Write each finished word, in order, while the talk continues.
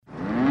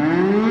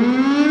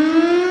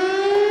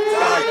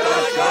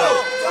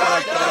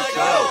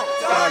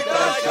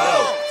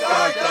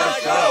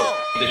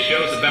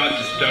show's about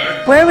to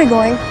start. Where are we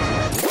going?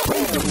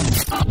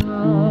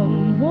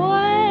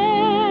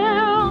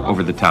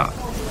 Over the top.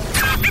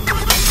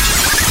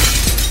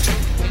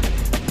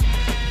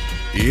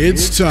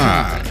 It's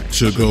time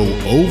to go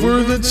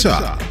over the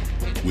top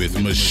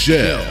with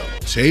Michelle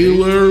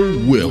Taylor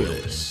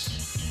Willis.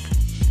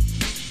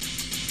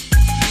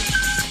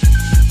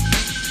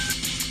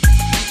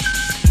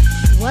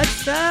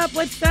 What's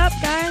up,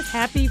 guys?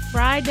 Happy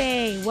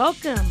Friday.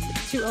 Welcome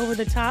to Over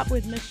the Top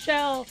with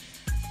Michelle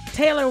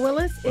Taylor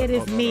Willis. It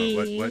is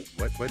me.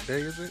 What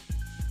day is it?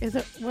 Is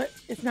it what?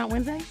 It's not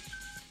Wednesday?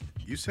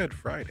 You said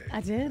Friday.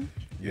 I did?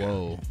 Yeah.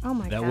 Whoa. Oh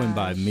my god. That went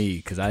by me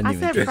because I didn't I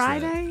even said catch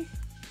Friday? That.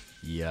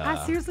 Yeah.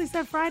 I seriously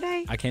said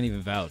Friday? I can't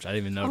even vouch. I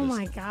didn't even notice. Oh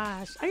my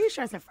gosh. Are you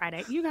sure I said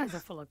Friday? You guys are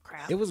full of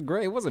crap. It was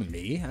great. It wasn't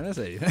me. I didn't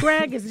say that.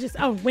 Greg is just,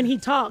 when he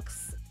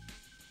talks.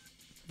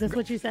 That's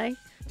what you say?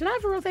 Did I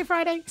for real say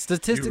Friday?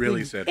 Statistically, You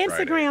really said Friday.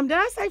 Instagram, did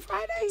I say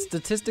Friday?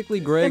 Statistically,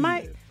 Greg.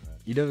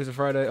 You definitely said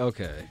Friday?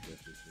 Okay.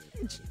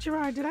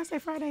 Gerard, did I say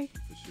Friday?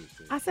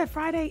 I said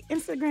Friday.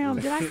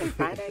 Instagram, did I say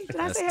Friday? Did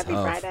I say Happy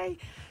tough. Friday?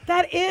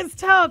 That is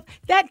tough.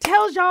 That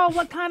tells y'all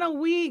what kind of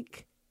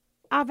week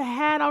I've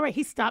had already.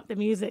 He stopped the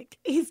music.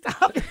 He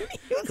stopped the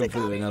music.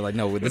 Completely. And I was like,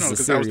 no, this is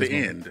a that was serious the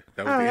one. end.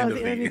 That was the end of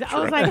the intro. I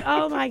was like,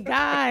 oh my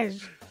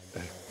gosh.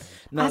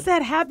 No, I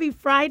said Happy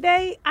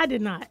Friday. I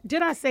did not.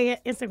 Did I say it?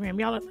 Instagram.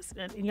 Y'all are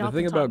listening. And y'all the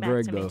thing can talk about back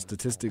Greg, to me. though,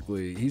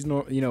 statistically, he's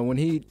when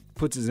he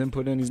puts his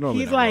input in, he's normally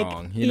He's not like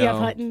wrong. E.F.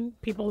 Hutton.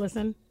 People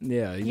listen.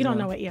 Yeah. You don't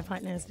know what E.F.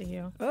 Hutton is, do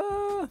you?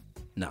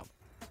 No.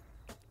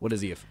 What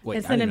is E.F.? Wait,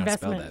 It's I an didn't know how to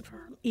spell investment that.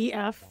 firm.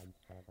 E.F.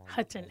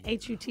 Hutton.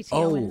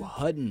 H-U-T-T-O-N. Oh,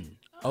 Hutton.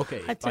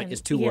 Okay. Hutton. It's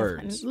two E.F.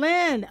 words. Hutton.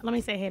 Lynn, let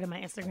me say hey to my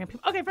Instagram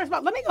people. Okay, first of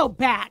all, let me go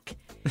back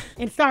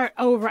and start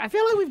over. I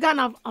feel like we've gotten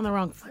off on the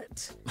wrong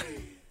foot.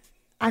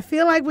 I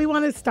feel like we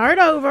want to start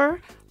over.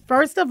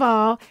 First of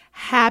all,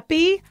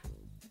 happy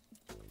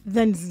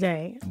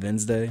Wednesday.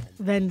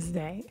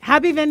 Wednesday.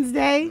 Happy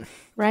Wednesday,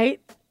 right?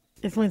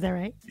 It's Wednesday,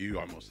 right? You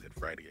almost said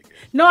Friday again.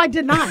 No, I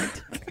did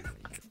not.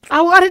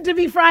 I wanted to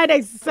be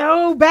Friday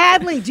so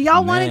badly. Do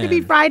y'all want it to be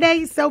Man.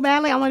 Friday so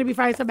badly? I want it to be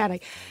Friday so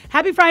badly.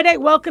 Happy Friday.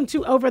 Welcome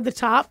to Over the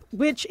Top,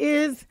 which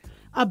is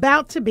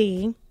about to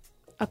be,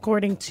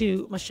 according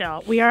to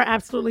Michelle. We are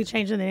absolutely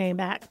changing the name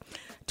back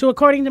to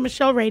According to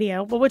Michelle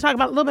Radio. But we'll talk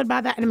about a little bit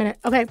about that in a minute.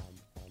 Okay.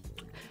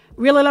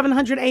 Real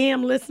 1100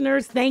 AM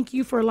listeners, thank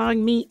you for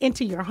allowing me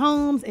into your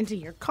homes, into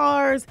your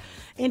cars,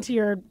 into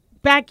your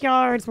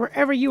backyards,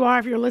 wherever you are,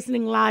 if you're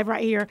listening live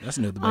right here That's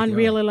new, the on backyard.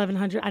 Real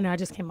 1100. I know, I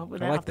just came up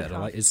with that. I like off the that.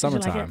 cuff. It's Did you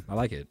like summertime. it? I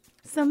like it.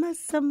 Summer.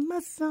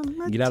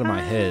 Get out of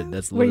my head.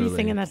 That's Were literally. you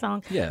singing that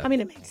song? Yeah. I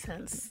mean, it makes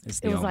sense. It's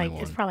It the was only like,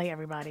 it's one. probably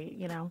everybody,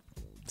 you know.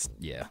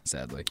 Yeah,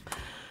 sadly.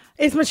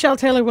 It's Michelle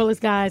Taylor Willis,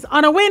 guys.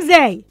 On a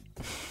Wednesday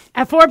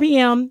at 4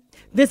 p.m.,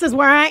 this is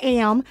where I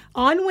am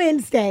on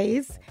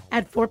Wednesdays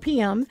at 4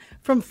 p.m.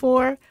 from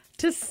 4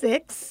 to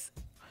 6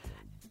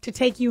 to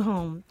take you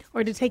home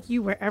or to take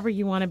you wherever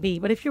you want to be.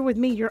 But if you're with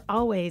me, you're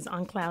always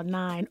on cloud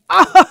 9.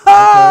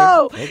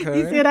 Oh, Okay.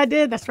 You see what I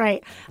did? That's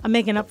right. I'm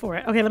making up for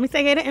it. Okay, let me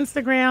say hey to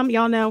Instagram.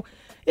 Y'all know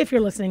if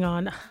you're listening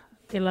on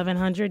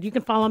 1100, you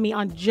can follow me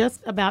on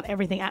just about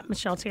everything at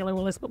Michelle Taylor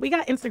Willis. But we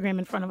got Instagram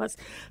in front of us.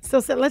 So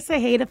let's say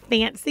hey to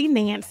Fancy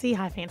Nancy.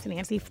 Hi, Fancy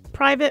Nancy.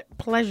 Private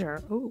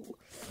Pleasure. Ooh.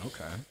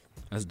 Okay.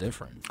 That's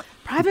different.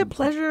 Private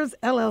Pleasures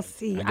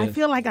LLC. I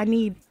feel like I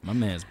need My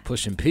man's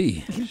pushing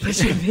P.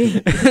 pushing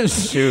P.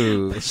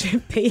 Shoot. Pushing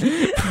P.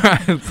 He's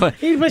Private-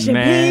 pushing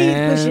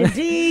Man.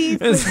 P, pushing D,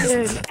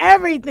 pushing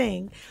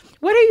everything.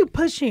 What are you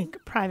pushing,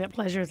 Private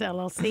Pleasures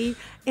LLC?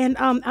 And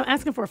I'm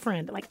asking for a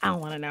friend. Like, I don't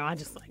want to know.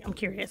 I'm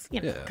curious,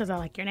 because I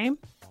like your name.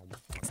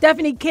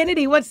 Stephanie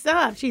Kennedy, what's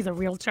up? She's a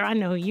realtor. I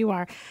know who you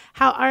are.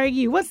 How are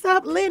you? What's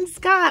up, Lynn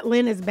Scott?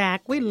 Lynn is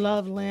back. We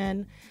love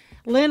Lynn.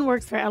 Lynn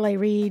works for L.A.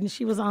 Reid, and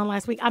she was on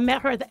last week. I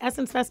met her at the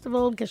Essence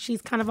Festival because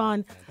she's kind of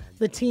on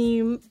the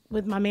team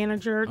with my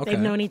manager. Okay. They've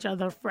known each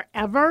other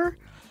forever.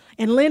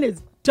 And Lynn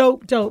is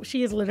dope.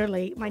 She is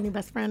literally my new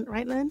best friend,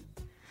 right, Lynn?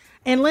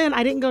 And Lynn,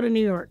 I didn't go to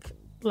New York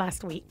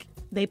last week.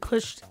 They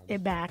pushed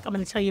it back. I'm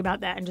going to tell you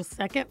about that in just a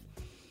second.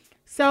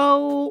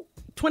 So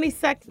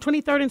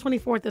 23rd and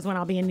 24th is when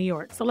I'll be in New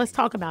York. So let's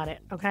talk about it,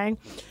 okay?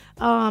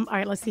 All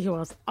right, let's see who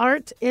else.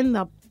 Art in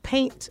the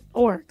Paint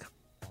org.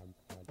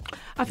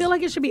 I feel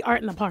like it should be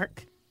Art in the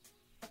Park.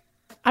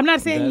 I'm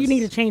not saying you need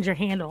to change your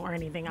handle or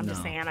anything. I'm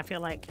just saying I feel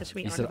like it should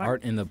be You Art in said the Park.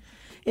 art in the.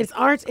 It's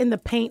Art in the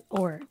Paint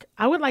org.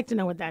 I would like to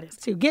know what that is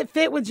too. Get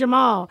fit with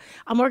Jamal.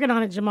 I'm working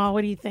on it, Jamal.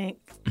 What do you think?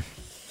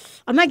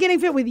 I'm not getting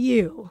fit with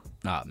you,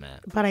 Oh, man.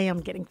 but I am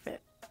getting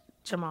fit,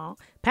 Jamal.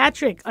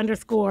 Patrick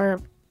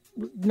 _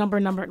 number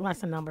less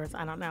than numbers.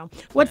 I don't know.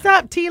 What's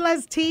up,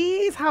 Tila's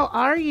Tees? How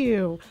are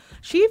you?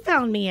 She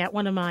found me at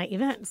one of my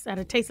events at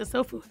a Taste of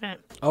Soul Food event.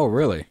 Oh,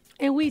 really?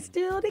 And we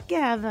still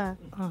together.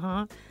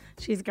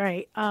 She's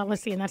great.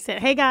 Let's see, and that's it.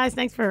 Hey, guys,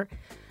 thanks for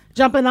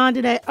jumping on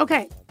today.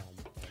 Okay.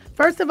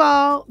 First of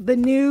all, the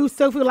new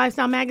Soul Food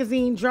Lifestyle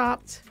magazine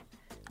dropped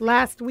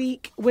last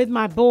week with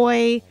my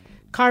boy,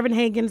 Carvin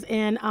Hagens.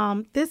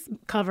 And this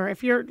cover,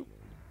 if you're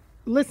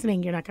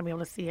listening, you're not going to be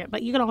able to see it.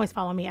 But you can always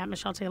follow me at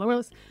Michelle Taylor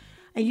Willis.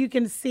 And you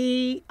can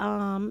see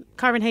Carvin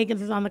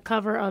Hagens is on the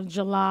cover of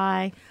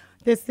July.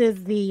 This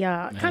is the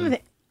kind of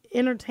the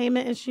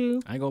entertainment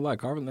issue. I ain't gonna lie,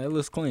 Carvin, that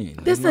looks clean.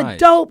 This is nice. a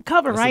dope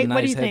cover, This right? is a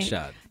What do nice you think?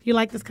 headshot. Do you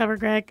like this cover,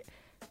 Greg?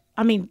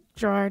 I mean,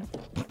 Gerard.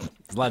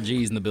 There's a lot of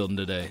G's in the building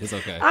today. It's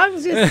okay.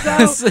 I'm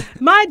just so...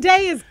 my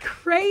day is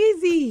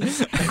crazy.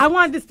 I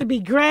want this to be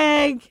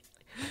Greg.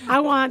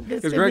 I want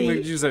this to Greg be... looked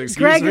at you and said, "Excuse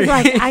Greg me." is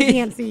like, I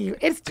can't see you.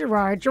 It's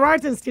Gerard.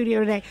 Gerard's in studio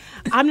today.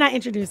 I'm not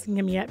introducing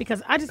him yet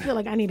because I just feel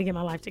like I need to get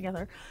my life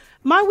together.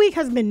 My week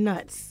has been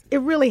nuts.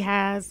 It really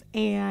has.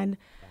 And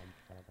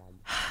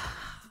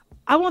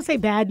I won't say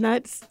bad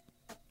nuts.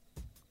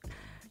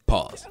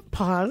 Pause.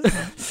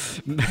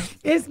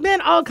 It's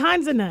been all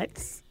kinds of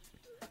nuts.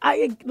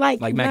 Like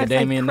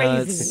macadamia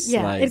nuts.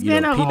 Yeah, like, it's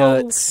been a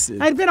peanuts.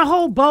 It's been a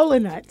whole bowl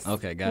of nuts.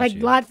 Okay, got like you.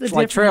 Lots of it's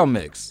like trail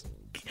different- mix.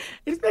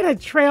 It's been a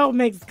trail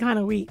mix kind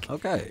of week.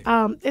 Okay.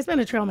 It's been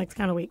a trail mix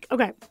kind of week.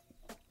 Okay.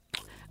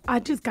 I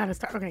just got to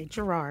start. Okay,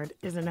 Gerard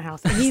is in the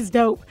house. And he's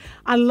dope.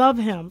 I love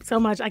him so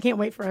much. I can't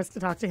wait for us to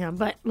talk to him.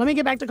 But let me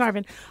get back to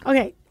Carvin.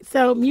 Okay,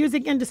 so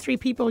music industry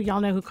people,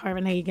 y'all know who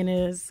Carvin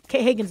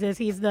Hagens is.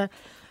 He's the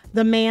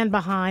man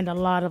behind a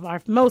lot of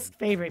our most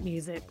favorite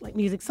music, like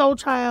Music Soul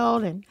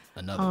Child and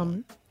Another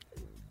one.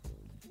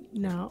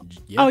 no.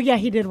 Yeah. Oh yeah,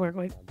 he did work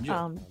with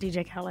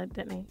DJ Khaled,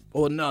 didn't he?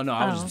 Oh no,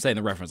 I was just saying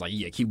the reference. Like,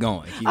 yeah, keep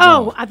going. Keep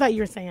Oh, going. I thought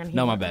you were saying he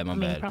No, my worked- bad, my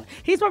bad. probably-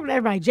 He's worked with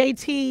everybody.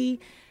 JT,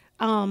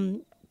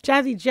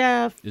 Jazzy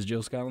Jeff, Is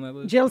Jill Scott on that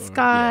list? Jill Or-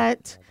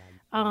 Scott.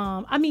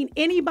 I mean,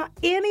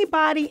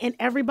 anybody and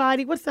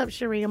everybody. What's up,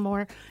 Sharia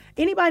Moore?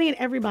 Anybody and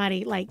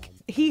everybody. Like,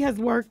 he has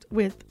worked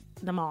with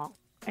them all.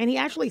 And he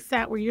actually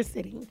sat where you're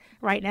sitting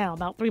right now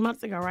about 3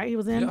 months ago, right? He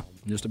was in. Yeah,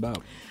 just about.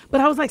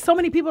 But I was like, so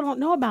many people don't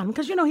know about him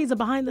because, he's a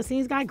behind the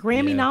scenes guy,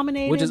 Grammy Yeah.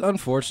 nominated. Which is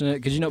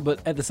unfortunate because, but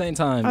at the same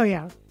time, Oh,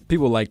 yeah.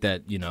 people like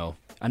that,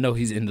 I know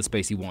he's in the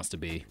space he wants to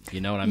be.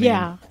 You know what I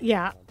mean?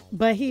 Yeah.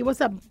 But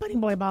what's up, Bunny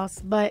Boy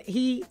Boss? But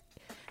he's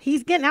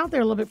getting out there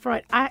a little bit for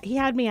it. He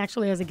had me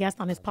actually as a guest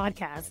on his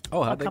podcast.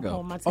 Oh, how'd a that couple go?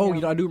 of months Oh,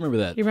 ago. I do remember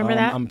that. You remember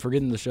that? I'm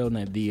forgetting the show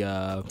name. The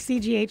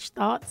CGH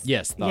Thoughts?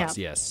 yes, Thoughts,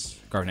 Yeah. yes.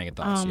 Carvin Hagens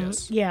Thoughts,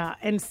 yes. Yeah,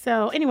 and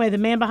so anyway, the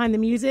man behind the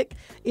music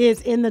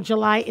is in the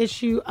July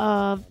issue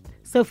of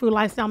Soul Food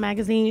Lifestyle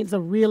magazine. It's a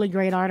really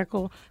great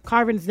article.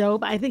 Carvin's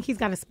dope. I think he's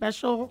got a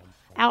special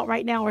out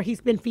right now, or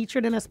he's been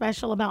featured in a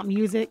special about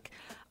music.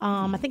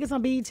 I think it's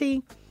on BET.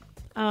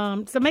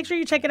 So make sure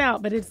you check it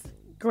out. But it's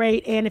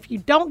great. And if you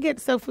don't get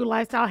Soul Food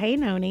Lifestyle, hey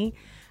Noni,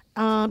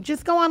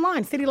 just go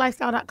online,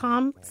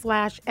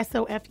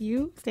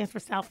 citylifestyle.com/SOFU, stands for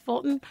South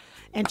Fulton,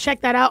 and check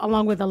that out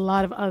along with a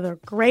lot of other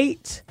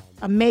great,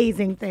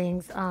 amazing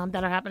things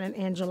that are happening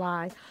in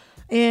July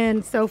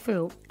in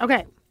SoFu.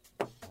 Okay.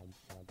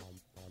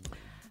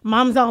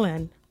 Mom's All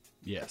In.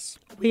 Yes.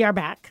 We are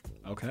back.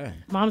 Okay.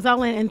 Mom's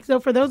All In. And so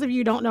for those of you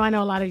who don't know, I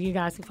know a lot of you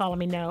guys who follow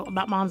me know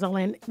about Mom's All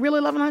In. Really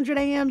 1100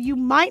 AM, you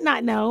might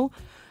not know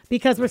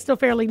because we're still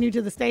fairly new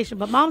to the station,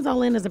 but Mom's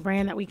All In is a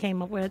brand that we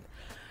came up with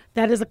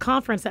that is a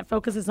conference that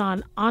focuses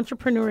on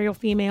entrepreneurial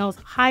females,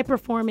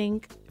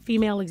 high-performing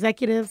female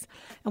executives.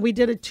 And we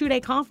did a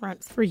 2-day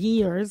conference for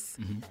years,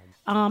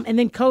 and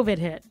then COVID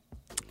hit.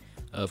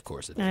 Of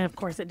course it did. And of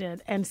course it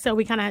did. And so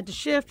we kind of had to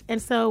shift.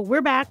 And so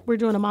we're back. We're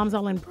doing a Mom's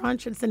All In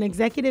brunch. It's an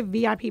executive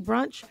VIP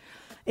brunch.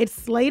 It's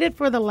slated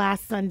for the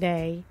last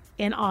Sunday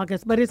in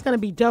August, but it's going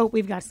to be dope.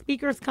 We've got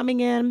speakers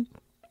coming in.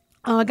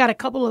 Got a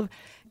couple of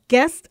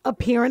guest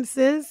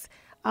appearances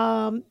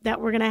that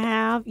we're going to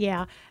have.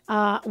 Yeah.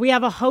 We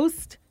have a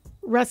host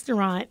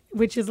restaurant,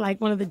 which is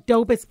like one of the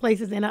dopest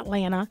places in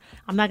Atlanta.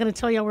 I'm not going to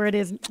tell you where it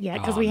is yet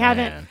because we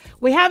haven't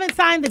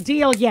signed the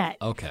deal yet.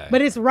 Okay.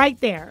 But it's right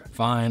there.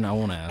 Fine, I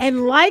won't ask.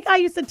 And like I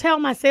used to tell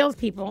my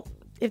salespeople,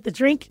 if the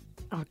drink,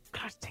 oh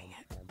gosh dang it.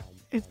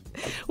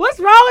 What's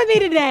wrong with me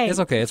today? It's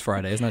okay. It's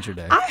Friday. It's not your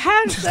day. I've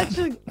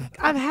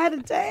had a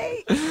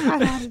day.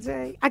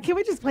 Can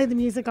we just play the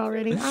music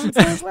already? I'm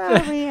so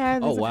glad we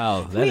had this. Oh,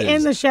 wow. We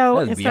end the show.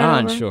 That is and start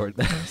beyond over. short.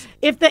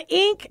 If the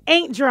ink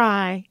ain't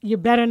dry, you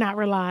better not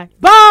rely.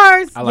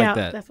 Bars! I like Yeah,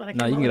 that. That's what I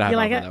No, came you can up get a with. high You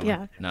like five it? for that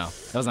one. Yeah. No,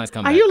 that was a nice Are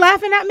comeback. you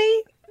laughing at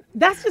me?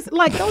 That's just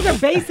like, those are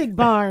basic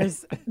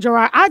bars,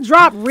 Gerard. I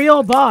drop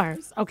real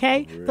bars,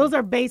 okay? Really? Those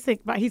are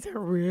basic bars. He said,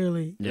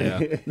 really?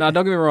 Yeah. No,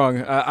 don't get me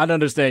wrong. I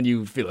understand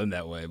you feeling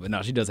that way, but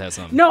no, she does have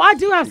something. No, I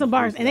do have some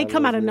bars, and they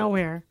come out of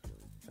nowhere.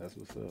 That's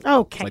what's up.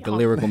 Okay. It's like the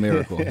lyrical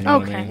miracle. You know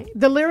Okay. what I mean?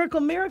 The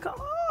lyrical miracle.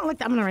 Oh, I like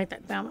that. I'm going to write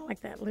that down. I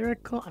like that.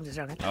 Lyrical. I'm just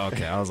joking.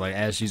 Okay. I was like,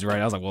 as she's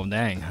right, I was like, well,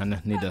 dang, I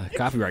need the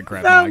copyright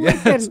crap So now, I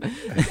guess. listen,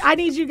 I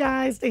need you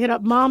guys to hit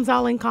up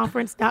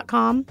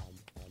momsallinconference.com.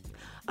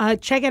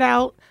 Check it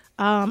out.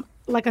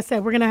 Like I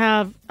said, we're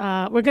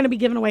gonna be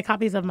giving away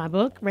copies of my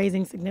book,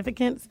 Raising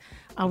Significance.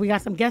 We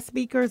got some guest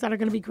speakers that are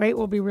gonna be great.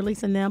 We'll be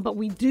releasing them, but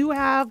we do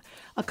have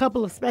a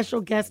couple of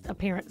special guest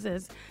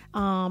appearances.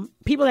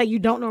 People that you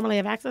don't normally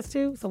have access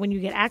to. So when you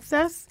get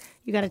access,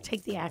 you got to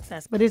take the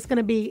access. But it's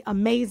gonna be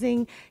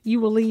amazing. You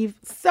will leave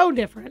so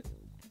different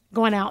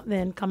going out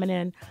than coming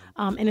in.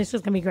 And it's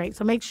just going to be great.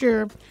 So make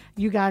sure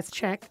you guys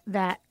check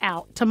that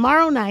out.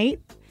 Tomorrow night,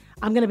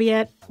 I'm going to be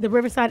at the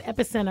Riverside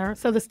Epicenter.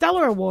 So the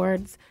Stellar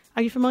Awards.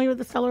 Are you familiar with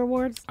the Stellar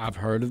Awards? I've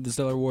heard of the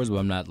Stellar Awards, but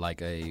I'm not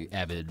like a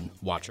avid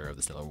watcher of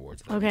the Stellar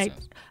Awards. Okay.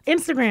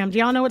 Instagram. Do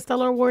y'all know what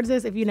Stellar Awards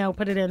is? If you know,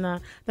 put it in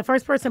the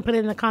first person, put it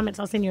in the comments.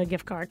 I'll send you a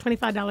gift card.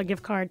 $25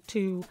 gift card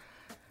to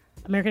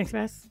American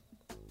Express.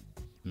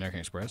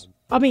 American Express?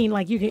 I mean,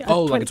 like you can.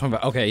 Like a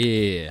 25. Okay,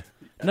 yeah.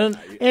 No,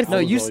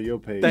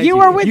 you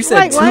were with. You said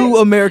like, two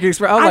what? American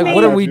Express. I was like, mean,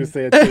 what are we?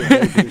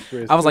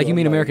 I was like, you I'm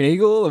mean American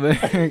Eagle?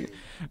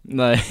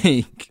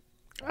 Like.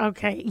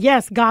 Okay.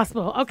 Yes,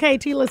 gospel. Okay,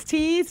 Tila's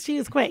Tees. She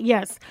is quick.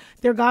 Yes,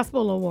 they're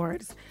gospel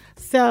awards.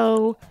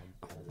 So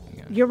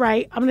you're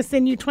right. I'm going to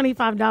send you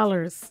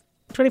 $25.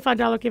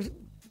 $25 gift.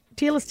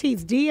 Tila's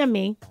Tees. DM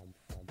me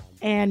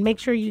and make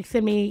sure you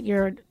send me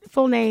your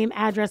full name,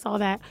 address, all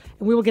that,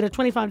 and we will get a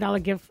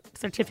 $25 gift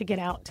certificate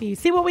out to you.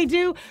 See what we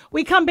do?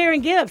 We come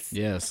bearing gifts.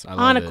 Yes, I love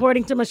on it.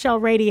 According to Michelle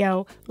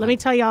Radio. Let me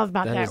tell y'all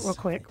about that real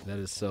quick. That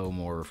is so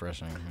more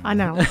refreshing. I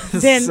know.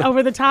 Then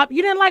Over the Top.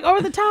 You didn't like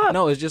Over the Top?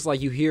 No, it's just like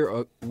you hear,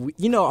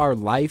 our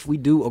life, we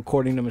do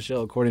according to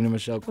Michelle, according to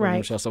Michelle, according to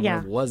Michelle. So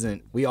when it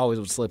wasn't, we always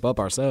would slip up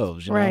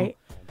ourselves, you know?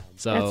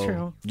 So that's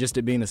true. Just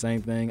it being the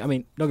same thing. I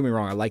mean, don't get me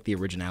wrong, I like the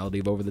originality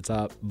of Over the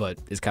Top, but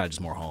it's kind of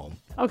just more home.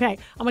 Okay, I'm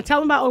gonna tell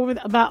them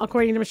about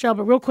According to Michelle,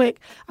 but real quick,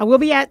 I will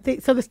be at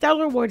the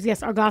Stellar Awards.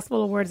 Yes, our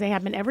gospel awards. They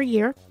happen every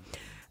year.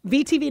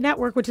 VTV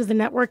Network, which is the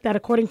network that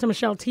According to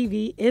Michelle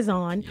TV is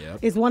on,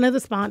 is one of the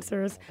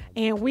sponsors,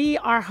 and we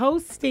are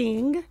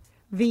hosting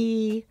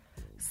the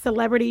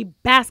celebrity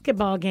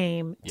basketball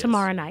game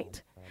tomorrow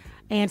night.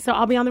 And so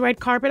I'll be on the red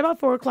carpet about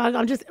 4 o'clock.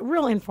 I'm just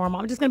real informal.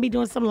 I'm just going to be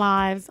doing some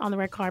lives on the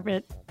red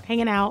carpet,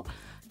 hanging out,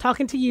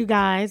 talking to you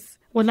guys.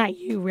 Well, not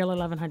you, Real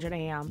 1100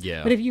 AM.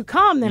 Yeah. But if you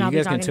come, then I'll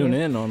be talking to you. You guys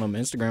can tune in on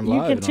Instagram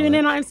Live. You can tune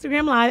in on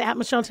Instagram Live at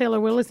Michelle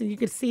Taylor Willis, and you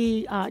can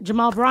see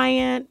Jamal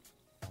Bryant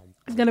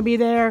is going to be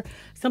there.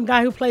 Some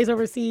guy who plays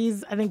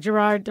overseas, I think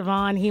Gerard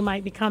Devaughn, he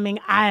might be coming.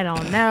 I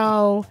don't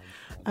know.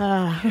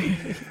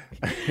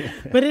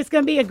 But it's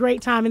going to be a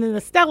great time. And then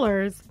the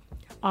Stellars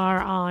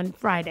are on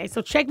Friday.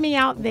 So check me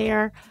out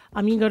there.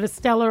 You can go to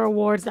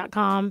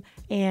stellarawards.com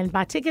and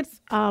buy tickets.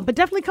 But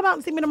definitely come out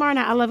and see me tomorrow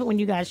night. I love it when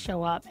you guys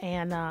show up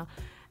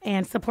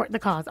and support the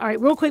cause. All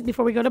right, real quick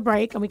before we go to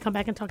break and we come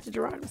back and talk to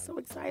Gerard. I'm so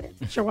excited.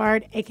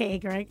 Gerard, a.k.a.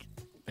 Greg.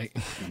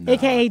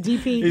 A.k.a.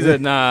 DP. He said,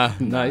 nah.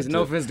 He's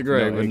no offense to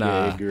Greg, but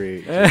nah.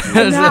 Greg.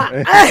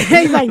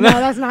 He's like, no,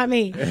 that's not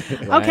me.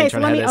 Okay, so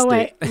let me,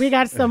 wait. We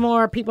got some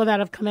more people that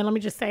have come in. Let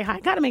me just say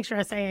hi. Got to make sure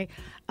I say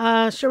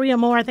Sharia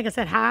Moore, I think I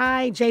said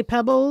hi. Jay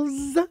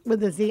Pebbles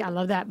with a Z. I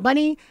love that.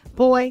 Bunny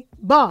Boy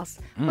Boss.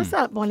 What's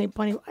up, Bunny?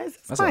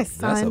 That's my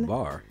son. That's a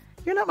bar.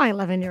 You're not my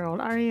 11-year-old,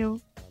 are you?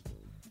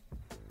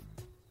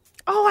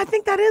 Oh, I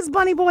think that is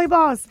Bunny Boy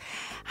Boss.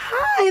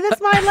 Hi,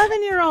 that's my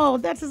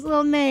 11-year-old. That's his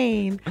little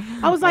name.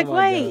 I was like,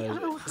 wait.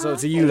 Oh, so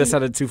to you, that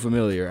sounded too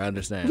familiar. I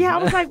understand. Yeah,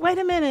 I was like, wait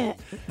a minute.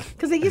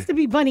 Because it used to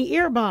be Bunny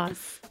Ear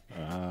Boss.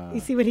 You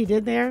see what he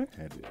did there?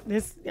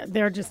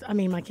 They're just,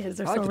 my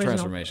kids are so original. I like the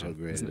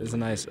transformation. It's a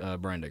nice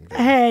branding.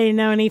 Hey,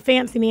 no, and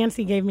Fancy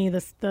Nancy gave me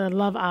the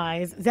love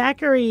eyes.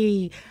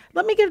 Zachary,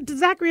 let me give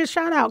Zachary a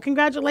shout out.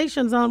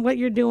 Congratulations on what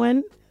you're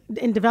doing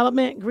in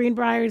development.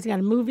 Greenbrier, he's got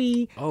a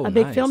movie, a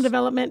big film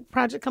development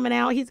project coming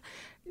out.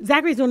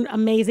 Zachary's doing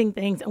amazing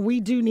things, and we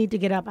do need to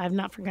get up. I've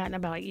not forgotten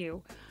about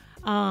you.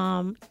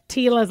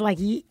 Tila's like,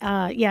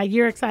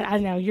 you're excited. I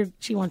know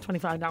she won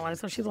 $25,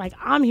 so she's like,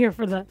 I'm here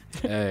for the.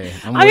 Hey,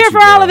 I'm here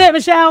for all of it,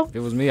 Michelle. If it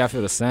was me, I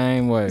feel the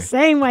same way.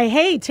 Same way.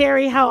 Hey,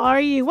 Terry, how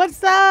are you?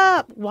 What's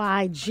up?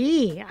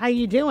 YG, how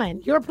you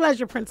doing? Your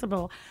pleasure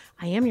principal.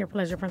 I am your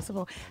pleasure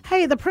principal.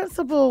 Hey, the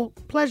principal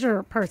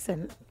pleasure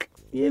person.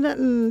 You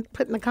didn't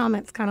put in the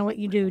comments kind of what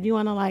you do. Do you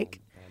want to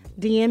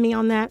DM me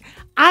on that?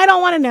 I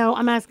don't want to know.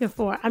 I'm asking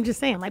for it. I'm just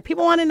saying,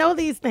 people want to know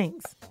these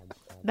things.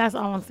 That's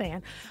all I'm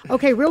saying.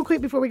 Okay, real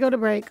quick before we go to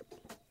break.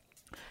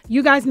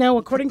 You guys know,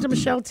 According to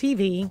Michelle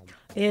TV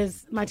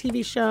is my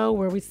TV show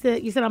where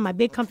you sit on my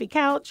big comfy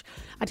couch.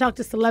 I talk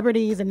to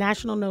celebrities and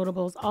national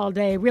notables all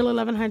day. Real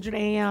 1100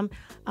 AM.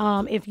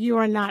 If you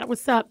are not,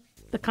 what's up,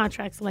 the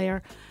contracts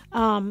layer?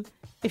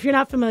 If you're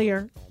not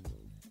familiar,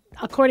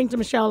 According to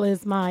Michelle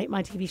is my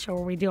TV show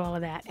where we do all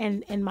of that.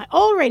 And my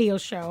old radio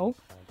show,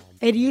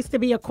 it used to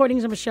be According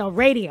to Michelle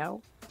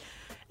Radio.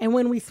 And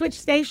when we switched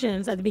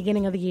stations at the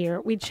beginning of the year,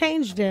 we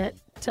changed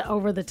it to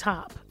Over the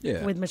Top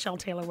with Michelle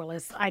Taylor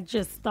Willis. I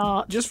just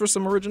thought... Just for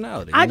some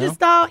originality, just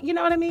thought, you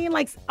know what I mean?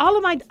 All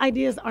of my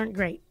ideas aren't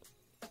great.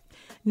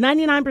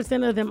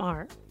 99% of them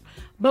aren't.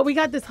 But we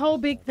got this whole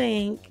big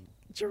thing.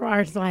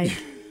 Gerard's like...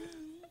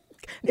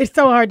 It's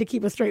so hard to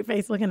keep a straight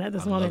face looking at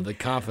this woman. I love the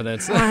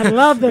confidence. I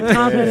love the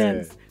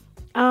confidence.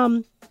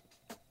 And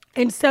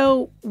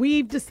so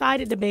we've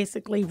decided to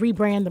basically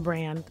rebrand the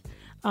brand.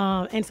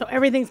 And so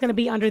everything's going to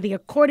be under the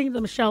According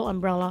to Michelle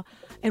umbrella.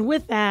 And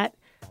with that,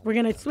 we're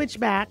going to switch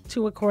back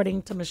to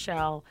According to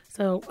Michelle.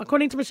 So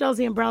According to Michelle's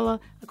the umbrella,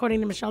 According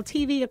to Michelle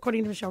TV,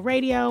 According to Michelle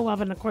Radio. We'll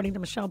have an According to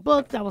Michelle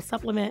book that will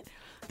supplement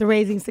the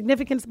Raising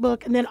Significance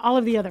book, and then all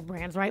of the other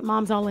brands, right?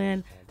 Mom's All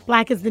In,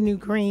 Black is the New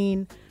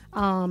Green,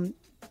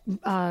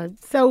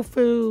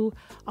 Sofu,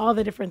 all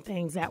the different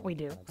things that we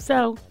do.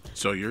 So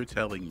you're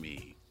telling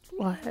me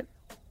what?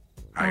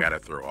 I got to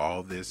throw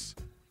all this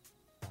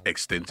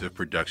extensive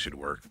production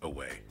work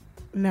away?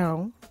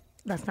 No,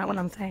 that's not what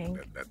I'm saying.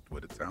 That's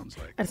what it sounds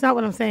like. That's not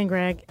what I'm saying,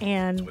 Greg.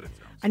 And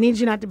I need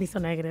you not to be so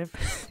negative.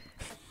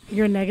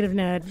 You're a negative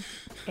Ned,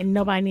 and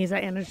nobody needs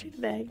that energy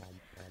today.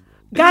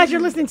 Guys,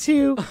 you're listening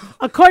to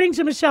According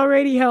to Michelle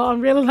Radio on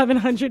Real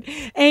 1100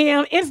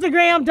 AM.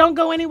 Instagram, don't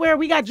go anywhere.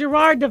 We got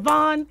Gerard,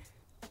 Devaughn,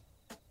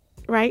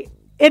 right?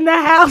 In the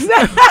house.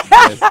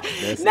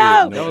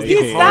 He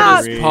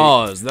stopped.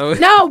 Pause.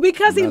 No,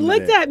 because he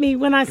looked at me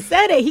when I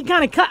said it. He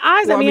kind of cut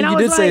eyes at me, and I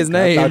was you did say his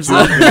name. I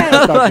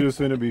thought you was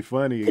going to be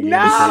funny again.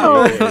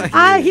 No,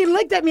 he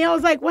looked at me. I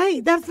was like,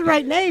 wait, that's the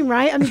right name,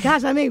 right? I mean,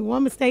 gosh, I made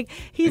one mistake.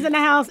 He's in the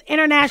house,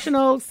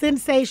 international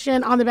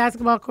sensation on the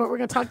basketball court. We're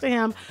going to talk to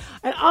him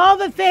and all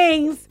the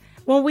things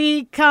when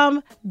we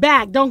come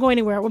back. Don't go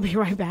anywhere. We'll be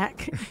right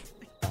back.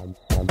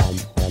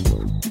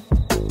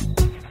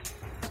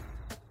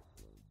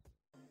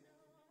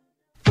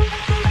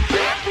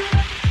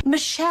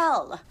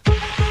 Michelle.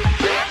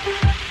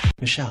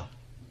 Kick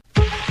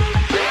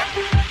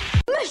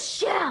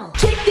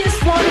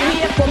this one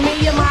here for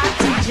me and my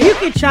teacher. You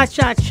can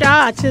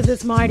cha-cha-cha to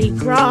this Mardi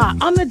Gras.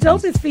 I'm the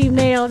dopest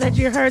female that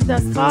you heard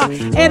thus far.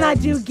 And I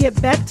do get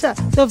better.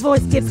 The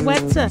voice gets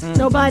wetter.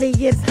 Nobody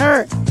gets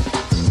hurt.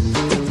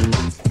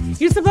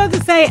 You're supposed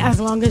to say, as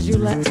long as you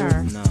let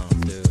her. No,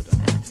 dude.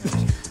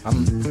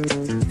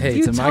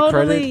 To my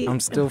credit, I'm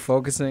still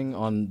focusing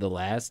on the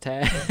last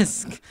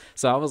task.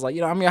 So I was like,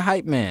 I'm your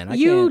hype man.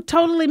 You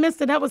totally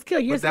missed it. That was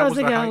killed. You're But that was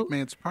supposed to the go. hype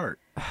man's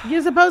part.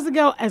 You're supposed to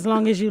go as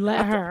long as you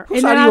let her.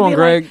 Whose side are you on,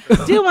 Greg?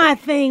 Like, do my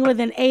thing with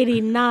an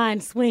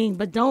 89 swing,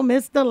 but don't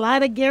miss the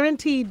light of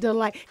guaranteed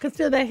delight. Because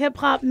to the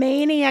hip-hop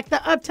maniac,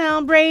 the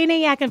uptown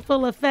brainiac in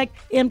full effect,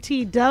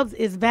 MT Dubs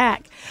is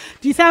back.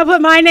 Do you see how I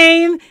put my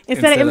name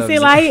instead of MC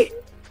Light?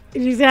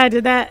 Did you see how I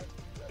did that?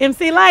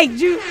 MC Light.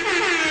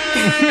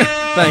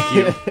 Thank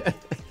you.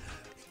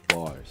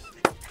 Bars.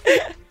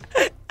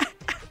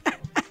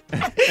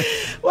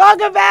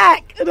 Welcome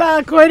back to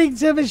According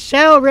to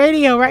Michelle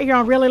Radio right here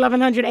on Real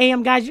 1100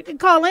 AM. Guys, you can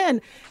call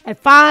in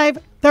at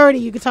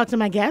 5:30. You can talk to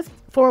my guest,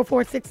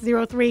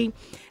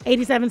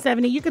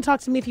 404-603-8770. You can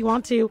talk to me if you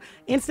want to.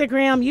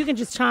 Instagram, you can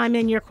just chime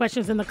in your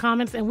questions in the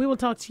comments, and we will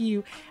talk to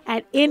you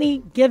at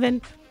any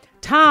given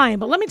time.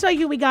 But let me tell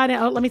you who we got in.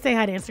 Oh, let me say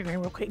hi to Instagram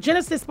real quick.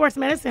 Genesis Sports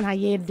Medicine, how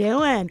you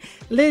doing?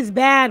 Liz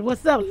Bad,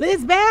 what's up?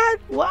 Liz Bad?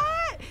 What?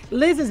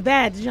 Liz is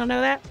bad. Did y'all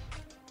know that?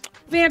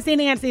 Fancy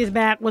Nancy is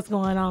back. What's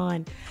going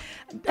on?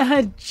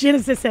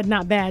 Genesis said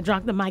not bad.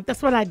 Drop the mic.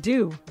 That's what I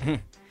do.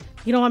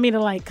 You don't want me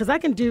to because I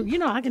can do,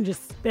 I can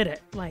just spit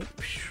it.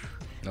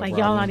 No y'all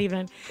problem. not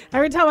even.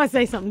 Every time I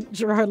say something,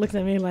 Gerard looks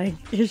at me like,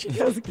 here she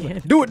goes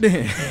again. Do it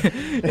then. Do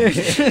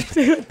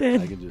it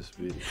then. I can just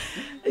spit it.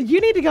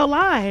 You need to go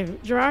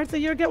live, Gerard. So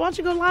why don't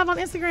you go live on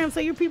Instagram so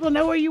your people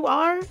know where you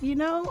are,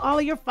 all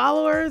of your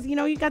followers,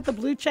 you got the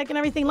blue check and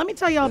everything. Let me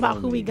tell y'all about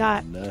who we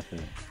got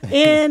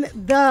in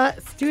the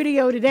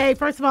studio today.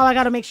 First of all, I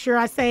got to make sure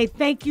I say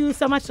thank you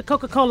so much to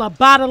Coca-Cola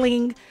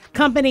Bottling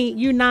Company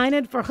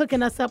United for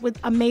hooking us up with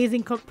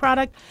amazing Coke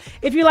product.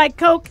 If you like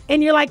Coke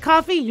and you like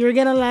coffee, you're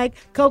going to like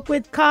Coke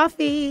with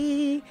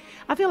coffee.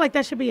 I feel like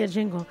that should be a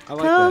jingle. I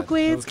like Coke that.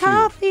 with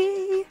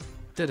coffee.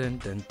 Dun, dun,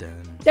 dun,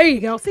 dun. There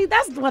you go. See,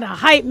 that's what a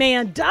hype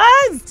man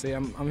does. See,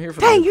 I'm here for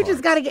Dang, the you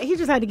parts. just he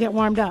just had to get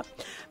warmed up.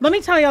 Let me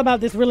tell you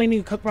about this really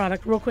new Coke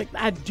product real quick.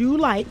 I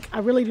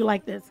really do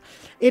like this.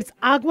 It's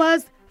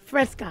Aguas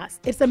Frescas.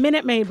 It's a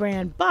Minute Maid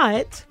brand,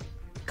 but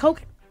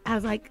Coke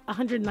has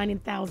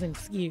 190,000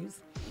 SKUs.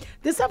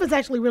 This stuff is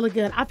actually really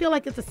good. I feel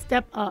like it's a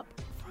step up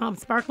from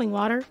sparkling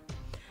water.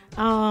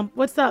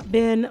 What's up,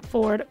 Ben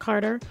Ford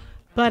Carter?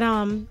 But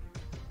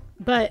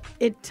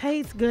it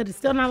tastes good. It's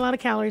still not a lot of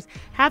calories.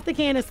 Half the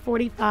can is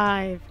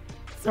 45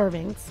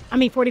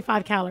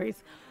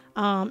 calories.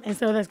 And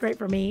so that's great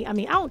for me. I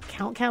don't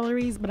count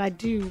calories, but I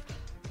do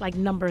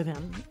number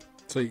them.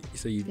 So you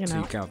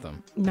count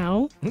them?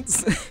 No.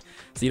 So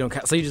you don't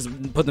count. So you just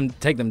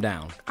take them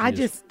down. I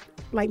just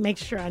make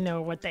sure I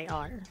know what they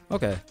are.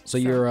 Okay. So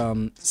you're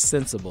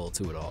sensible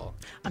to it all.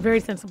 I'm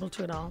very sensible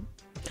to it all.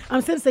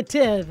 I'm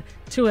sensitive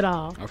to it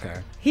all.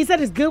 Okay. He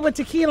said it's good with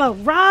tequila.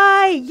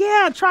 Right.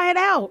 Yeah. Try it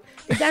out.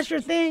 If that's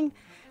your thing.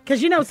 Because,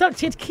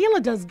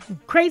 tequila does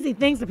crazy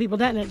things to people,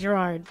 doesn't it,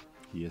 Gerard?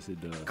 Yes, it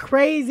does.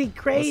 Crazy.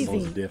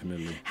 Most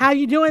definitely. How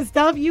you doing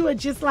stuff? You were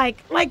just wait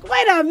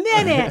a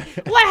minute.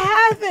 What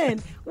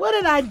happened? What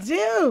did I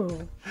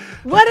do?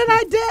 What did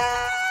I do?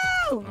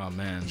 Oh,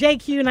 man.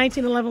 JQ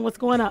 1911, what's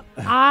going up?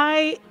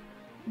 I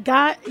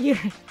got you.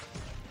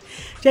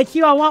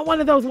 JQ, I want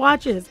one of those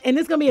watches. And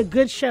it's going to be a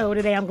good show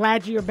today. I'm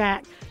glad you're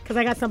back because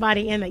I got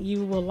somebody in that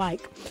you will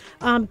like.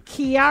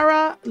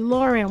 Kiara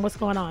Lauren, what's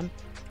going on?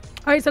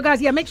 All right, so guys,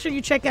 make sure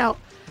you check out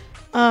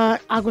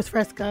Aguas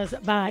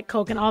Frescas by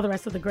Coke and all the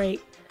rest of the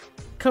great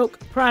Coke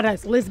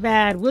products. Liz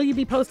Bad, will you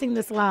be posting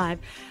this live?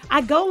 I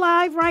go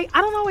live, right?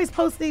 I don't always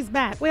post these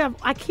back.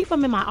 I keep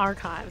them in my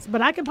archives,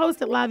 but I can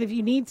post it live if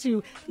you need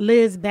to.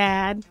 Liz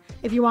Bad,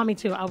 if you want me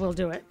to, I will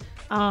do it.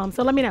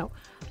 So let me know.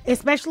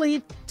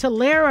 Especially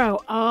Tolero.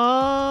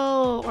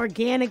 Oh,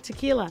 organic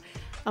tequila.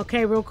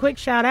 Okay, real quick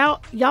shout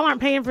out. Y'all aren't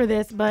paying for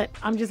this, but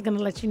I'm just going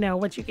to let you know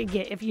what you could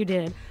get if you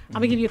did. I'm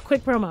going to give you a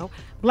quick promo.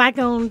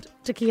 Black-owned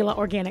tequila,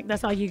 organic.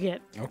 That's all you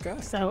get. Okay.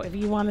 So if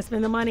you want to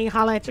spend the money,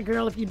 holla at your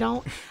girl. If you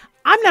don't,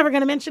 I'm never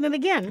going to mention it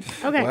again.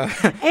 Okay. Wow.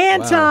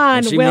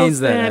 Anton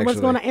Wilson.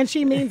 What's going on? And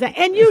she means that.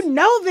 And you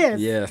know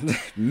this. Yeah.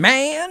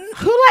 Man.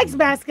 Who likes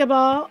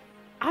basketball?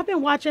 I've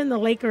been watching the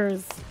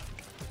Lakers.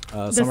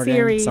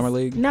 Summer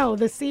League? No,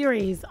 the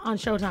series on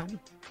Showtime.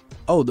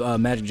 Oh,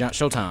 Magic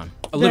Johnson. Showtime.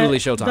 Literally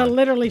Showtime. The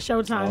literally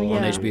Showtime, yeah.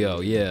 On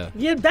HBO, yeah.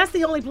 Yeah, that's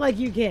the only plug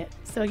you get.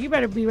 So you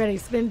better be ready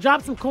to spend.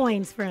 Drop some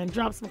coins, friend.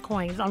 Drop some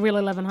coins on Real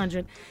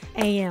 1100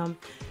 AM.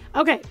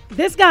 Okay,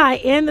 this guy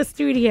in the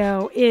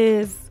studio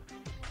is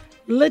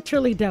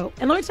literally dope.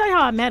 And let me tell you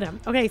how I met him.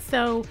 Okay,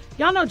 so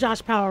y'all know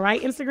Josh Powell, right?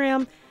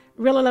 Instagram,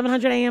 Real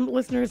 1100 AM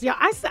listeners. Y'all,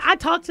 I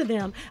talk to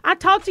them. I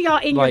talk to y'all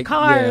in your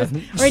cars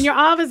or in your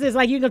offices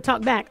like you can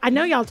talk back. I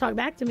know y'all talk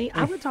back to me.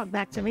 I would talk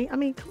back to me. I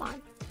mean, come on.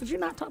 Would you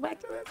not talk back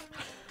to this?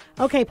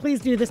 Okay, please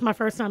do. This is my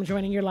first time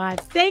joining your live.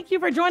 Thank you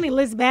for joining,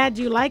 Liz Bad.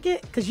 Do you like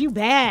it? Because you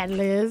bad,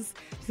 Liz.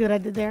 See what I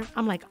did there?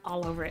 I'm like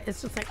all over it.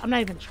 It's just like, I'm not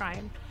even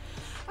trying.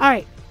 All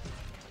right.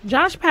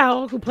 Josh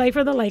Powell, who played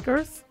for the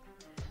Lakers,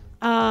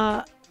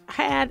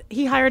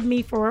 he hired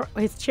me for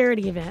his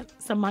charity event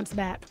some months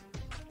back.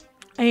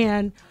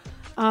 And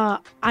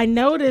I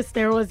noticed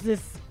there was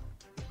this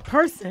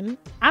person.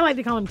 I like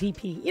to call him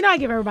DP. You know, I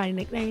give everybody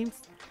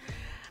nicknames.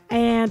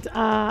 And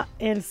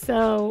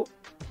so,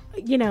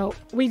 you know,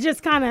 we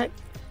just kind of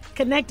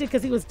connected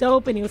because he was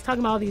dope and he was talking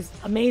about all these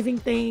amazing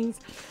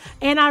things.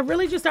 And I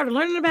really just started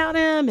learning about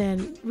him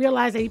and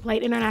realized that he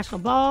played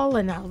international ball.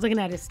 And I was looking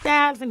at his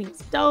stats and he was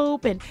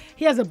dope. And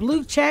he has a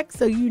blue check,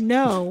 so you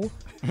know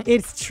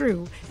it's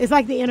true. It's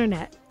like the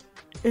internet.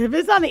 If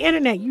it's on the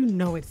internet, you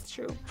know it's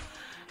true.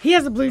 He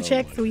has a blue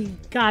check, so he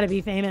got to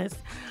be famous.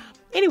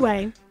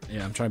 Anyway.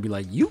 Yeah, I'm trying to be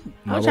like you.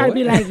 I'm trying to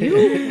be like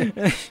you.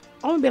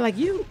 I want to be like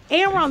you.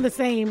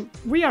 And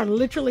we are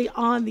literally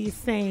on the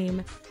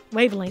same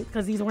wavelength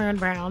because he's wearing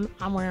brown.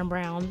 I'm wearing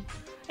brown.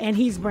 And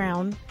he's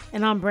brown.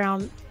 And I'm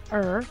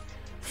browner.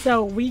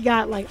 So we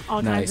got like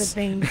all kinds of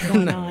things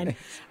going on.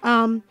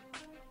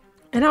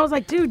 And I was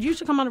like, dude, you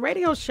should come on a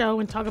radio show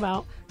and talk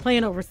about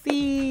playing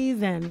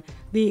overseas and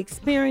the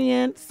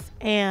experience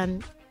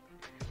and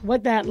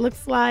what that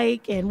looks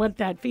like and what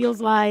that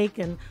feels like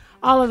and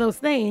all of those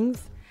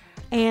things.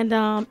 And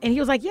he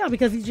was like, yeah,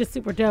 because he's just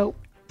super dope.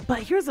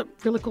 But here's a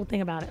really cool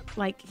thing about it.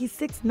 Like, he's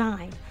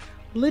 6'9",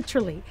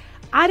 literally.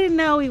 I didn't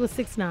know he was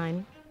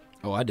 6'9".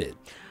 Oh, I did.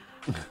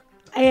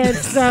 And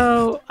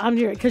so I'm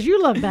here because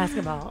you love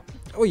basketball.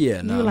 Oh,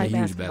 yeah. No, I'm like a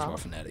huge basketball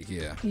fanatic,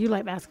 yeah. You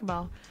like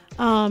basketball.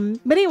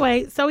 But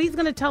anyway, so he's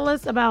going to tell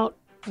us about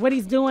what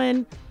he's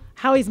doing,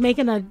 how he's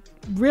making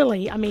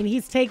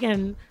he's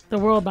taken the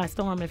world by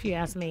storm, if you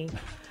ask me.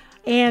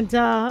 And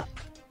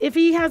if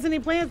he has any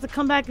plans to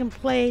come back and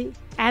play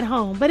at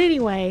home. But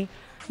anyway,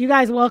 you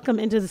guys welcome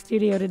into the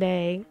studio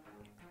today,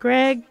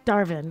 Greg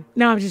Darvin.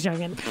 No, I'm just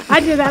joking.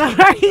 I do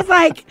that. He's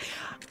like,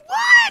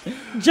 what?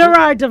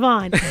 Gerard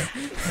Devaughn.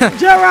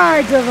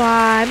 Gerard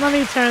Devaughn. Let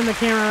me turn the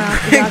camera around.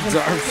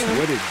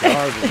 Where did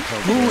Darvin come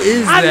from? Who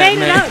is that, I made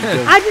man? it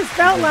up. I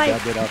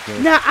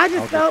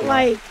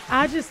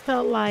just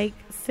felt like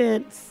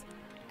since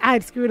I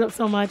had screwed up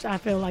so much, I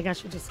feel like I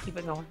should just keep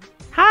it going.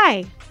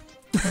 Hi.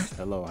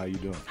 Hello, how you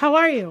doing? How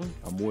are you?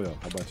 I'm well.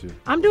 How about you?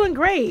 I'm doing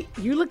great.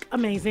 You look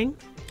amazing.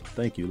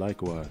 Thank you.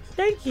 Likewise.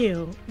 Thank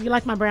you. You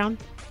like my brown?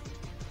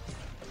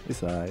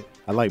 It's all right.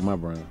 I like my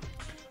brown.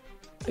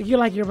 You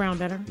like your brown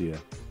better? Yeah.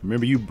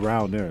 Remember, you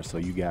brown there, so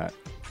you got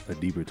a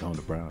deeper tone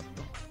of brown.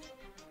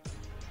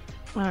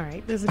 All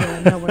right. This is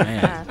going nowhere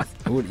fast.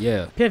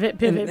 Yeah.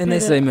 Pivot. And they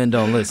say men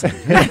don't listen.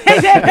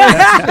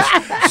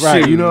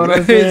 Right. You know what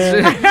I'm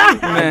saying?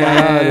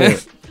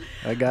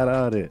 I got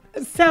out of it.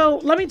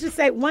 So let me just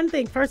say one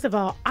thing. First of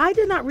all, I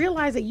did not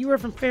realize that you were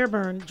from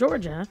Fairburn,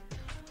 Georgia.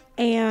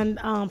 And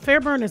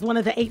Fairburn is one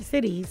of the 8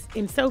 cities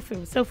in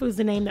SoFu. SoFu is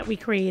the name that we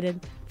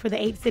created for the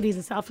 8 cities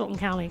of South Fulton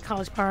County: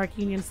 College Park,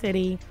 Union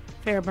City,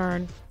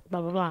 Fairburn,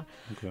 blah, blah, blah.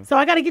 Okay. So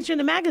I got to get you in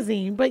the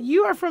magazine. But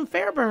you are from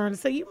Fairburn,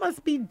 so you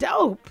must be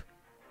dope.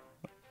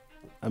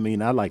 I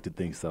mean, I like to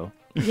think so.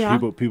 Yeah.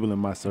 People in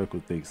my circle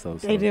think so.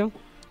 They do.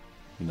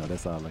 You know,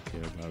 that's all I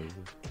care about.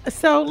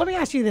 So let me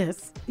ask you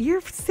this. You're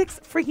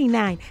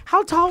 6'9".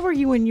 How tall were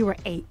you when you were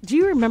 8? Do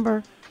you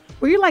remember?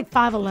 Were you like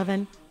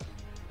 5'11"?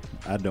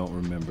 I don't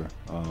remember.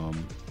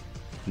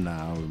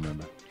 Nah, I don't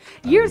remember.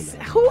 How do you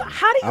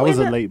I was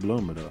a late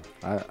bloomer though.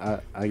 I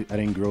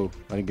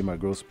didn't get my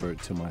growth spurt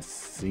till my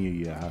senior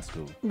year of high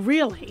school.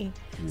 Really?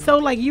 Yeah. So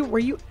like were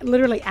you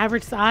literally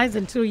average size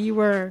until you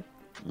were?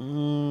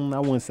 I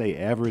wouldn't say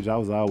average. I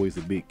was always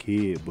a big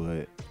kid,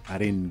 but I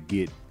didn't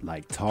get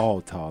like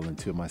tall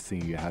until my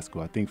senior year of high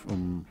school. I think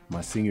from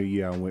my senior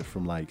year, I went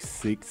from like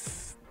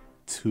 6'2"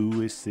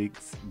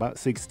 about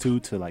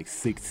 6'2" to like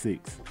 6'6",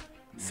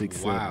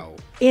 6'7". Wow.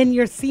 In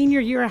your senior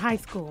year of high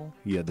school?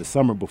 Yeah, the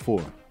summer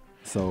before.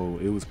 So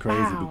it was crazy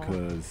Wow.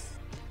 because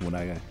when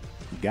I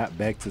got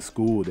back to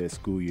school that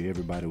school year,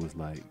 everybody was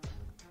like,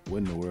 what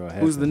in the world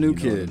happened? Who's the new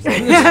You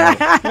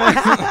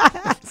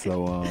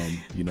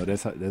know kid?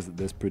 So,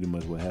 that's pretty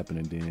much what happened.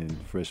 And then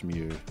freshman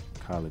year of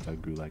college, I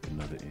grew like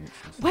another inch.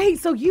 Wait,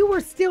 so you were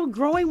still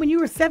growing when you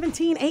were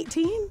 17,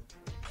 18?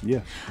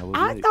 Yeah, was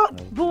I late.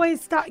 thought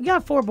boys stop. You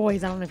have 4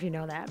 boys. I don't know if you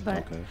know that,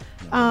 but Okay.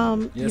 Yeah,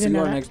 you so didn't you know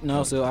are an that?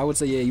 no. So I would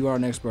say, yeah, you are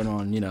an expert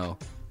on,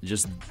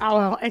 just Oh,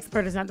 well,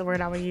 expert is not the word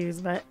I would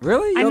use, but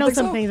really. You I don't know think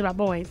some so? things about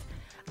boys.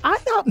 I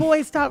thought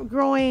boys stopped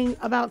growing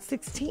about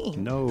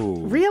 16. No.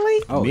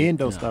 Really? Oh, Men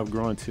don't no. stop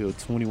growing till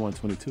 21,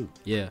 22.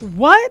 Yeah.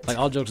 What? Like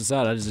all jokes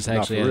aside, I just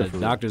actually for had real, a for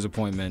real. doctor's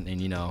appointment, and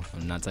I'm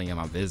not telling you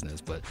my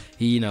business, but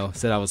he,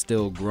 said I was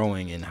still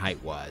growing in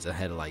height wise. I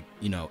had like,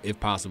 if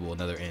possible,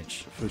 another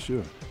inch. For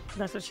sure.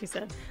 That's what she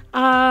said.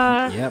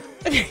 Yep.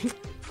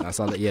 I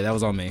saw that. Yeah, that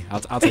was on me.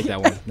 I'll take that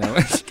one. That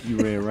was- You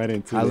ran right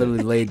into I it.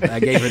 literally I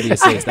gave her the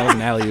assist. That was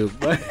an alley oop.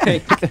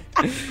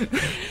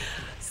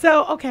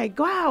 So, okay,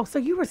 wow. So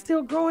you were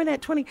still growing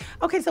at 20.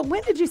 Okay, so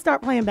when did you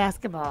start playing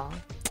basketball?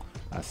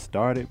 I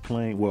started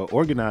playing,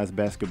 organized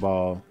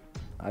basketball.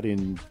 I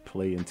didn't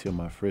play until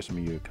my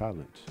freshman year of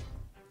college.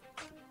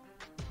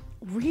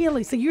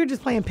 Really? So you were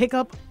just playing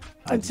pickup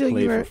I just until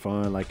played you were. for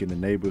fun, like in the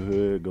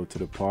neighborhood, go to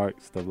the park,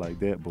 stuff like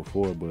that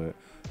before. But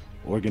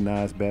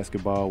organized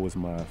basketball was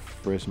my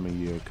freshman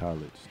year of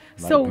college.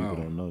 A lot So- of people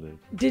don't know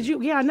that. Did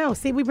you? Yeah, I know.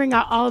 See, we bring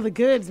out all the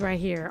goods right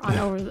here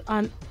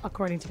on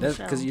according to That's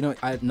Michelle.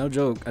 because no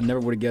joke. I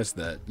never would have guessed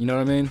that. You know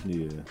what I mean?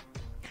 Yeah.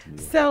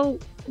 So,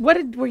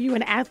 were you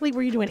an athlete?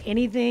 Were you doing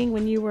anything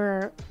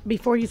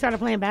before you started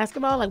playing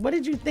basketball? Like, what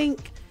did you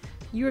think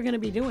you were going to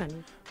be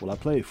doing? Well, I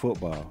played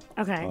football.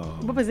 Okay.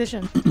 What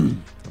position?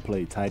 I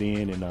played tight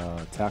end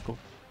and tackle.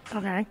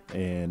 Okay.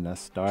 And I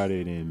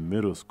started in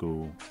middle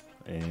school.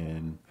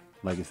 And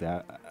like I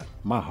said,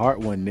 my heart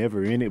wasn't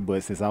never in it,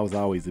 but since I was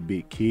always a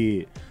big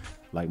kid,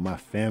 like my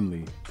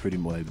family pretty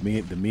much,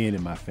 the men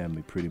in my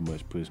family pretty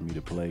much pushed me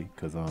to play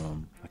because I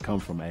come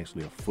from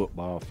actually a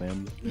football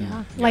family.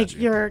 Yeah. Like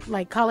your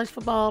college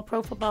football,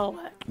 pro football,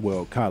 what?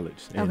 Well,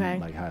 college and Okay.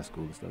 like high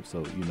school and stuff.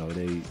 So,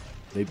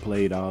 they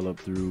played all up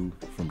through,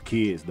 from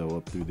kids though,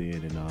 up through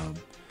then. And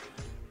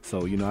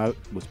so, I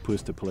was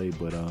pushed to play,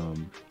 but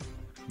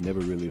never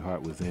really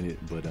heart was in it.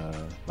 But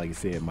like I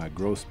said, my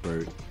growth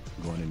spurt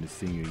going into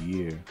senior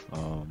year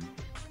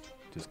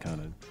just kind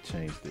of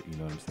changed it. You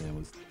know what I'm saying?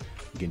 Was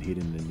getting hit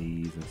in the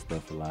knees and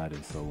stuff a lot,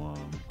 and so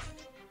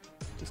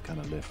just kind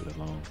of left it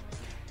alone.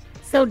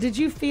 So, did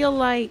you feel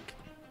like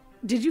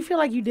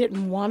you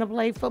didn't want to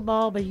play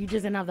football, but you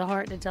just didn't have the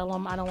heart to tell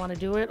them I don't want to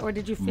do it, or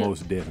did you feel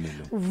Most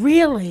definitely.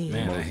 really?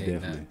 Man, I Most hate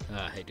definitely. that.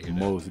 I hate to hear that.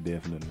 Most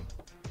definitely.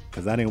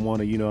 Because I didn't want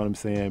to, you know what I'm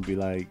saying, be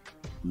like,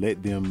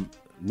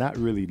 not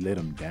really let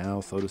them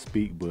down, so to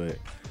speak, but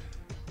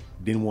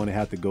didn't want to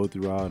have to go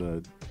through all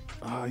the,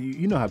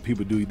 you know how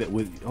people do that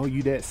with,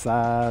 you that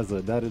size,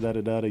 or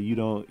da-da-da-da-da, you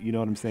don't, you know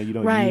what I'm saying, you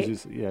don't Right.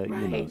 use this, yeah, you know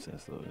what I'm Right. saying,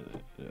 so,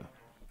 yeah.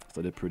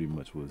 So that pretty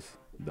much was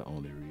the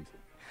only reason.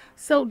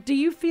 So, do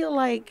you feel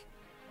like,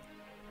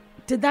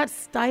 did that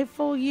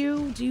stifle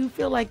you? Do you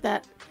feel like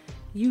that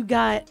you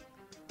got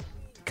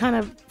kind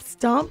of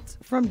stumped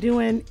from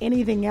doing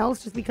anything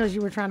else just because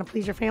you were trying to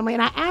please your family?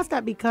 And I ask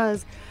that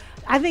because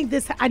I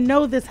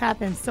know this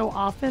happens so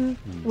often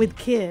with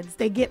kids.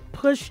 They get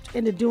pushed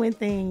into doing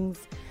things,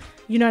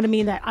 you know what I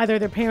mean, that either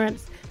their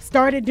parents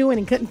started doing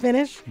and couldn't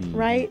finish,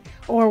 right?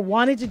 Or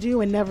wanted to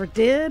do and never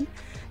did.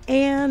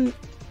 And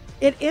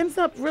it ends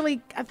up really,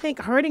 I think,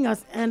 hurting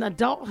us in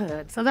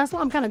adulthood. So that's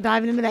why I'm kind of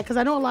diving into that, because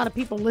I know a lot of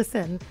people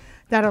listen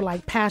that are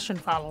like passion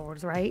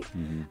followers, right?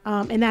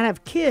 And that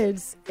have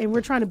kids, and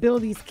we're trying to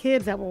build these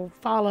kids that will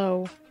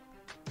follow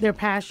their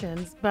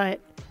passions.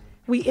 But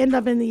we end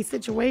up in these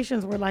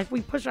situations where like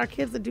we push our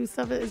kids to do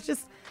stuff that it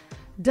just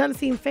doesn't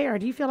seem fair.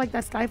 Do you feel like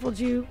that stifled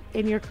you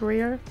in your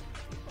career?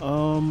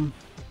 I'm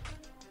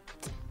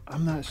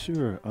not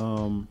sure.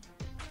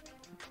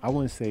 I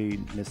wouldn't say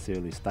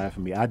necessarily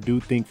stifle me. I do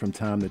think from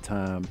time to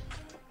time,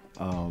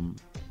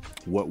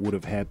 what would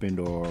have happened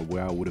or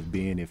where I would have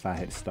been if I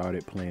had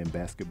started playing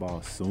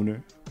basketball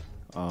sooner.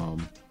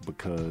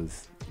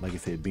 Because, like I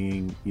said,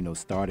 being,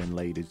 starting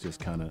late is just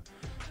kind of,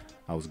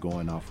 I was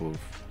going off of,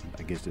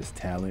 I guess, just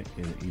talent,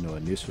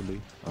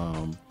 initially.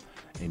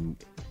 And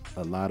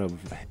a lot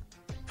of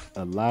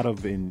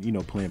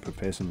playing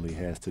professionally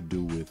has to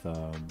do with,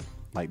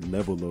 like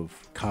level of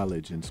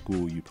college and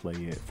school you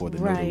play at for the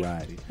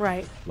notoriety.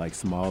 Right. Like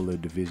smaller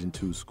Division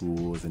II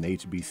schools and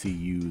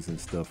HBCUs and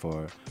stuff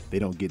they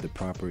don't get the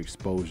proper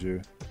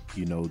exposure,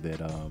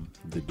 that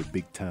the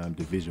big time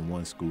Division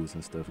I schools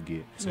and stuff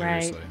get.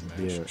 Seriously,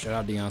 man. Yeah. Shout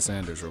out Deion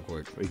Sanders real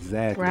quick.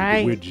 Exactly.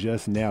 Right. We're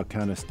just now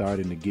kind of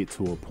starting to get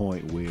to a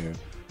point where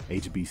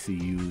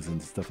HBCUs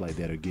and stuff like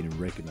that are getting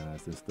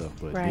recognized and stuff.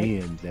 But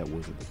then that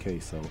wasn't the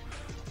case. So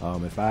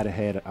if I'd have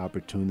had an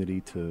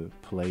opportunity to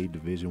play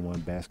Division I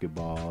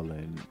basketball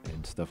and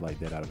stuff like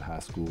that out of high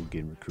school,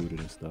 getting recruited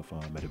and stuff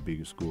at a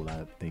bigger school,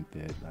 I think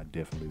that I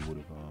definitely would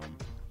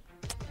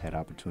have had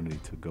opportunity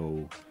to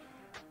go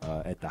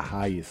at the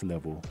highest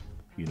level.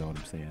 You know what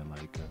I'm saying?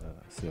 Like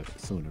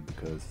sooner,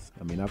 because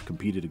I mean I've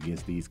competed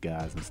against these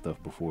guys and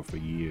stuff before for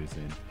years,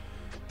 and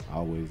I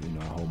always,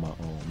 I hold my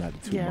own, not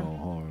to toot my own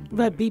horn,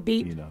 but beep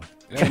beep.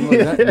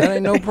 That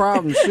ain't no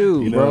problem,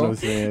 shoot, you know bro. what I'm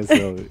saying?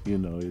 So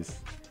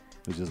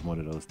it's just one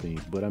of those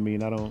things. But I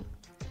mean I don't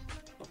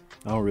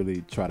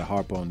really try to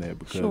harp on that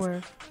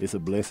because it's a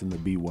blessing to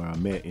be where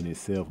I'm at in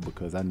itself,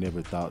 because I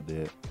never thought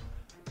that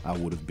I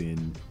would have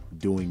been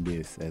doing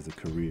this as a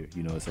career.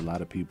 It's a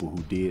lot of people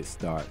who did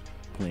start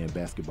playing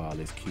basketball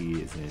as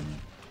kids and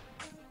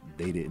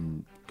they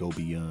didn't go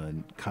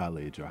beyond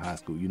college or high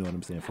school, you know what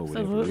I'm saying, for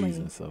whatever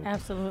reason. So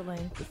absolutely,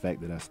 the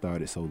fact that I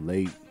started so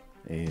late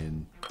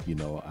and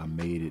I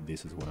made it,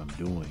 this is what I'm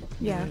doing.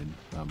 Yeah. And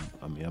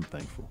I'm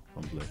thankful.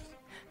 I'm blessed.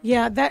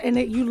 Yeah,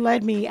 you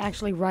led me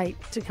actually right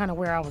to kind of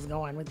where I was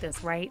going with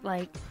this, right?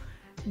 Like,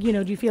 do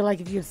you feel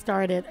like if you had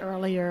started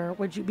earlier,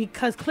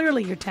 because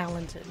clearly you're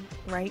talented,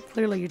 right?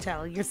 Clearly you're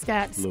talented. Your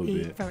stats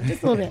speak for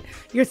just a little bit.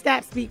 Your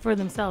stats speak for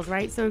themselves,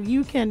 right? So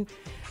you can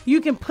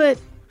put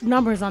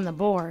numbers on the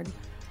board.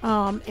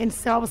 And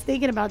so I was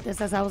thinking about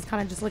this as I was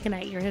kind of just looking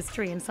at your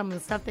history and some of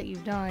the stuff that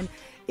you've done.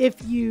 If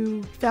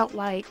you felt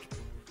like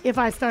if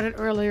I started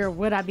earlier,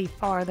 would I be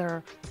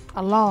farther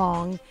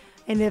along?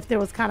 And if there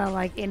was kind of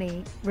like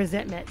any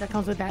resentment that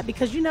comes with that,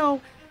 because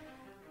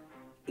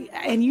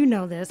and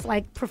this,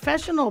 like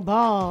professional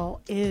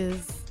ball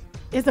is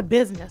a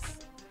business.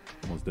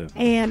 Most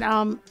definitely.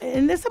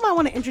 And this is something I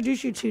want to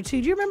introduce you to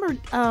too. Do you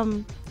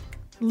remember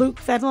Luke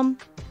Fedlam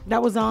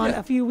that was on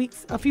a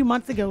few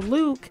months ago?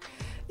 Luke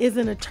is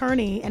an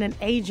attorney and an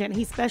agent.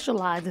 He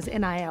specializes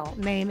in NIL,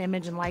 name,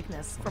 image, and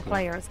likeness for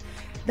players.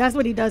 That's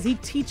what he does. He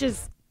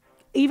teaches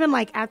even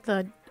like at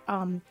the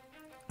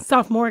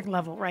sophomoric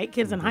level, right?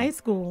 Kids in high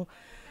school,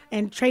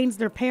 and trains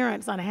their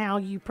parents on how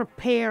you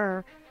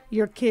prepare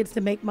your kids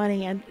to make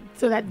money, and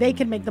so that they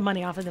can make the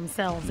money off of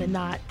themselves and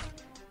not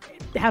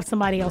have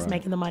somebody else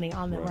making the money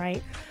on them,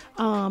 right?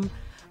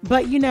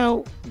 But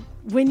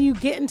when you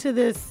get into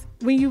this,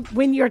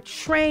 when you're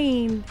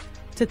trained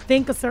to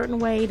think a certain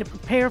way, to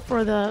prepare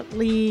for the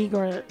league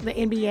or the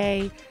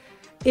NBA,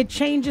 it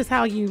changes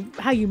how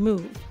you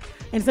move.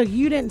 And so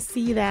you didn't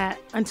see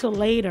that until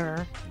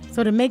later.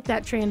 So to make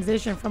that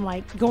transition from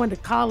like going to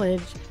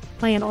college,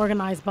 playing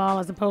organized ball,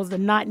 as opposed to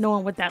not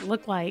knowing what that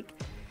looked like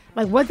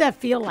what'd that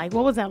feel like?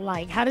 What was that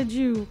like? How'd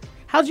you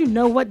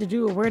know what to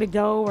do or where to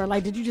go? Or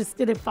like, did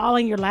it fall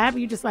in your lap? Or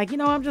you just like,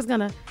 I'm just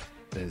gonna.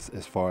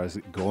 As far as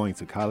going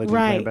to college and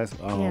playing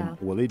basketball,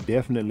 well, it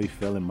definitely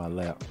fell in my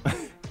lap.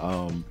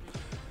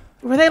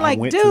 Were they like,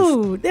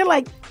 dude? They're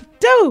like,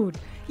 dude,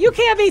 you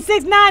can't be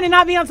 6'9" and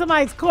not be on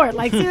somebody's court.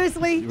 Like,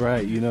 seriously?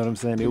 Right. You know what I'm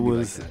saying? It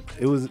was,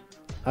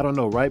 I don't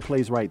know, right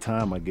place, right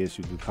time, I guess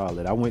you could call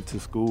it. I went to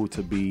school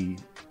to be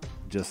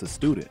just a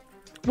student.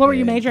 What were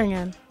you majoring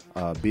in?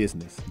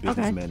 Business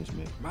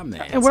management. My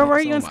man. And where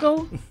were you in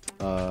school?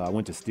 I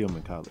went to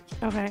Stillman College.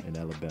 Okay. In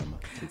Alabama.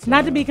 It's,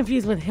 not to be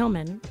confused with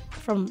Hillman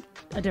from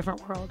a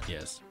different world.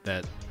 Yes,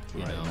 that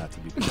you know, not to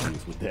be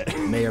confused with that.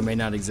 May or may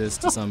not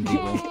exist to some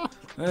people.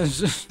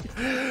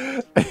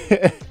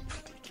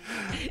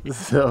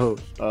 So,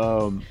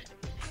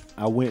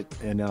 I went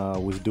and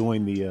was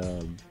doing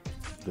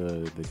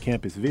the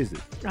campus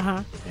visit,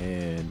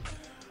 and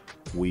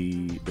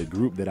the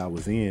group that I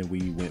was in,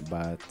 we went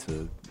by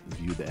to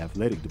view the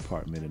athletic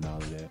department and all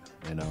of that,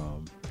 and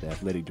the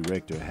athletic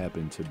director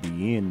happened to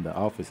be in the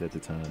office at the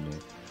time,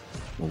 and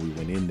when we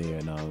went in there,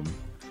 and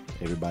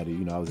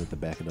everybody, I was at the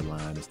back of the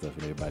line and stuff,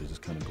 and everybody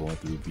just kind of going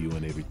through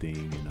viewing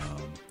everything,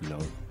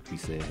 and he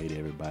said hey to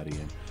everybody,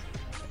 and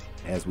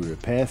as we were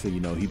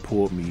passing, he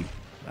pulled me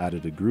out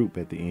of the group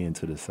at the end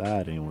to the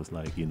side and was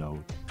like,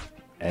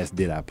 asked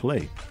did I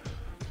play?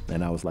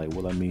 And I was like,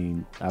 well, I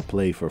mean, I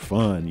play for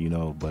fun,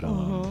 but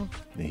and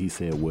he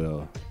said,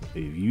 well,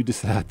 if you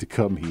decide to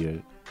come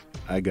here,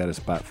 I got a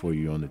spot for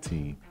you on the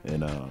team.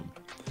 And I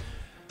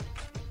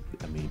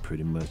mean,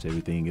 pretty much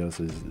everything else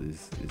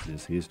is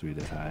just history.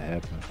 That's how it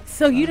happened.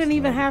 So you didn't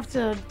even have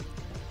to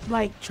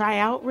try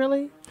out,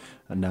 really?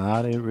 No,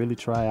 I didn't really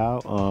try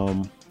out.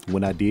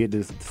 When I did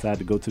decide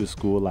to go to the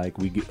school,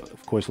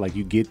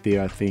 you get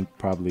there, I think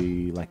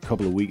probably a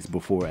couple of weeks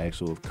before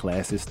actual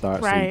classes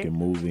start, so you can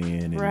move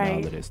in and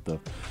all of that stuff.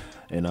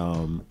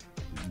 And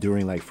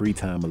during free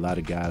time, a lot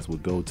of guys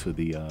would go to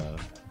the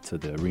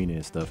arena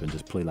and stuff and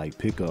just play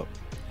pickup.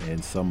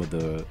 And some of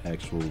the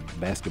actual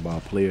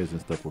basketball players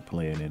and stuff were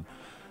playing. And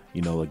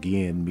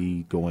again,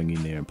 me going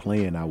in there and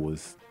playing, I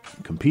was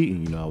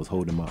competing. I was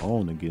holding my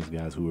own against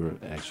guys who were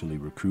actually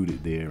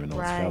recruited there and on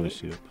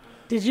scholarship.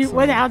 Did you?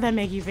 So, how'd that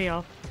make you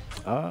feel?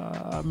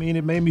 I mean,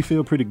 it made me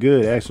feel pretty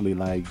good, actually.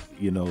 I'm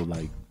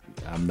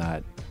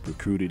not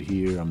recruited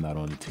here. I'm not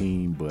on the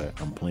team, but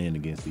I'm playing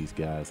against these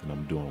guys and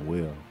I'm doing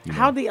well.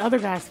 How'd the other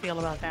guys feel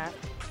about that?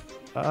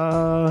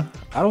 I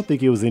don't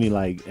think it was any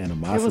like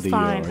animosity or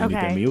anything. Okay.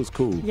 I mean, it was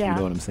cool. Yeah. You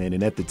know what I'm saying?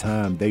 And at the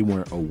time, they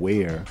weren't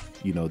aware,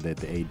 that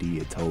the AD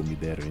had told me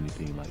that or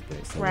anything like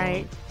that. So,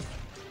 right.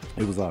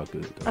 It was all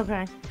good, though.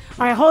 Okay.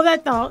 All right, hold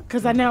that thought,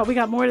 because I know we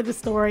got more to the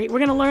story. We're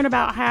going to learn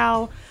about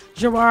how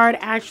Gerard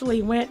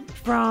actually went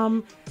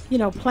from,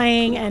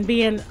 playing and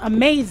being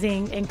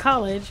amazing in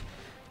college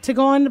to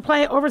going to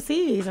play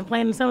overseas and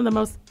playing in some of the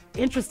most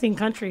interesting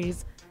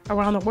countries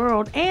around the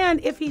world, and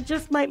if he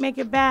just might make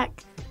it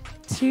back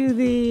to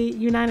the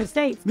United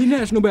States. The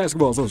National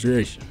Basketball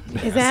Association.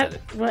 Is that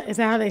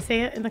how they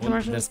say it in the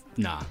commercials?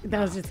 Nah.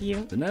 That was just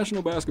you? The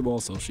National Basketball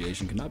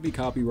Association cannot be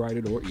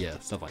copyrighted or,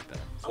 stuff like that.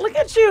 Look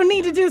at you,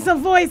 need to do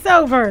some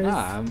voiceovers.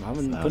 I'm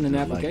putting in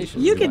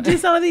applications. You can do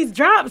some of these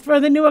drops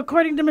for the new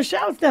According to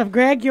Michelle stuff,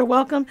 Greg. You're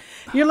welcome.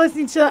 You're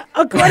listening to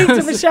According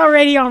to Michelle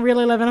Radio on Real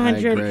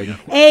 1100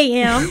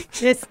 AM.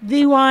 It's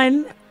the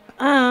one,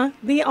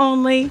 the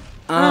only.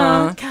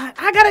 God,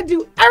 I gotta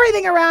do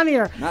everything around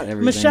here. Not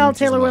everything. Michelle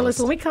Taylor Willis.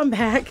 When we come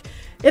back,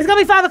 it's gonna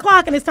be 5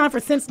 o'clock, and it's time for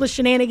Senseless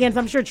Shenanigans.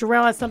 I'm sure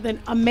Terrell has something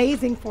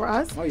amazing for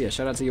us. Oh yeah,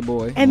 shout out to your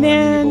boy. And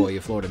then your boy,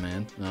 your Florida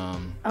man.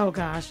 Oh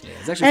gosh. Yeah,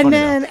 it's actually funny.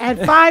 And then at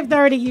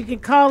 5:30, you can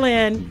call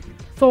in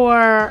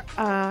for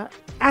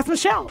Ask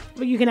Michelle.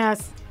 You can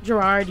ask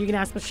Gerard. You can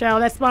ask Michelle.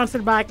 That's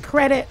sponsored by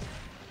Credit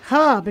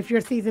Hub. If you're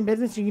a seasoned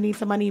business and you need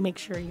some money, make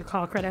sure you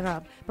call Credit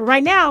Hub. But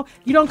right now,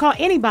 you don't call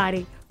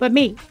anybody but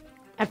me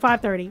at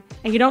 5:30,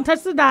 and you don't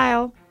touch the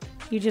dial.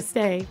 You just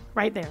stay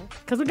right there,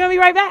 because we're gonna be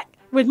right back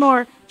with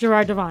more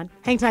Gerard Devaughn.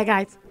 Hang tight,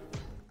 guys.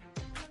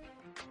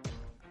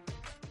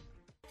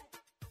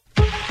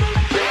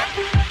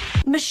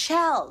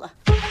 Michelle.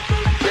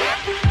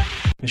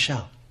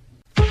 Michelle.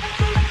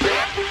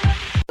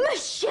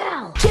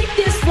 Michelle. Take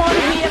this one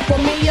here for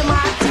me and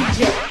my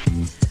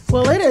DJ.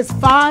 Well, it is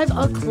 5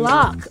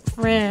 o'clock,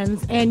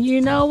 friends, and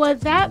you know what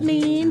that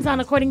means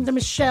on According to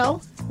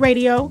Michelle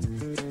Radio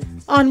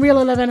on Real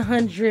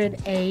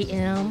 1100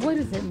 AM. What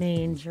does it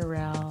mean,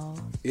 Jarrell?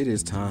 It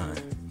is time.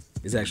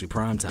 It's actually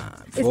prime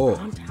time It's for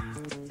prime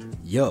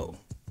time.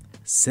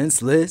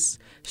 Senseless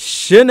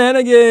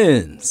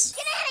Shenanigans.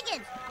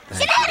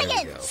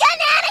 Shenanigans.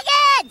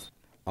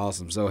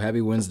 Awesome. So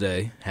happy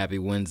Wednesday. Happy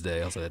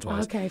Wednesday. I'll say that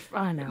twice. Okay,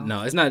 I know.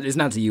 No, it's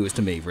not to you. It's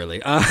to me,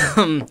 really.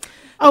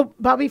 Oh,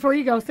 but before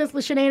you go,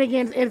 Senseless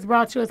Shenanigans is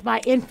brought to us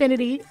by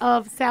Infinity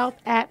of South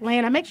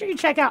Atlanta. Make sure you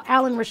check out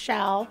Alan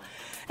Rochelle.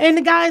 And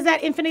the guys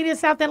at Infinity of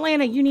South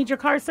Atlanta, you need your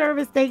car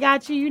service, they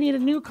got you. You need a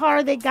new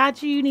car, they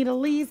got you. You need a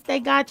lease, they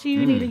got you.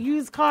 You need a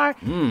used car,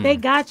 they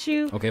got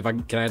you. Okay,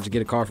 can I just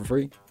get a car for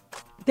free?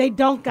 They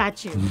don't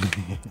got you.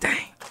 Dang.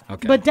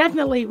 Okay. But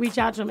definitely reach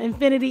out to them.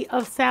 Infinity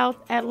of South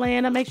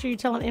Atlanta. Make sure you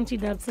tell them MT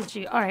Dub sent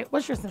you. All right,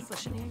 what's your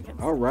Senseless Shenanigans?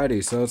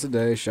 Alrighty, so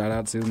today, shout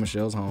out to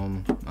Michelle's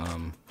home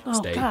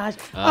state. Gosh.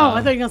 I thought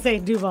you were going to say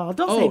Duval.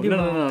 Don't say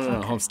Duval. No.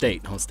 Okay. Home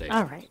state.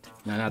 All right.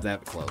 No, not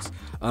that close.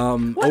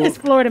 What is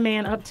Florida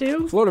Man up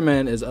to? Florida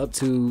Man is up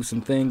to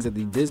some things at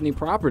the Disney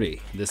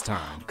property this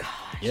time. Oh, gosh.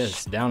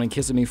 Yes, down in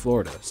Kissimmee,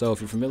 Florida. So if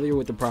you're familiar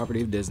with the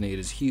property of Disney, it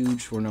is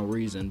huge for no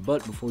reason.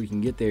 But before you can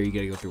get there, you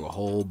got to go through a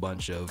whole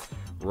bunch of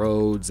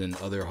roads and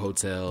other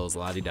hotels,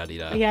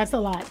 la-di-da-di-da. Yeah, it's a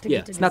lot to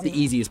get to it's not the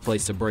Disney. easiest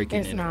place to break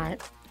in. It's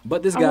not.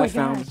 But this Oh guy my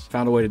found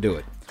gosh. a way to do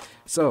it.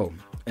 So,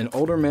 an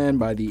older man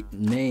by the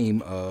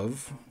name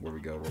of, where we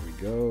go,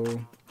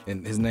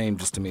 and his name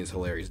just to me is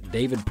hilarious,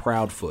 David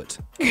Proudfoot.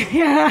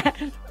 Yeah.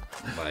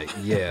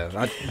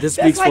 This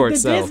speaks like for the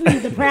itself. Disney,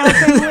 the Proud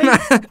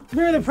Family.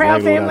 Remember the Proud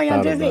Exactly what I Family on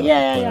thought Disney? about.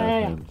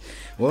 Yeah.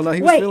 Well, no,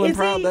 he was Wait, feeling is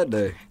proud he- that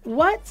day.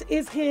 What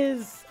is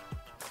his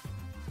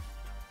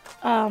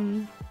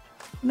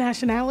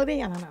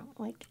nationality? I don't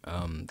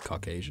know.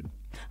 Caucasian.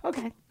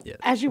 Okay. Yes.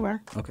 As you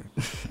were. Okay.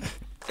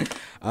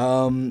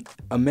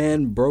 A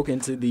man broke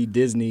into the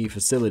Disney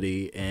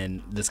facility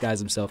and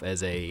disguised himself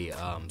as a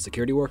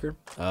security worker.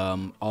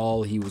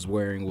 All he was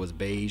wearing was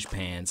beige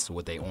pants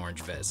with a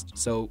orange vest.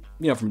 So,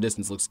 from a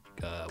distance looks,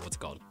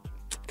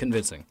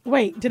 convincing.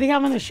 Wait, did he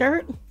have on a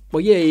shirt? Well,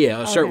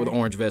 yeah, a shirt Okay. with an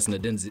orange vest and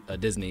a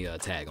Disney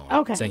tag on it,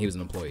 Okay. saying he was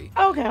an employee.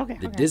 Okay.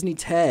 The Disney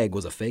tag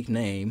was a fake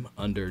name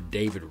under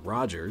David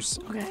Rogers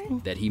Okay.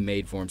 that he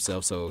made for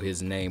himself, so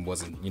his name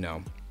wasn't,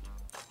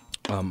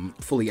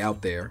 fully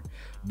out there.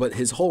 But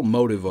his whole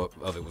motive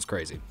of it was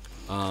crazy.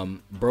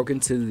 Broke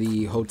into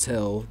the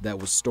hotel that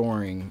was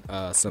storing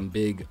some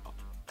big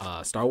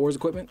Star Wars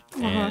equipment.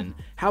 And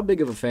how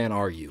big of a fan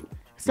are you?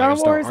 Star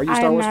Like Wars? Are you a I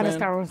Star am Wars not fan? a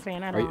Star Wars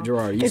fan at all.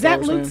 Gerard, are you a is Star that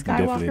Wars Luke fan?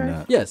 Definitely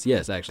Skywalker? not.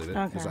 Yes, actually.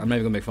 Okay. I'm not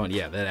even gonna make fun.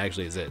 Yeah, that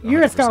actually is it.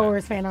 You're a Star 100%.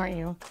 Wars fan, aren't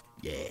you?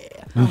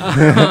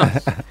 Yeah.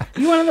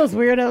 You one of those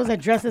weirdos that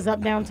dresses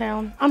up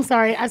downtown? I'm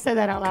sorry, I said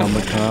that out loud.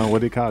 Comic-Con,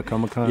 what do they call it?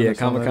 Comic-Con? Yeah, or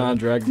something Comic-Con, like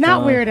Dragon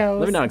Not Con. weirdos,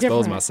 Let me not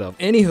expose different. myself.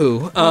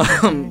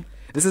 Anywho,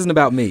 this isn't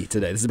about me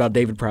today. This is about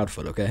David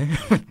Proudfoot, okay?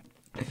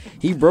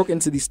 He broke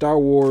into the Star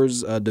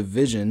Wars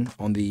division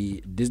on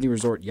the Disney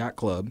Resort Yacht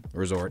Club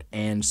Resort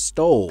and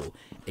stole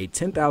a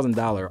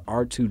 $10,000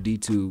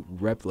 R2-D2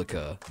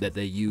 replica that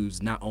they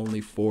used not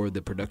only for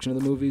the production of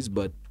the movies,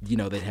 but they'd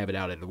have it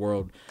out at the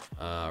World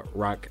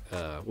Rock.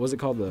 What was it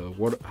called? The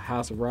World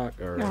House of Rock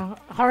or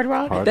Hard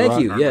Rock?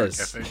 Thank you. Hard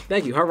Yes. Rock Cafe.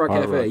 Thank you. Hard Rock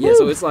Hard Cafe. Rock. Yeah.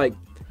 So it's like.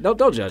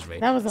 Don't judge me.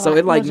 That was a so lot.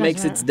 it like No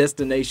makes judgment. its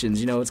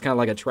destinations, it's kind of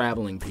like a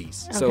traveling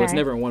piece. So it's Okay.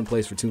 never in one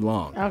place for too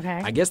long. Okay.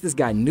 I guess this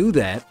guy knew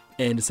that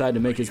and decided to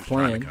make his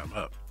Trying plan. to come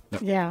up.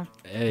 Yeah.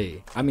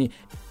 Hey, I mean,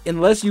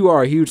 unless you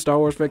are a huge Star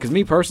Wars fan, because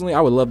me personally, I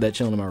would love that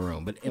chilling in my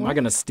room. But am I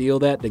going to steal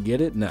that to get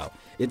it? No.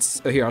 It's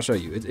here. I'll show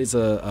you. It's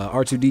a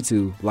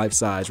R2-D2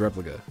 life-size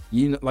replica.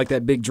 Like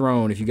that big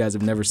drone. If you guys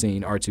have never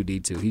seen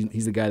R2-D2,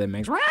 he's the guy that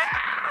makes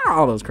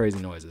all those crazy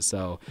noises.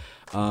 So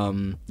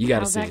you got to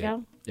How's see that it.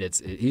 go?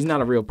 He's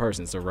not a real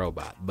person. It's a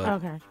robot. But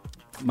Okay.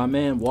 my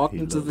man walked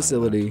into the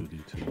facility.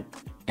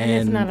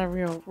 And it's not a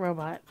real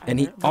robot. And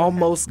he Okay.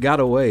 almost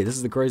got away. This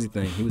is the crazy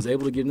thing. He was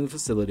able to get in the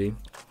facility,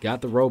 got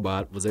the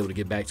robot, was able to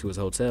get back to his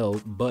hotel,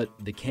 but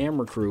the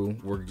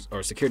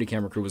security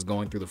camera crew was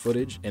going through the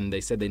footage, and they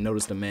said they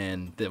noticed a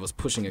man that was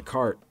pushing a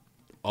cart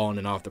on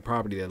and off the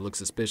property that looked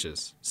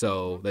suspicious.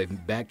 So they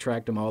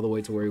backtracked him all the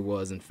way to where he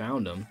was and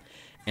found him.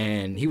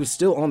 And he was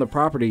still on the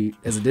property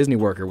as a Disney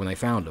worker when they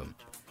found him.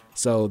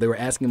 So they were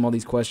asking him all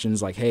these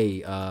questions like, hey,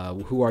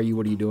 who are you?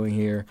 What are you doing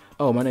here?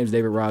 Oh, my name's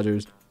David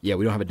Rogers. Yeah,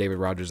 we don't have a David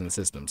Rogers in the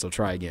system, so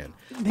try again.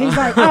 He's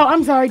like, oh,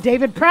 I'm sorry,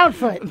 David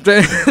Proudfoot.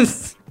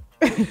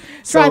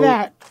 Try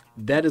that.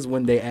 That is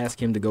when they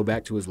ask him to go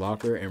back to his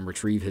locker and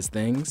retrieve his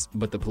things,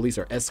 but the police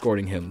are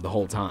escorting him the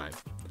whole time.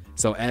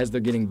 So as they're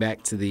getting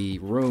back to the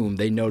room,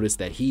 they notice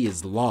that he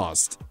is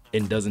lost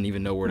and doesn't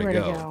even know where to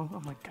go.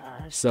 Oh my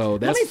gosh. So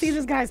Let that's me see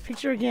this guy's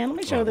picture again. Let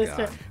me show Oh, this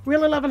God. to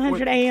Real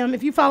 1100 AM.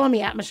 If you follow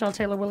me at Michelle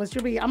Taylor Willis,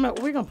 we're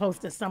gonna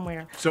post this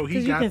somewhere. So he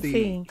 'Cause you got can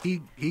see.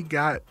 he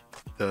got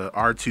the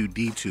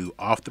R2-D2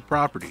 off the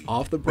property.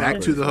 Off the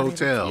Back to property. the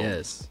hotel.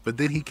 Yes. But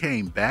then he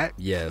came back.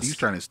 Yes. He's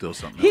trying to steal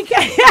something He else.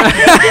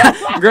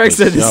 can't. Greg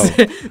said No.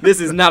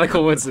 this is not a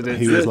coincidence.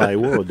 He was like,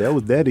 "Whoa, that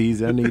was that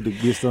easy. I need to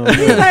get some."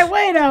 He's like,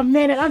 wait a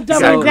minute, I'm He got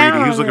doubling greedy.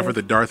 down. He was on looking for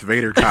this. the Darth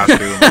Vader costume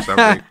or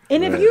something.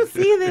 And if you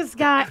see this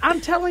guy,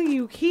 I'm telling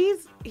you, he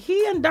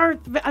and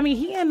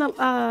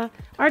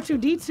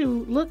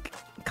R2-D2 look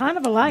kind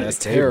of alike. That's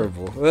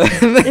terrible.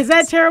 Is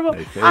that terrible?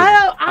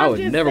 I would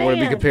just never want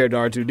to be saying. compared to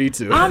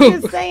R2-D2. I'm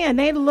just saying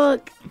they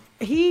look.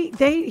 He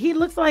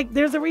looks like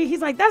there's a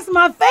he's like, that's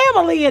my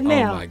family in Oh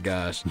now. my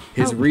gosh.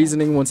 His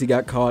reasoning once he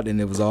got caught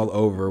and it was all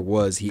over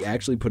was he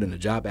actually put in a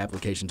job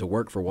application to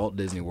work for Walt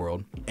Disney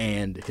World,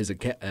 and his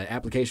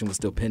application was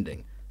still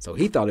pending. So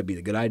he thought it'd be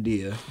a good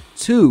idea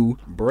to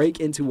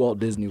break into Walt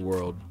Disney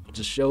World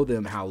to show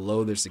them how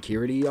low their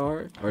security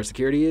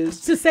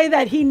is. To say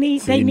that they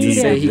need To him.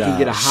 say he can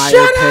get a higher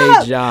Shut paid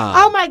up! job.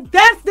 Oh my,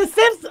 that's the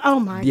sense. Oh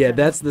my. Yeah, God.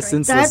 that's the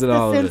senseless That's in the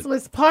all of it.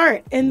 senseless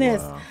part in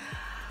this.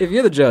 If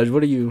you're the judge,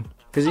 what do you?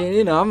 Because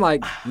I'm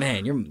like,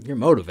 man, your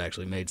motive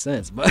actually made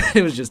sense, but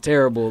it was just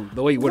terrible.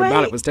 The way you went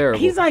about it was terrible.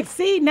 He's like,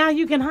 see, now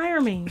you can hire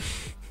me.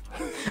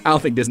 I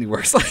don't think Disney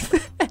works like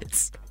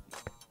that.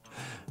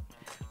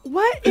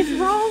 What is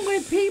wrong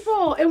with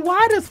people? And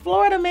why does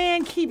Florida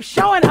man keep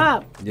showing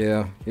up?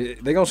 Yeah,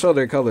 they're gonna show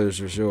their colors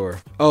for sure.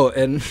 Oh,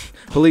 and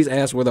police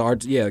asked where the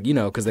art. Yeah,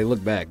 because they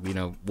look back.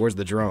 Where's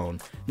the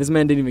drone? This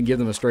man didn't even give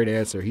them a straight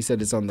answer. He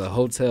said it's on the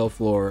hotel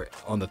floor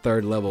on the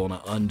 3rd level in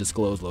an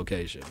undisclosed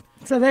location.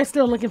 So they're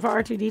still looking for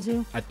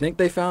R2-D2? I think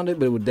they found it,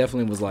 but it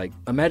definitely was like,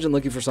 imagine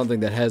looking for something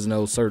that has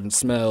no certain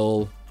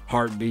smell,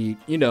 heartbeat.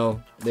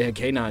 They had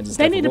canines and stuff.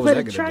 They need to what put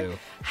a was that track. gonna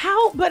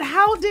do?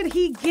 How did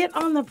he get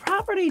on the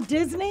property,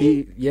 Disney?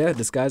 He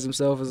disguised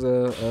himself as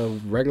a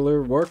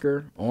regular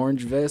worker,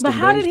 orange vest. But and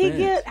how did beige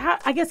he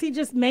pants. I guess he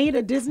just made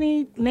a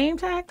Disney name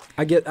tag?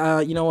 I get,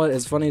 you know what?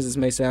 As funny as this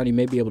may sound, you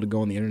may be able to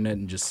go on the internet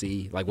and just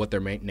see like what their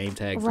name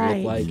tags Right.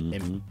 look like,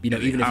 and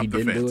even if he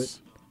didn't do it.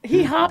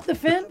 He hopped the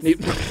fence?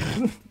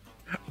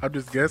 I'm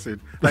just guessing.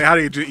 Like, how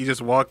did you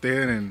just walked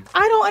in and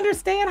I don't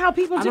understand how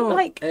people I do don't-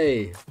 like.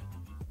 hey,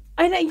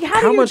 And how do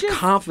how you much just,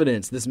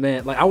 confidence this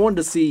man? Like, I wanted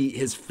to see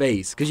his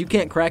face because you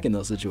can't crack in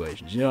those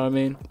situations. You know what I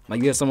mean?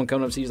 Like, you have someone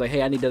coming up to you, he's like,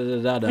 "Hey, I need da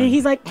da da da." And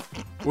he's like,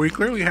 well, he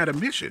clearly had a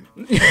mission.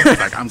 It's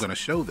like, I'm going to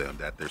show them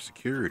that their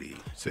security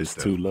It's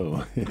system too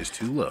low. is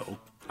too low.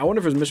 I wonder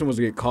if his mission was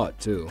to get caught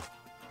too.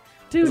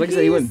 dude, 'Cause like I said,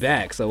 he he's- went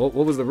back. So what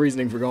was the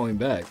reasoning for going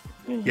back?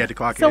 He had to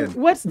clock So in.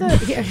 what's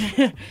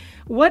the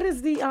what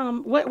is the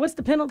what's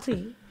the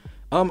penalty?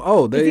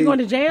 Is he going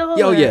to jail,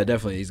 Yeah, or- yeah,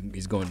 definitely.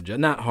 He's going to jail.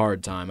 Not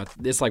hard time.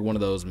 It's like one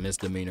of those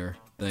misdemeanor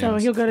things. So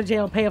he'll go to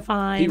jail, pay a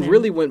fine. He and-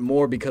 really went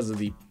more because of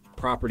the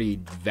property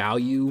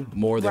value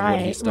more than what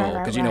he Right, stole.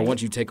 right, Because right.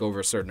 once you take over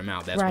a certain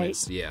amount, that's when Right.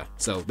 it's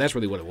So that's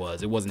really what it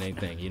was. It wasn't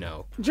anything,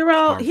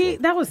 Gerard, harmful.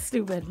 that was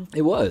stupid.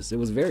 It was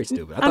very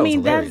stupid. I thought I mean,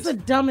 it was hilarious. that's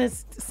the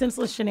dumbest,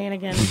 senseless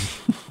shenanigans.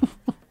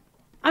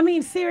 I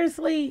mean,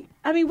 seriously.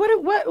 I mean,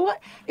 what?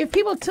 If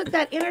people took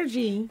that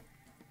energy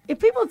if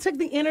people took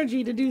the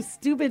energy to do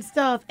stupid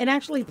stuff and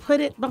actually put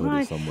it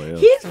behind, somewhere else.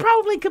 he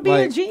probably could be a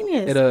Like,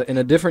 genius. In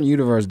a different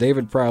universe,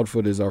 David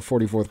Proudfoot is our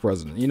 44th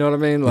president. You know what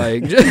I mean?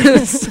 Like,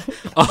 just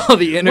all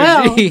the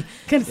energy. Well,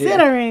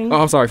 considering.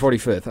 Oh, I'm sorry,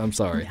 45th. I'm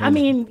sorry. I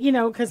mean,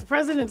 because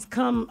presidents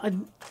come a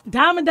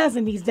dime a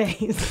dozen these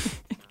days.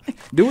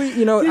 Do we,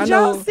 Did I y'all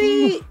know.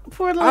 see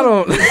poor I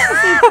don't. did y'all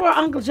see poor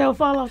Uncle Joe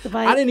fall off the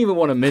bike? I didn't even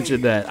want to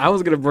mention that. I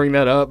was gonna bring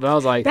that up, but I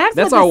was like, That's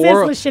 "That's what our the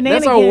world. senseless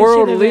That's our shenanigans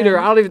world should've leader."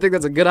 been. I don't even think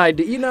that's a good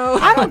idea.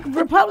 I don't,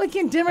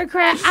 Republican,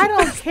 Democrat, I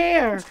don't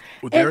care.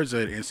 Well, there was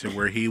an incident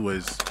where he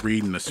was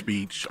reading a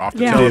speech off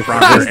the Yeah.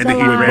 teleprompter, and then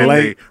he Line.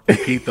 randomly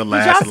repeat the Did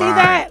last y'all see line.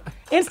 that?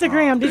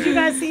 Instagram. Did you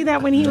guys see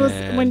that when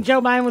Man. when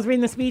Joe Biden was reading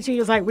the speech, he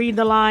was like, read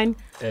the line.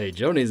 Hey,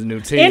 Joe needs a new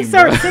team.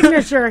 Insert bro.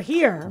 signature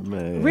here.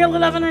 Man. Real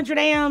 1100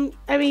 AM.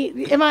 I mean,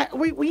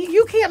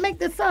 you can't make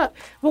this up.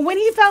 But when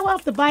he fell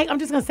off the bike, I'm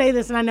just going to say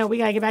this, and I know we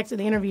got to get back to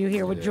the interview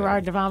here with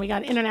Gerard Devaughn. We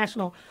got an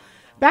international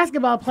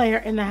basketball player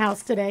in the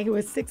house today who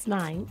is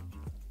 6'9".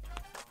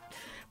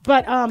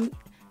 But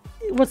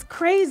what's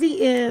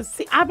crazy is,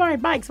 see, I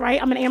ride bikes,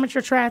 right? I'm an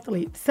amateur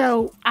triathlete,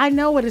 so I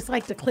know what it's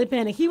like to clip in.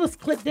 And he was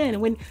clipped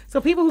in. So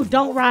people who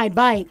don't ride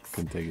bikes,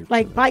 Can take it.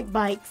 like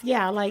bikes,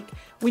 yeah, like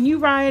when you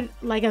ride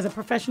like as a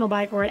professional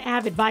bike or an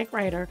avid bike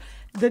rider,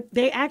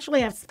 they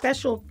actually have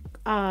special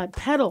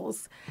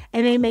pedals,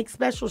 and they make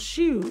special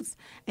shoes,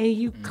 and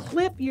you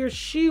clip your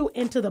shoe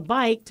into the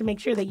bike to make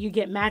sure that you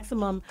get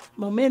maximum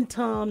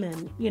momentum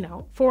and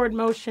forward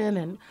motion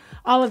and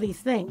all of these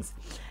things.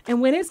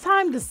 And when it's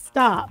time to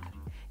stop,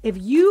 if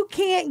you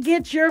can't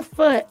get your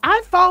foot,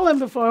 I've fallen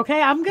before,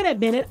 okay? I'm going to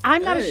admit it.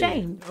 I'm not Hey,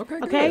 ashamed. okay,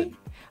 Okay? good.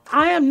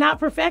 I am not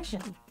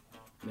perfection.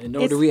 And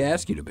nor do we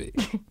ask you to be.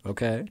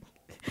 Okay.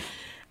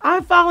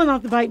 I've fallen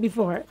off the bike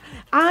before.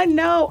 I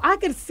know. I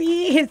could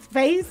see his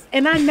face,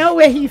 and I know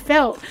where he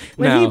felt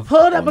when he No.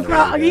 pulled up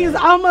across. He was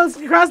almost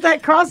across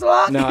that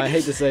crosswalk. No, I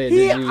hate to say it. He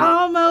did you,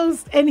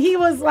 almost, and he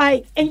was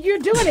like, and you're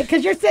doing it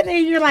because you're sitting there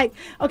and you're like,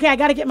 okay, I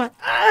got to get my,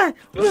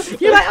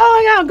 you're like,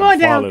 oh my God, I'm going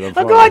down. falling, I'm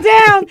I'm going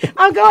down.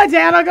 I'm going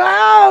down. I'm going,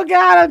 oh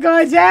God, I'm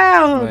going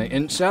down. Like,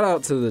 and shout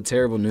out to the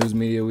terrible news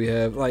media we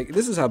have. Like,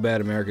 this is how bad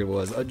America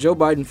was. Joe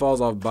Biden falls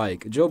off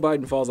bike. Joe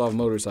Biden falls off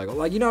motorcycle.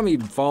 Like, you know how many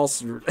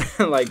false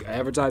like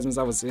advertisements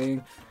I was seeing?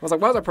 I was like,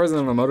 why is our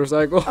president on a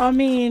motorcycle? I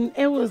mean,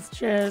 it was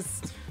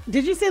just.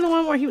 Did you see the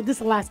one where this is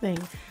the last thing,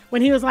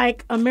 when he was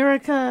like,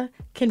 America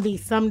can be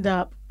summed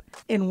up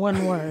in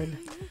one word,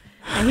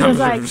 and he was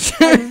like,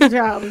 Dun,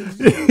 dun,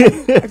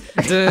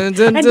 and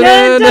dun,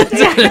 then,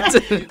 dun,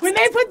 dun. when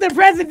they put the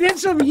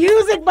presidential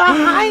music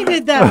behind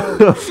it,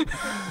 though,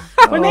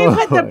 when they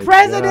put the my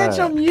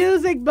presidential God.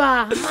 music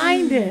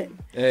behind it,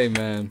 Hey,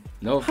 man,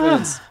 no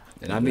offense.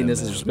 And I mean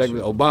this is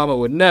respectfully. Obama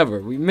would never.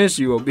 We miss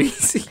you,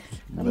 OBC.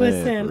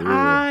 listen, for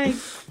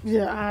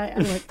real.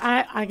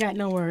 I got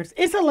no words.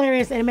 It's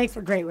hilarious and it makes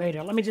for great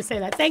radio. Let me just say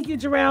that. Thank you,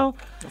 Jarrell,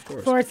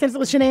 for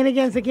Senseless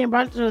Shenanigans. Again,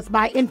 brought to us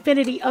by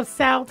Infinity of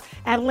South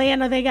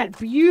Atlanta. They got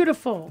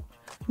beautiful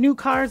new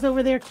cars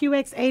over there,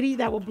 QX80,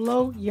 that will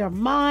blow your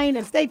mind.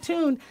 And stay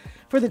tuned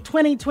for the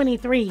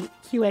 2023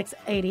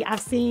 QX80.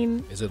 I've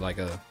seen. Is it like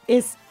a?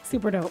 It's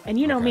super dope. And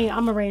you know Okay. me,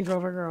 I'm a Range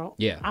Rover girl.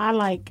 Yeah.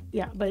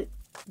 but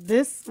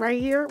this right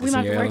here, we It's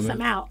might in have to your work element.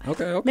 something out.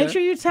 Okay. Make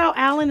sure you tell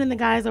Alan and the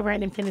guys over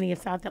at Infinity of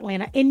South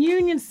Atlanta in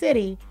Union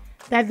City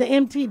that the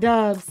MT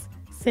Dubs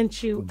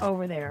sent you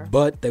over there.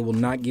 But they will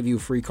not give you a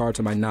free car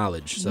to my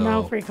knowledge. So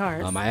No free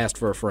cars. I asked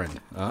for a friend.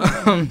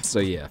 So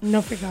yeah.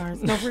 No free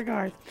cars. No free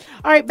cars.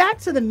 All right, back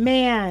to the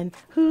man.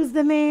 Who's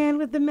the man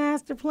with the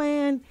master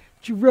plan?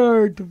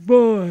 Gerard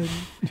Devaughn.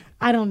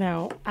 I don't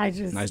know.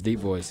 Nice deep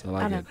voice. I I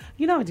like know. it.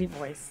 You know a deep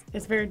voice.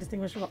 It's very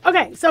distinguishable.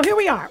 Okay, so here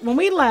we are. When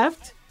we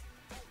left,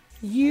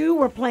 you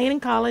were playing in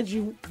college.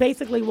 You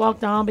basically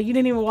walked on, but you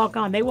didn't even walk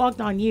on. They walked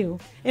on you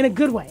in a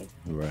good way.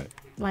 Right.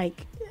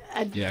 Like,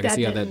 Yeah, I can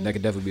see how that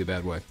could definitely be a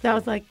bad way. That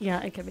was like,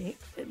 yeah, it could be.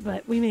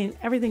 But we mean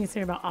everything is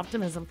here about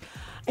optimism.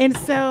 And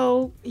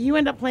so you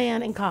end up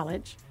playing in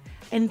college.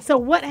 And so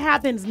what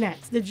happens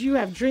next? Did you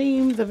have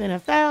dreams of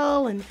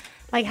NFL? And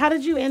like, how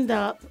did you end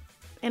up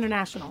on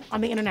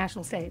the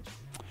international stage?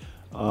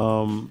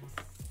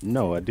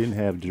 No, I didn't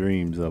have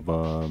dreams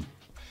of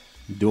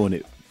doing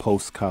it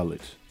post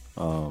college.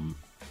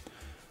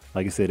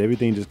 Like I said,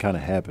 everything just kind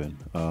of happened.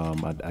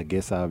 I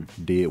guess I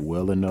did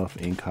well enough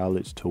in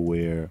college to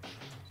where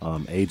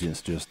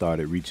agents just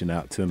started reaching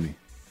out to me.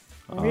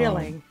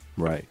 Really?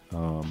 Right.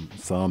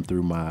 Some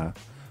through my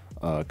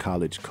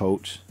college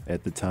coach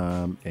at the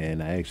time,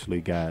 and I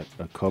actually got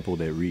a couple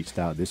that reached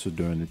out. This was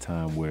during the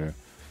time where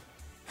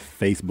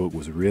Facebook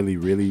was really,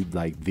 really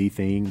like the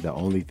thing, the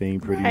only thing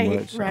pretty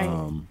much. Right.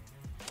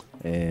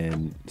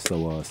 And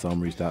so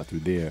some reached out through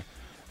there.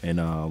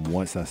 And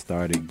once I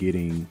started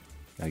getting,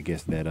 I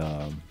guess, that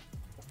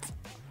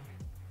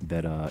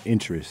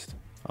interest,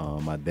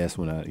 that's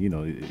when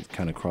it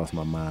kind of crossed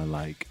my mind,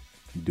 like,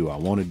 do I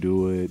want to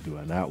do it? Do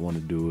I not want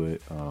to do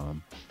it?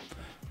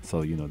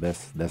 So,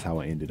 that's how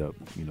I ended up,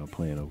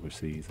 playing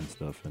overseas and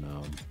stuff, and,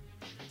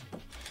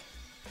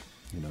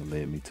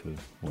 led me to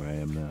where I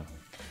am now.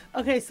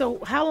 Okay,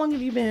 so how long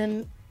have you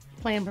been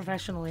playing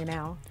professionally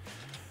now?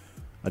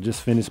 I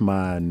just finished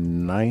my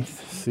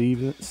 9th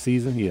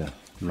season. Yeah,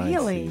 9th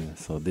Really? season.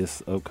 So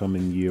this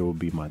upcoming year will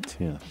be my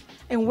 10th.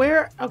 And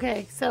what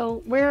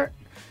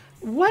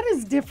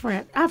is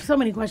different? I have so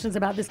many questions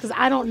about this because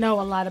I don't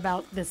know a lot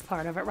about this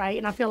part of it, right?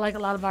 And I feel like a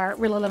lot of our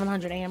Real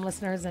 1100 AM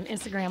listeners and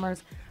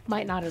Instagrammers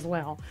might not as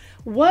well.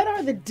 What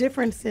are the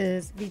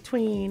differences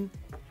between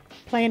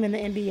playing in the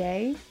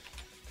NBA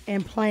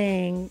and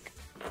playing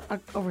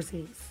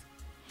overseas?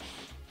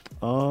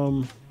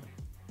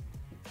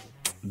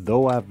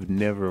 Though I've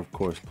never, of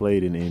course,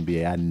 played in the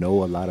NBA, I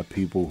know a lot of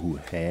people who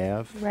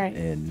have Right.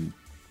 and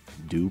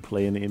do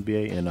play in the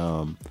NBA.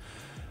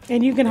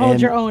 And you can hold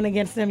And- your own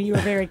against them. You were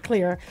very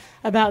clear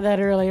about that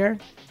earlier.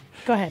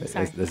 Go ahead.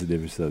 Sorry. That's a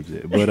different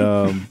subject. But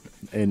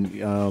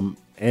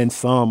and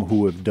some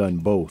who have done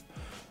both.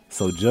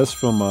 So just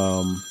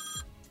from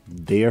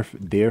their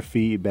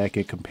feedback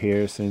and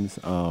comparisons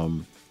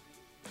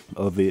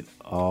of it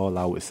all,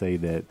 I would say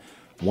that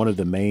one of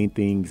the main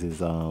things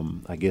is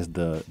I guess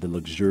the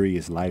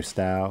luxurious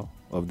lifestyle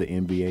of the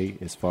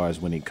NBA as far as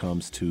when it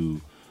comes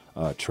to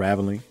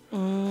traveling.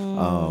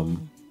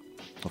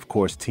 Of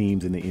course,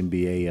 teams in the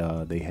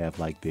NBA, they have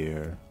like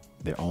their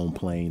own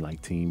plane,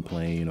 like team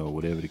plane or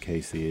whatever the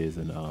case is.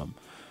 And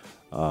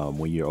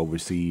when you're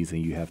overseas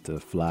and you have to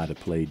fly to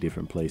play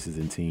different places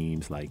and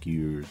teams, like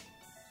you're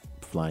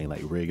flying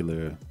like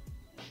regular,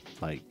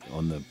 like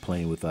on the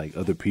plane with like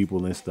other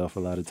people and stuff a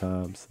lot of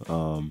times.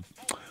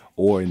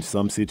 Or in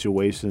some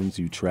situations,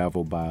 you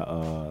travel by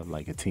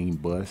like a team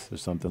bus or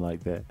something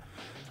like that.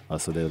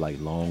 So they're like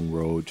long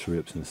road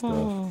trips and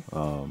stuff.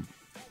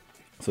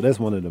 So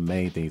that's one of the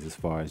main things as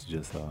far as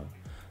just,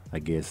 I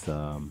guess,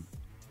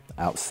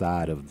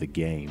 outside of the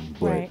game.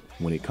 But Right.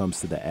 when it comes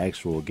to the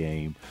actual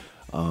game,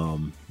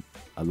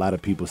 a lot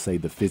of people say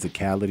the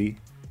physicality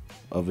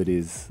of it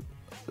is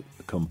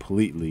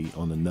completely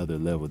on another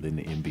level than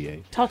the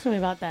NBA. Talk to me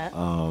about that.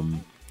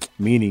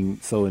 Meaning,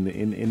 so in the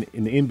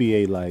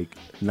NBA, like,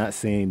 not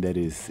saying that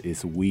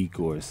it's weak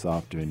or it's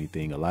soft or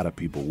anything. A lot of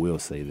people will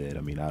say that.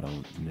 I mean, I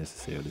don't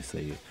necessarily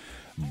say it,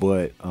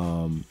 but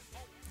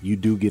you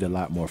do get a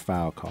lot more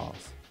foul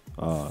calls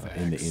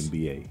in the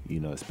NBA. You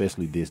know,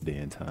 especially this day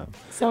and time.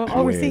 So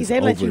overseas, they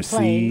let you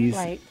play.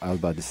 Like, I was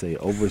about to say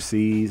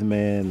overseas,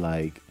 man.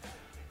 Like,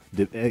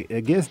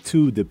 I guess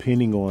too,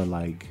 depending on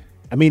like,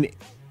 I mean.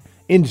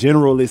 In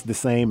general, it's the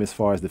same as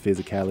far as the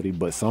physicality,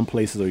 but some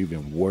places are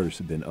even worse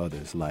than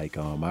others. Like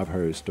I've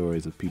heard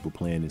stories of people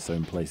playing in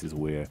certain places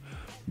where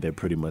they're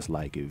pretty much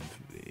like, if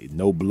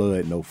no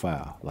blood, no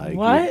foul. Like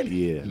What?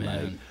 Yeah,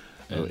 Man.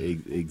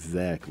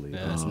 exactly.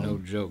 That's no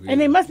joke. and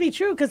it must be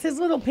true because his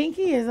little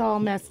pinky is all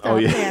messed up Oh,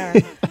 yeah.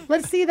 there.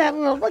 Let's see that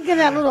little. Look at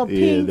that little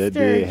Yeah, that pinkster.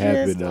 did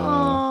happen, Just,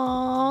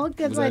 oh,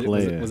 was, that,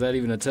 playing. was that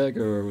even a tech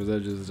or was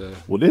that just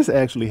Well, this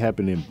actually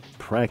happened in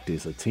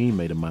practice. A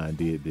teammate of mine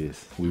did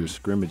this. We were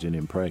scrimmaging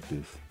in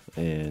practice,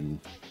 and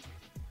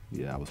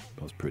yeah, I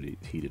was pretty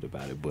heated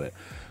about it. But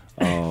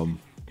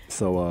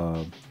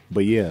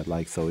but yeah,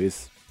 like, so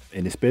it's,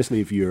 and especially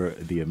if you're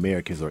the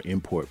Americans or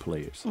import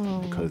players,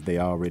 because they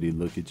already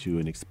look at you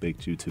and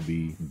expect you to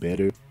be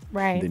better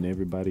right? than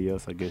everybody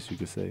else, I guess you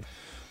could say.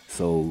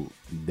 So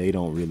they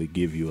don't really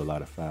give you a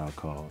lot of foul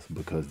calls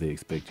because they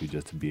expect you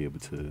just to be able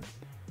to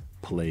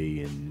play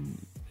and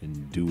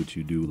do what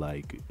you do,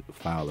 like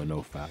foul or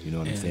no foul. You know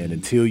what I'm saying?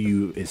 Until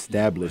you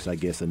establish, I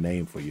guess, a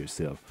name for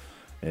yourself,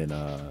 and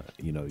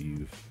you know,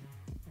 you've,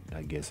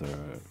 I guess,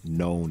 are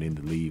known in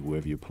the league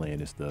wherever you're playing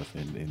and stuff.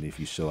 And if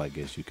you show, I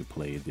guess, you could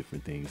play at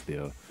different things,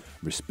 they'll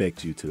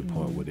respect you to the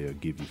point where they'll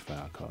give you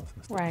foul calls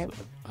and stuff. Right.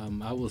 So,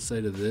 I will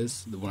say to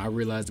this, that when I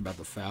realized about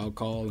the foul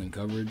call and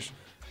coverage,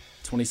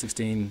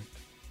 2016,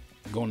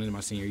 going into my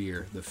senior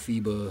year, the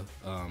FIBA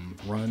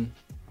run,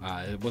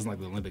 it wasn't like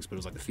the Olympics, but it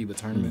was like the FIBA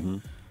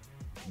tournament.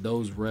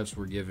 Those refs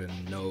were given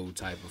no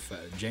type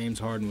of James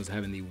Harden was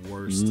having the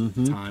worst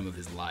time of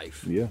his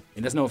life. Yeah.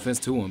 And that's no offense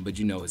to him, but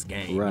you know his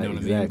game. right, You know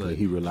what exactly. I mean? But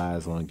He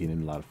relies on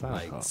getting a lot of foul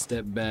like calls.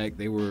 step back,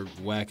 they were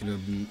whacking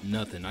him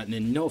nothing.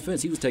 And no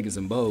offense, he was taking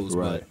some bows,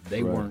 Right, but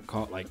they right. weren't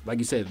caught. Like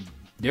you said,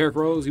 Derrick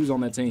Rose, he was on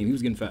that team. He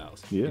was getting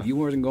fouls. Yeah. If you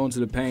weren't going to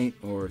the paint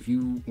or if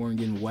you weren't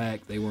getting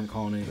whacked, they weren't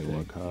calling anything.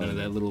 weren't calling None of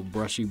that little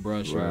brushy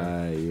brush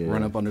Right, or yeah.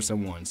 run up under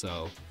someone.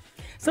 So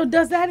So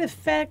does that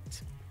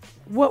affect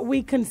what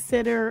we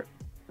consider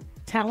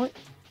talent?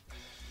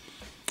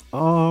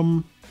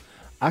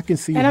 I can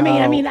see And how,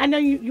 I mean, I know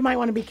you might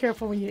want to be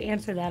careful when you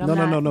answer that. I'm No,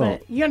 no, not, no, no.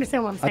 But you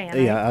understand what I'm saying,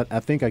 right? Yeah, I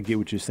think I get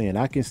what you're saying.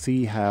 I can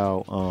see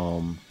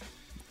how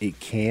it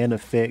can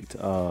affect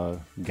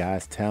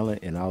guys' talent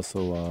and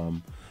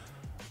also,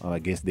 I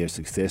guess, their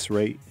success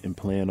rate in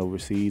playing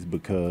overseas,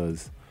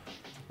 because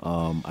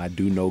I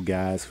do know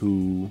guys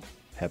who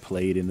have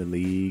played in the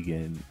league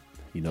and,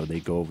 you know, they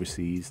go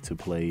overseas to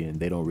play and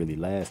they don't really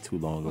last too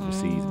long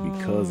overseas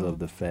because of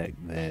the fact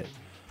that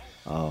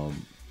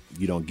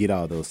you don't get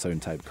all those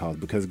certain type of calls.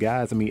 Because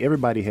guys, I mean,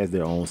 everybody has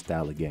their own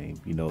style of game,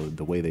 you know,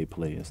 the way they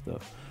play and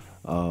stuff.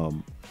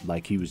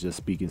 Like he was just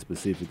speaking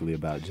specifically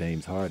about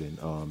James Harden.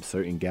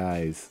 Certain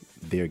guys,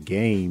 their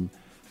game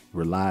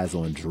relies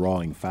on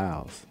drawing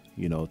fouls.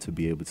 to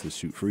be able to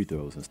shoot free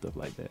throws and stuff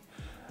like that.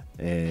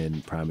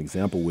 And prime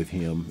example with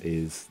him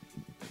is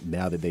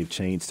now that they've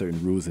changed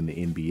certain rules in the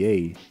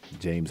NBA,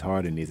 James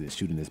Harden isn't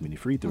shooting as many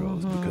free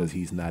throws because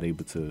he's not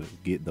able to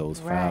get those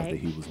fouls that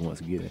he was once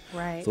getting.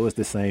 Right. So it's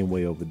the same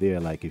way over there.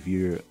 Like if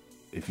you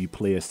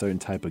play a certain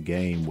type of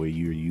game where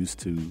you're used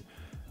to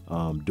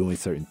doing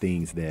certain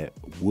things that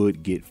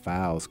would get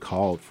fouls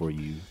called for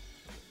you,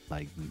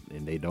 like,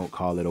 and they don't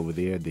call it over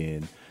there,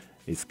 then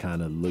it's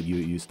kind of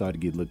you start to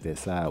get looked at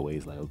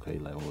sideways. Like, okay,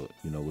 like,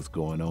 well, what's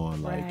going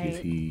on? Like, is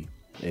he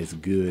as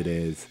good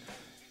as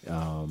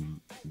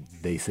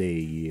they say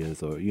he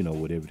is, or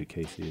whatever the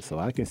case is. So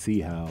I can see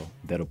how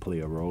that'll play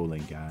a role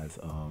in guys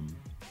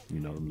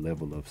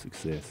level of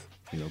success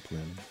playing.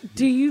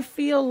 Do you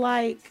feel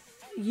like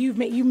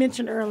you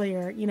mentioned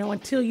earlier,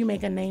 until you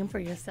make a name for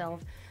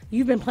yourself,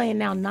 you've been playing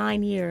now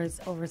 9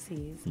 years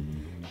overseas.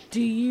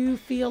 Do you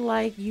feel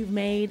like you've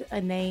made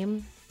a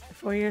name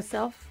for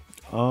yourself?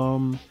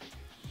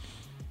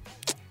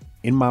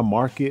 In my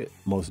market,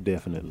 most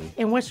definitely.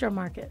 And what's your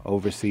market?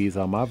 Overseas,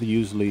 I've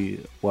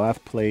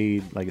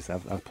played, like I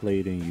said, I've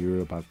played in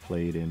Europe. I've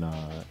played in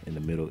the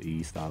Middle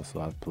East.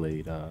 Also, I've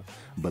played,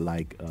 but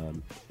like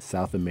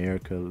South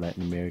America,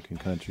 Latin American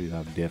countries,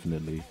 I've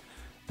definitely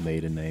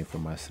made a name for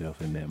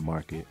myself in that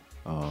market.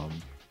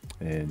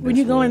 And when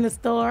you go in the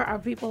store, are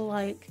people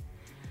like,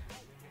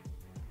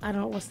 I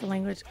don't know, what's the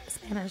language?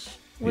 Spanish.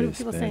 What do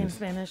people say in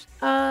Spanish?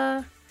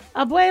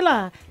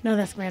 Abuela. No,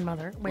 that's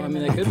grandmother. Wait a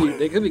minute.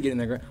 They could be getting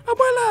their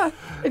Abuela.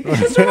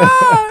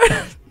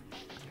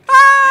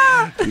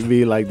 You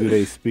mean like, do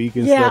they speak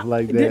and stuff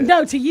like that?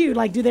 No, to you.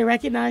 Like, do they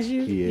recognize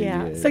you?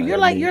 Yeah. So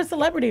you're a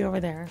celebrity over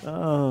there.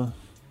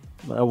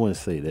 I wouldn't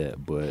say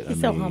that, but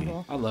He's so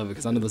humble. I love it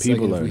because I know the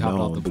people second are we hopped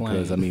off known the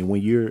plane.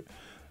 because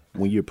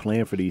when you're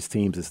playing for these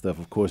teams and stuff,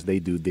 of course they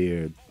do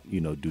their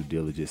due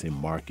diligence in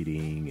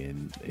marketing,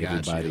 and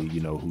everybody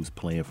who's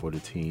playing for the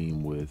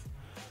team with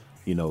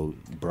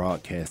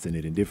broadcasting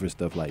it and different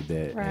stuff like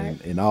that. Right.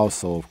 And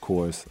also, of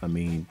course,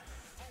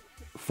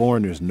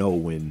 foreigners know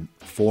when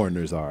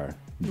foreigners are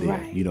there.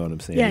 Right. You know what I'm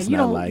saying? Yeah, it's you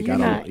not don't. like You're I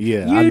not. don't.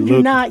 Yeah, you I do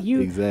look not. You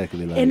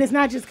exactly like. And it's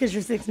not just because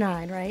you're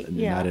 6'9", right?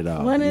 Yeah. Not at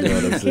all. One of You know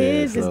what the I'm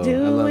saying? kids is So-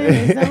 doing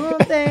his own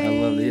thing.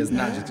 I love it. It's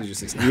not just because you're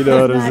 16. You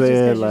know what I'm Not just 'cause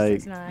saying? you're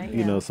Like,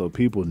 6'9", so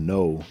people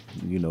know,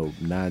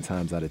 9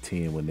 times out of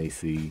 10 when they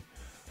see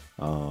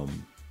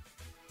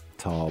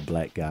tall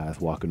black guys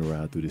walking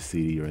around through the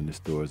city or in the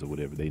stores or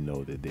whatever, they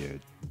know that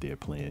they're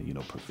playing,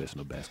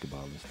 professional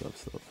basketball and stuff.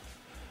 So,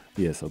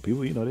 yeah, so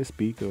people, they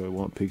speak or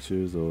want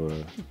pictures or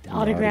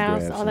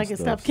Autographs, all and that good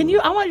stuff. So-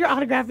 I want your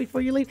autograph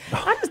before you leave.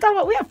 I just thought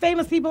about, we have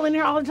famous people in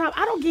here all the time.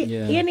 I don't get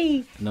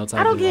no type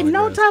of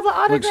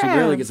autographs. Look, she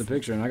barely gets a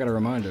picture, and I got to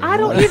remind her. I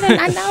know,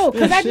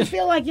 because I just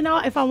feel like,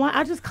 if I want,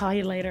 I'll just call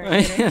you later.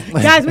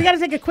 Guys, we got to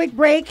take a quick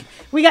break.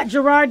 We got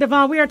Gerard,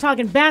 Devaughn. We are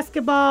talking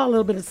basketball, a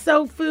little bit of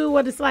soul food,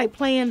 what it's like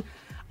playing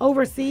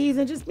overseas,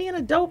 and just being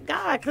a dope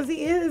guy, because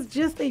he is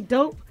just a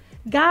dope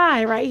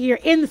guy right here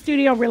in the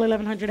studio, Really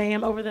 1100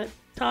 AM, over the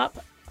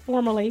top,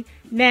 formerly,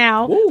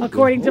 now,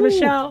 according to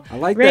Michelle. I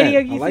like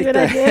Radio, that. you I like see what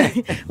that. I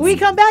did? When we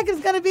come back,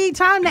 it's going to be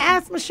time to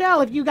ask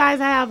Michelle if you guys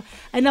have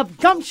enough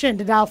gumption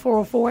to dial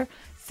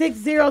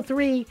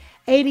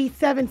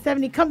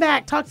 404-603-8770. Come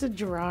back, talk to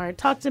Gerard,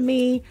 talk to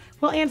me.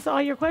 We'll answer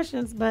all your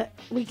questions, but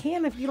we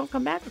can if you don't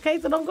come back,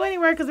 okay? So don't go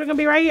anywhere, because we're going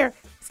to be right here.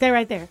 Stay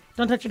right there.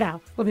 Don't touch your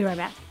dial. We'll be right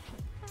back.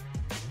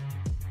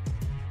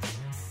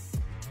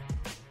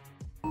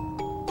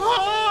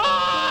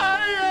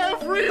 Hi,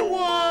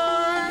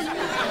 everyone!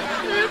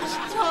 It's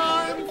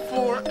time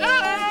for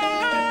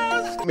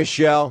Ask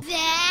Michelle.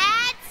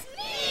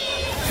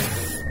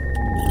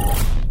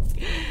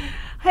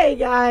 Hey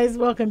guys,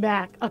 welcome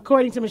back.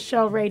 According to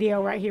Michelle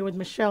Radio, right here with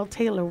Michelle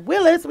Taylor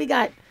Willis, we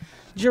got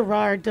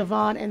Gerard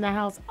Devaughn in the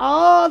house,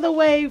 all the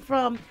way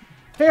from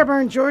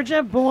Fairburn,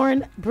 Georgia,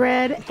 born,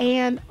 bred,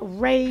 and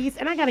raised.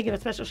 And I got to give a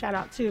special shout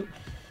out to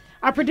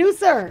our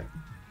producer,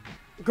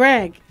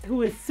 Greg,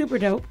 who is super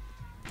dope.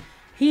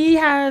 He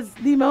has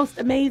the most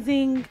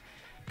amazing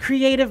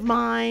creative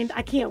mind.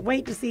 I can't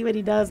wait to see what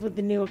he does with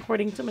the new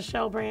According to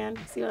Michelle brand.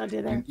 See what I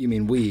did there? You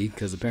mean we,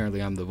 because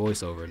apparently I'm the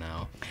voiceover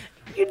now.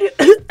 You do.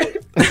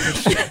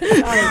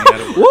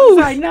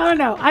 Sorry,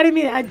 no. I didn't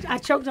mean it. I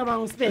choked on my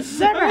own spit. Does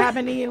that ever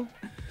happen to you?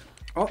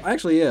 Oh,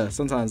 actually, yeah.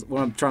 Sometimes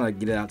when I'm trying to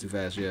get it out too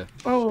fast, yeah.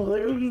 Oh,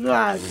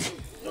 God.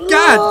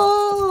 God!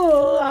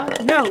 Oh,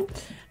 no.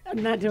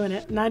 I'm not doing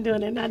it.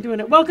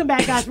 Welcome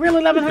back, guys. Real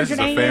 1100 This is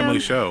a AM. family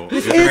show.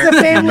 This is a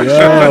family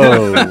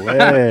show. Yo,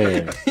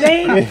 man.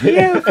 Thank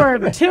you for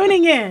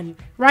tuning in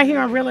right here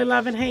on Real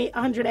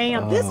 1100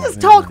 AM. This is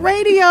talk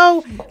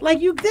radio.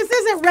 This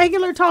isn't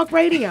regular talk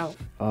radio.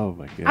 Oh,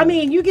 my God. I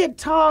mean, you get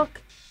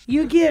talk,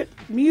 you get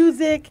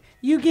music,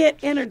 you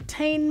get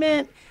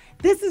entertainment.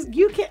 Listen,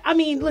 you've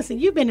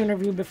been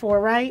interviewed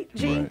before, right,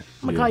 G? Right,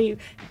 I'm going to call you,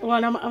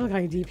 I'm going to call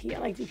you DP. I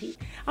like DP.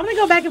 I'm going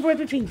to go back and forth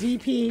between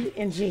DP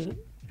and G.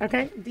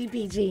 Okay?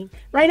 DPG.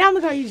 Right now, I'm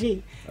going to call you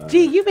G.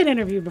 G, you've been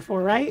interviewed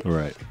before, right?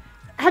 Right.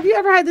 Have you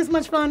ever had this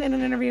much fun in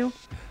an interview?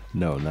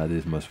 No, not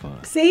this much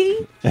fun.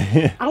 See?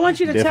 I want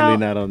you to tell.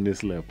 Definitely not on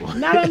this level.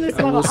 Not on this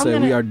I level. will say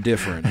we are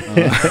different.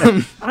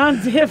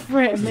 I'm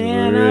different,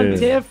 man. For I'm real.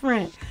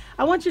 different.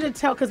 I want you to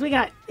tell, because we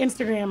got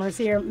Instagrammers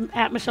here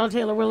at Michelle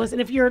Taylor Willis.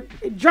 And if you're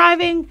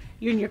driving,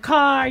 you're in your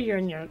car, you're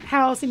in your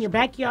house, in your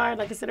backyard,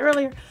 like I said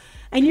earlier,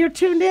 and you're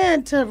tuned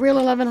in to Real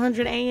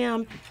 1100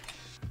 AM,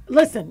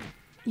 listen,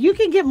 you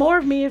can get more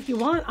of me if you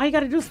want. All you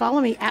got to do is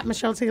follow me at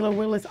Michelle Taylor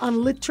Willis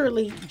on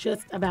literally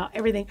just about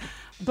everything.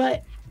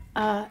 But,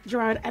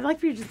 Gerard, I'd like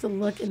for you just to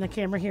look in the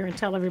camera here and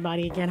tell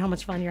everybody again how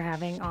much fun you're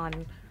having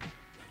on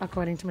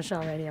According to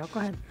Michelle Radio. Go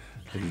ahead.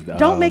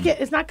 Don't make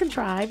it, it's not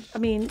contrived. I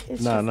mean,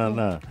 it's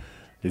No.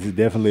 This is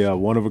definitely a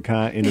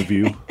one-of-a-kind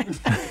interview.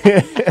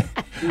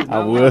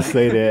 I will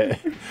say that.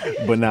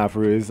 But not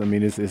for real. I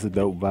mean, it's a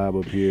dope vibe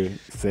up here.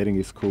 Setting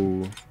is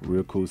cool.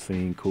 Real cool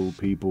scene, cool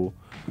people.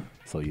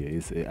 So, yeah,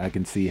 I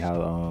can see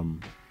how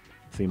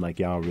seem like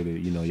y'all really,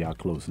 y'all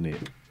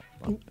close-knit.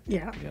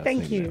 Yeah, I thank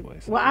think you. that way,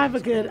 so Well,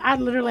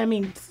 I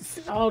mean,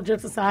 all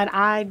jokes aside,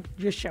 I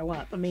just show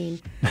up. I mean,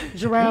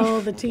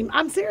 Jarrell, the team,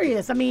 I'm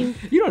serious. I mean,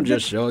 You don't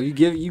just show. You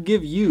give you.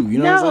 You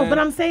know what I'm no, saying? but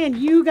I'm saying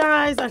you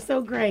guys are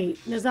so great.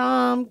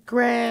 Nizam,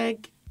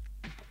 Greg,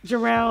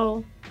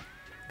 Jarrell,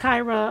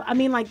 Kyra. I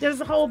mean, like,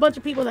 there's a whole bunch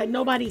of people that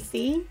nobody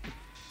sees.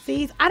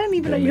 I didn't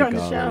even know you're on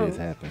the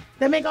show.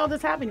 That make all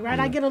this happen, right?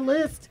 Yeah. I get a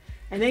list.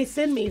 And they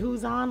send me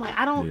who's on. Like,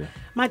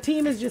 my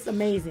team is just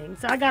amazing.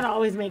 So I got to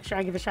always make sure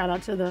I give a shout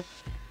out to the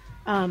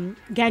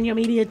Ganyo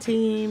Media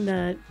team,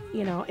 the,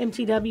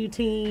 MTW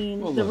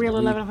team, Well, the look, Real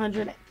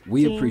 1100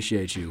 we team.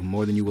 appreciate you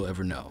more than you will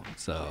ever know.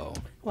 So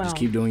Well, just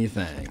keep doing your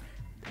thing.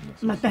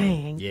 My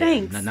thing. Yeah,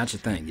 Thanks. not your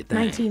thing. Your thing.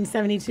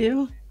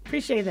 1972.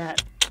 Appreciate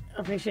that.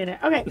 Appreciate it.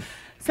 Okay.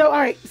 So, all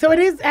right. So it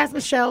is Ask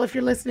Michelle. If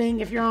you're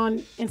listening, if you're on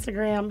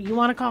Instagram, you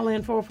want to call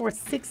in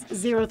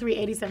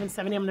 446-603-8770.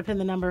 I'm going to pin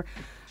the number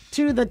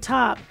to the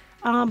top.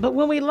 But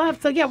when we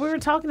left, we were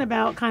talking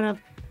about kind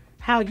of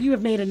how you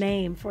have made a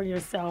name for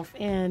yourself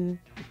in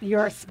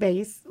your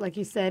space, like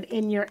you said,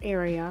 in your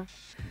area.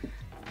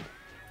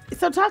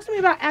 So talk to me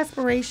about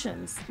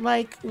aspirations.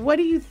 Like, what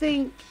do you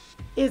think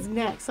is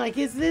next? Like,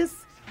 is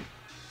this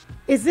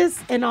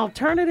an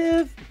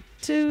alternative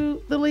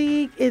to the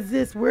league? Is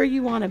this where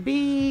you want to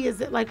be?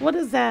 Is it like, what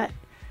does that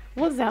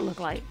look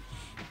like?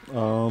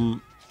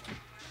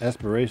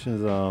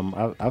 Aspirations,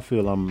 I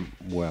feel I'm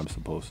where I'm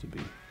supposed to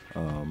be,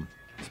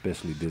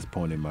 especially this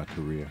point in my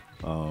career.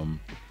 I'm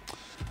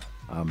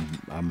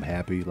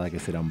happy. Like I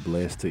said, I'm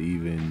blessed to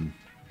even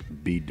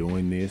be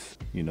doing this,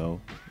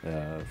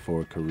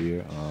 for a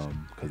career,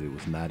 because it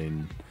was not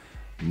in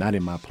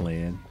my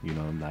plan,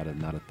 not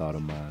a thought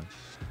of mine.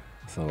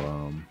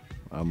 So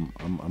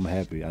I'm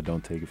happy. I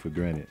don't take it for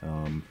granted.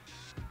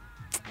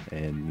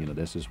 And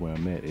that's just where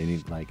I'm at.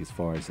 As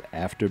far as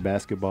after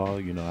basketball,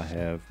 I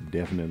have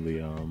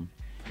definitely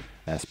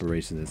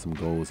aspirations and some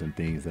goals and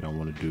things that I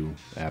want to do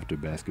after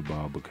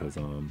basketball, because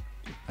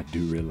I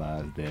do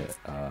realize that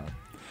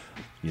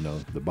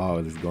the ball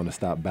is going to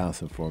stop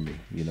bouncing for me,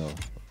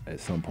 at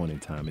some point in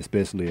time,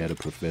 especially at a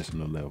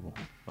professional level.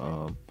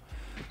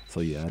 So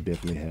yeah, I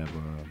definitely have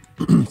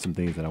some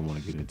things that I want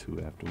to get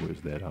into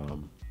afterwards that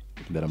I'm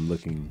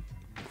looking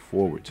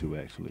forward to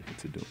actually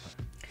to doing.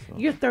 So,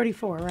 You're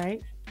 34,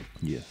 right?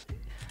 yes.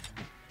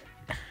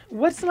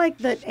 What's like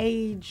the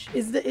age?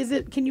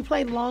 Can you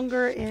play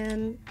longer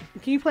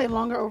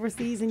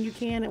overseas than you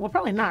can? Well,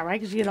 probably not, right?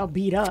 Because you get all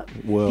beat up.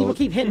 Well, people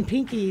keep hitting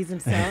pinkies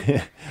and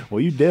stuff. Well,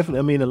 you definitely.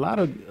 I mean, a lot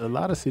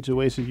of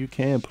situations you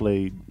can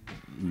play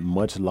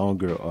much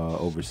longer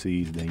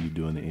overseas than you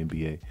do in the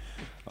NBA.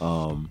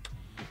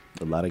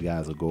 A lot of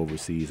guys will go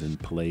overseas and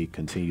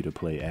continue to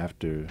play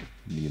after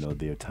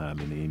their time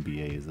in the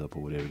NBA is up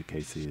or whatever the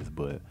case is.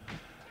 But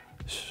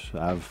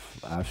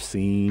I've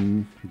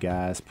seen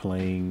guys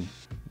playing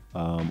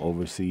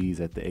overseas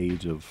at the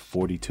age of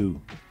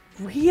 42.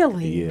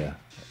 Really? Yeah,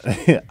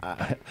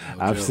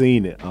 I've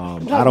seen it. I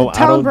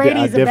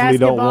Brady's definitely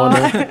don't want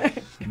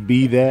basketball. to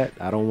be that.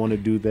 I don't want to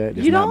do that.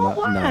 It's You not don't?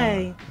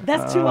 Why? No.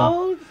 That's too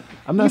old?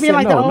 I'm not You saying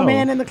being like no, the old no.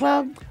 man in the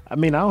club? I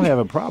mean, I don't have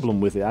a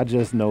problem with it. I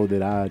just know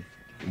that I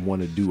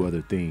want to do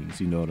other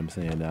things. You know what I'm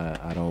saying?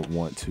 I don't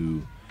want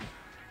to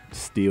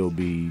still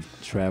be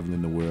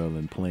traveling the world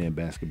and playing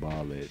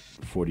basketball at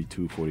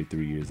 42,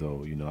 43 years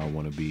old. I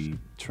want to be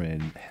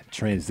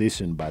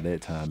transitioned by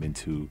that time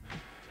into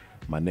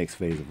my next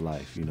phase of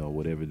life,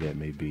 whatever that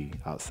may be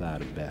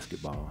outside of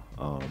basketball.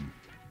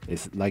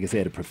 It's like I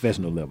said, at a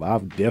professional level,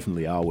 I've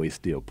definitely always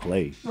still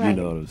play. Right. You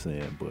know what I'm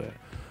saying? But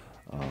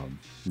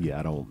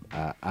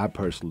I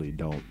personally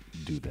don't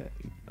do that.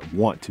 I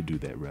want to do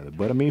that rather.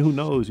 But I mean, who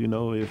knows,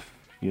 if,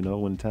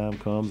 when time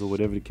comes or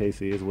whatever the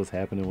case is, what's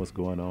happening, what's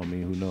going on, I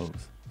mean, who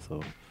knows?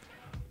 So,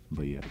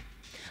 but yeah.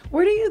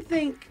 Where do you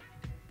think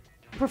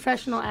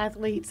professional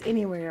athletes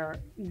anywhere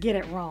get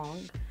it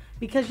wrong?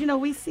 Because,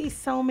 we see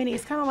so many,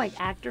 it's kind of like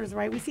actors,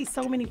 right? We see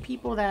so many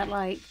people that,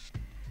 like,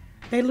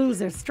 they lose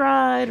their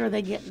stride or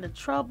they get into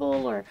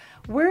trouble, or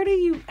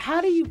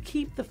how do you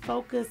keep the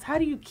focus? How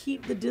do you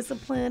keep the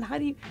discipline?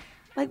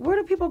 Where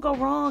do people go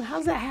wrong? How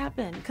does that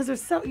happen? Because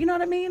there's so, you know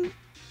what I mean?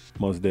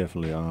 Most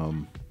definitely.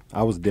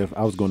 I was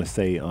going to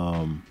say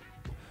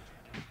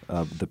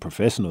the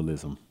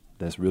professionalism.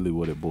 That's really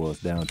what it boils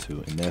down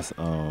to, and that's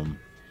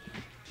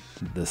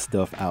the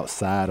stuff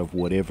outside of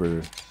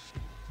whatever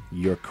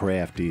your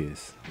craft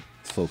is.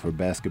 So for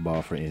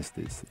basketball, for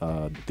instance,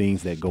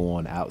 things that go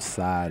on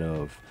outside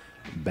of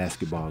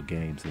basketball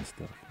games and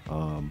stuff.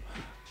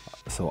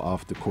 So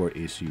off the court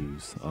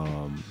issues.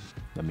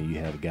 I mean, you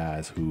have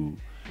guys who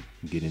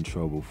get in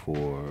trouble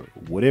for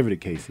whatever the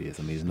case is.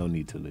 I mean, there's no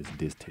need to list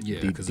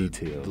details.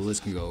 The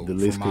list can go. The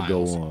list for could go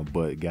miles. on,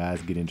 but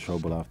guys get in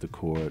trouble off the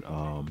court.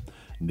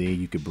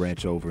 Then you could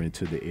branch over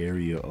into the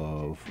area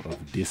of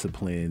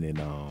discipline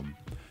and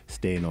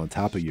staying on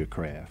top of your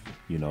craft.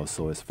 You know,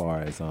 so as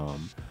far as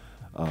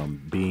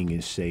being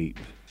in shape,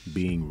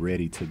 being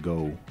ready to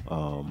go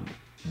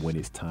when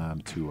it's time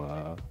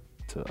to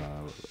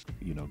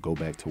go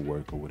back to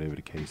work or whatever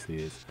the case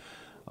is.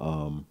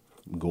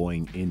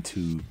 Going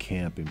into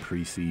camp and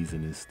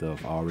preseason and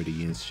stuff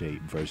already in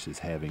shape versus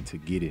having to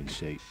get in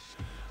shape.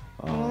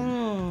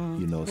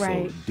 Right.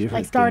 So different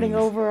like starting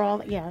things, over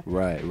all. Yeah.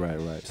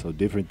 Right. So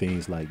different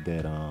things like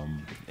that.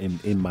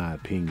 In my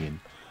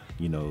opinion,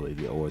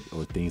 or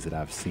things that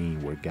I've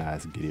seen where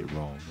guys get it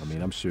wrong. I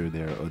mean, I'm sure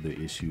there are other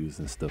issues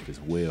and stuff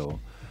as well,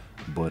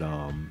 but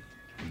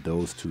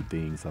those two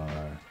things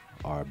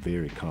are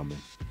very common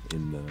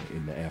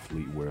in the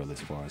athlete world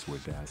as far as where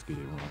guys get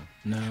it wrong.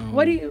 No.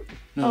 What do you?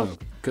 No,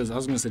 because I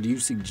was going to say, do you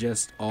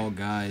suggest all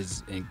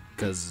guys, and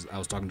because I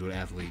was talking to an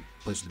athlete,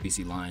 plays for the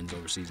BC Lions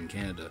overseas in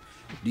Canada,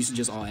 do you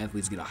suggest all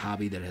athletes get a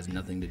hobby that has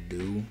nothing to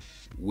do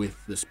with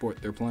the sport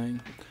they're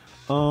playing?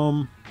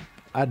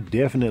 I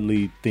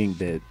definitely think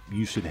that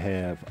you should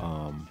have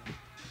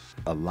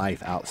a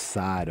life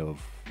outside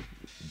of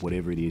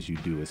whatever it is you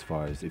do, as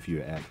far as if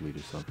you're an athlete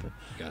or something.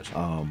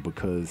 Gotcha.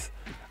 Because,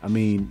 I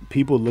mean,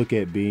 people look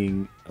at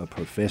being a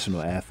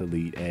professional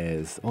athlete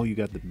as, oh, you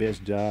got the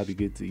best job, you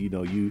get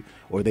to,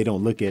 or they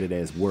don't look at it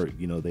as work.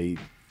 They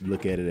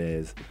look at it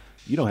as,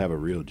 you don't have a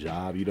real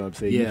job. You know what I'm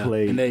saying? Yeah, You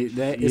play, and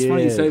it's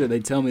funny you say that. They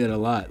tell me that a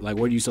lot. Like,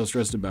 what are you so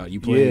stressed about? You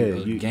play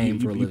a game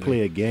for a living. You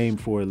play a game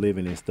for a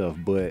living and stuff.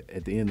 But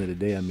at the end of the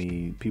day, I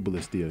mean, people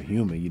are still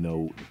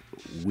human.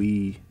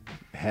 We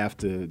have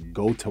to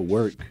go to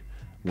work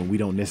when we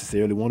don't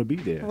necessarily want to be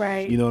there.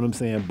 Right. You know what I'm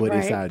saying? But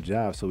it's Right. our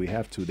job, so we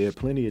have to. There are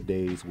plenty of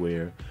days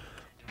where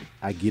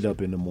I get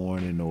up in the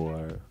morning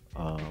or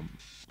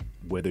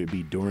whether it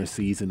be during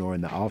season or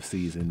in the off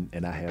season,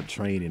 and I have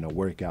training or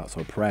workouts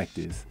or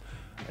practice,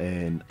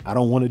 and I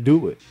don't want to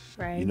do it.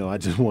 Right. I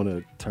just want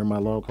to turn my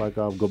alarm clock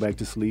off, go back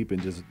to sleep,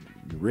 and just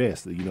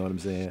rest. You know what I'm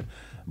saying?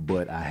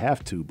 But I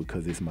have to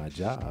because it's my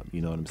job.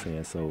 You know what I'm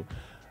saying? So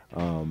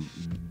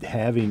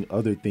having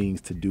other things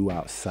to do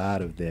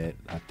outside of that,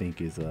 I think,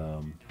 is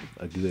a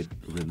good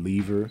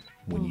reliever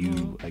when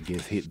you, I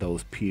guess, hit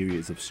those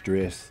periods of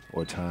stress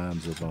or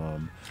times of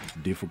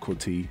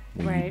difficulty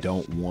when you Right.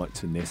 don't want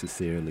to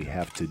necessarily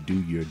have to do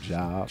your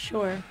job.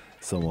 Sure.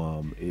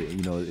 So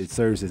it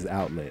serves as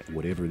outlet,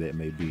 whatever that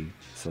may be.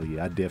 So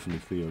yeah, I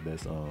definitely feel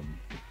that's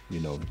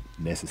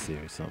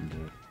necessary,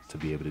 something to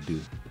be able to do.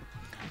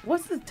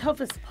 What's the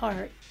toughest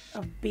part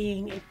of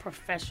being a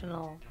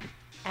professional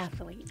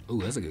athlete?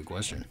 Ooh, that's a good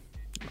question.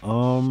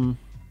 For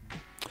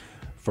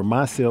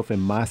myself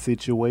and my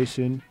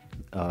situation,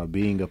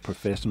 being a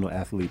professional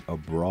athlete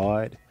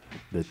abroad,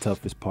 the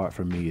toughest part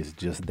for me is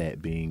just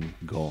that being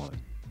gone.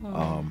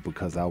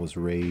 Because I was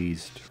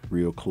raised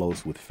real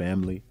close with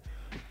family.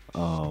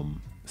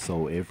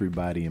 So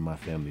everybody in my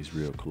family is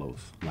real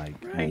close. Like,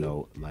 Right.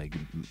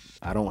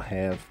 I don't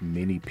have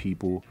many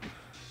people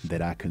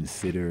that I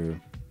consider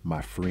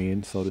my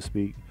friend, so to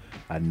speak.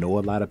 I know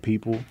a lot of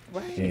people,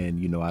 Right.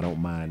 and I don't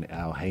mind.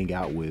 I'll hang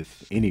out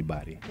with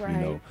anybody,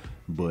 Right.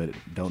 but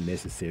don't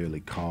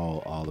necessarily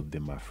call all of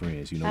them my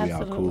friends. We all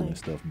cool Absolutely. and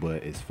stuff.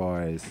 But as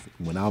far as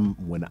when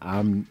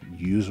I'm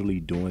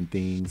usually doing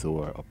things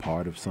or a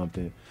part of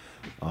something,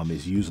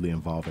 it's usually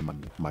involving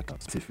my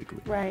specifically.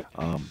 Right.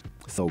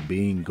 So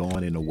being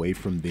gone and away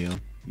from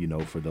them,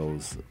 for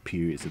those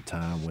periods of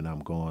time when I'm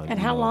gone. And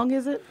how long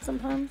is it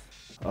sometimes?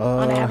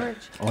 On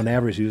average? On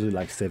average, usually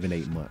like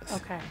 7-8 months.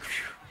 Okay.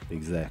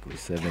 Exactly,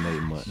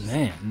 7-8 months.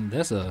 Man, I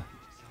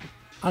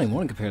don't even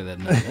want to compare to that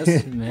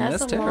now.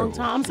 That's a terrible. long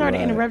time. I'm sorry to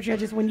Right. interrupt you.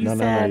 Just when you No,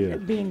 said yeah.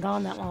 being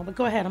gone that long, but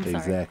go ahead. I'm sorry.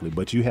 Exactly,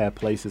 but you have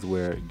places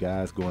where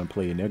guys go and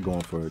play, and they're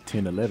going for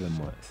 10, 11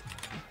 months.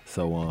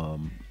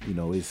 So,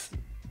 it's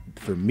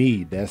for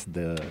me. That's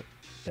the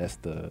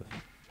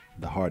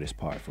hardest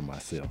part for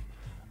myself.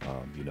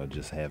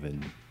 Just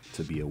having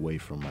to be away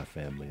from my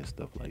family and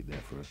stuff like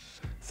that for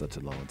such a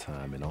long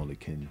time, and only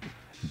can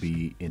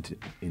be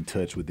in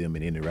touch with them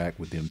and interact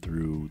with them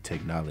through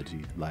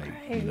technology, like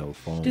Right.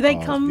 phone Do they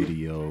calls, come-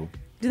 video.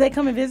 Do they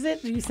come and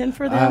visit? Do you send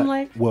for them?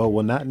 Well,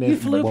 not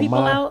necessarily. You flew people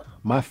out?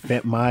 My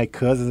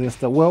cousins and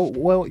stuff.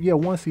 Well, yeah.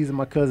 One season,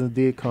 my cousins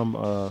did come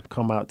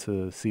out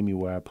to see me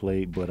where I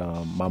played, but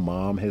my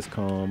mom has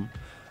come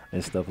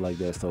and stuff like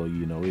that. So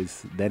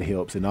that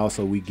helps, and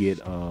also we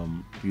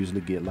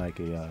usually get like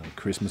a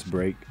Christmas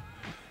break.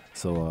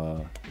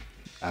 So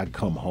I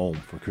come home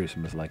for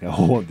Christmas. Like, I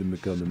don't want them to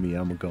come to me.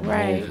 I'm gonna come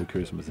Right. home for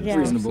Christmas. And Yeah.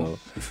 stuff. Reasonable.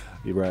 So,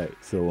 you're right.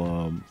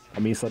 So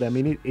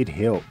it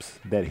helps.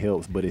 That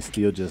helps, but it's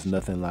still just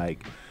nothing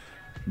like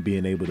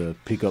being able to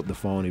pick up the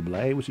phone and be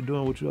like, hey, what you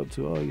doing? What you up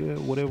to? Oh yeah,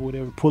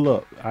 whatever. Pull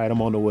up. All right,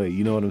 I'm on the way.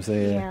 You know what I'm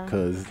saying? Yeah.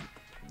 Because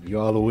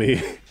you're all the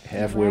way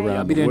halfway Right. around.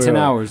 I'll be the there in 10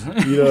 world. hours.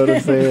 You know what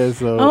I'm saying?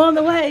 So On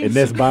the way. and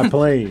that's by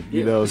plane.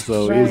 You know,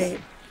 so Right.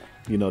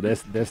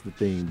 it's that's the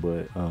thing.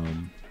 But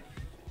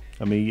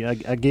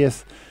I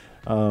guess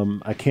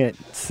I can't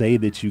say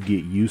that you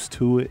get used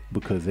to it,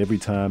 because every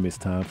time it's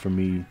time for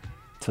me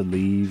to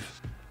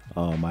leave,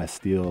 I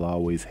still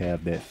always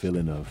have that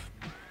feeling of,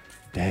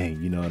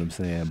 dang, you know what I'm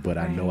saying? But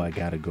I know I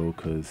gotta go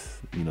because,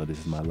 this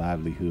is my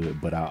livelihood.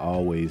 But I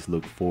always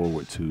look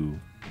forward to,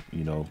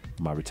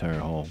 my return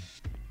home,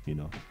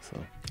 so.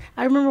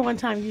 I remember one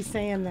time you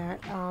saying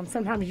that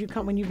sometimes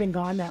when you've been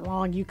gone that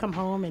long, you come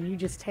home and you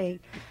just take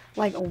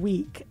like a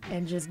week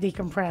and just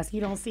decompress. You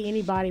don't see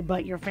anybody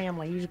but your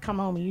family. You just come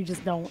home and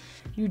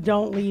you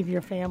don't leave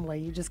your family.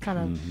 You just kind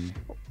of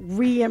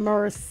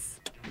re-immerse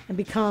and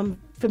become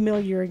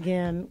familiar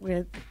again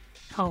with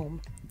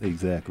home.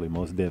 Exactly,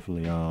 most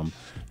definitely.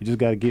 You just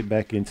got to get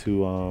back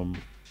into,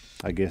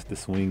 I guess, the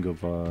swing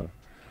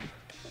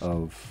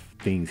of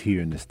things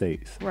here in the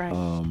States, Right.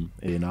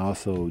 And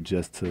also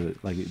just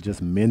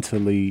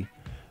mentally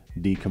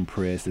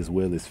decompress as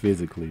well as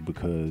physically,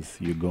 because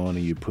you're going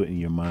and you're putting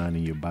your mind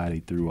and your body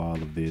through all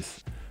of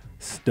this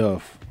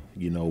stuff,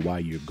 while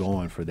you're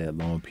gone for that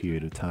long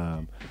period of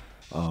time.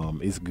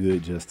 It's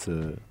good just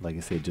to, like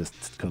I said,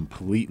 just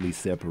completely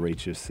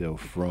separate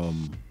yourself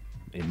from,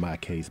 in my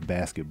case,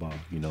 basketball.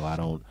 I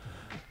don't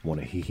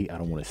want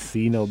to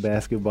see no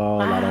basketball.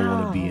 Wow. I don't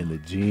want to be in the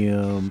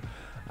gym.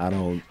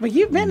 But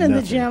you've been in the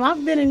nothing. gym.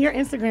 I've been in your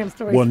Instagram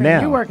stories. Well,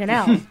 You're working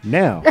out.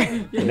 now.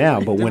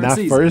 But when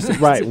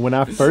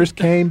I first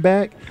came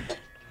back,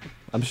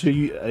 I'm sure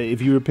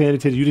if you were paying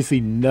attention, you didn't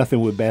see nothing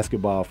with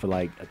basketball for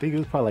I think it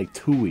was probably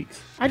 2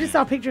 weeks. I just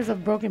saw pictures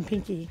of broken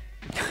pinky.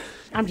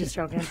 I'm just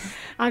joking.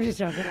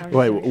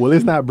 Right. Well,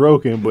 it's not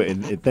broken, but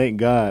and thank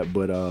God.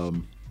 But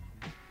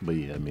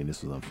yeah,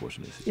 this was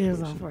unfortunate. It was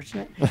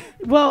unfortunate.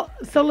 Well,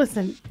 so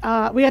listen,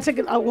 we got to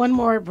take one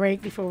more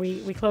break before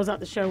we close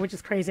out the show, which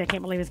is crazy. I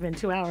can't believe it's been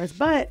 2 hours.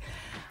 But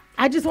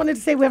I just wanted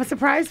to say we have a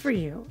surprise for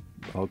you.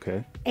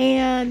 Okay.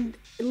 And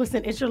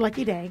listen, it's your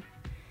lucky day.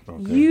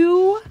 Okay.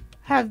 You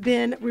have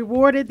been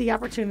rewarded the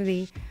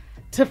opportunity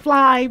to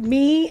fly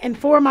me and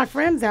 4 of my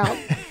friends out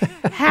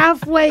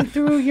halfway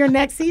through your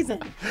next season.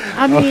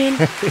 I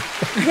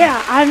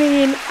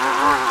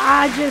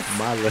just...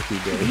 My lucky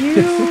day.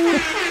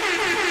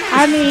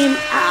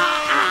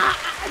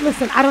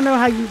 Listen, I don't know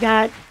how you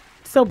got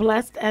so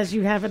blessed as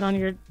you have it on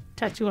your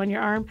tattoo on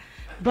your arm,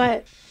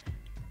 but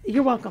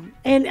you're welcome.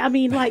 And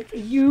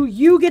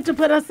you get to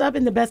put us up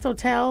in the best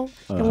hotel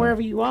and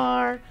wherever you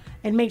are,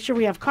 and make sure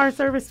we have car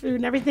service, food,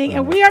 and everything.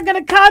 And we are going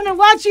to come and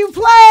watch you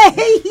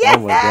play. Yeah.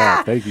 Oh my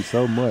God. Thank you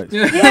so much.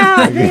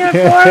 Yeah, me and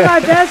 4 of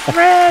my best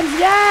friends.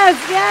 Yes.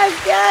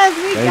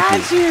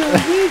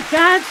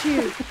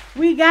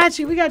 We got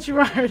you. We got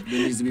Gerard. There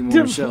needs to be more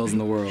Michelles in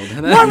the world.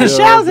 More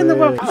Michelle's in the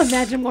world. I'll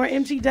imagine more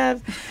MT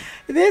Dubs.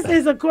 This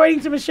is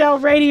According to Michelle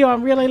Radio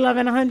on Real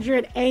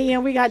 1100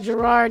 AM. We got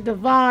Gerard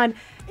Devaughn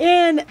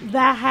in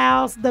the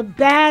house. The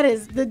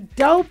baddest, the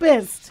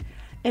dopest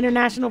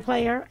international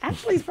player.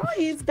 Actually,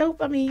 he's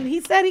dope.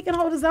 He said he can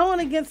hold his own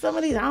against some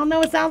of these. I don't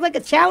know. It sounds like a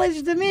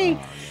challenge to me.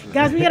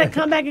 Guys, we got to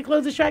come back and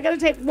close the show. I got to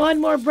take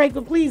one more break,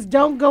 but please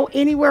don't go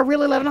anywhere. Real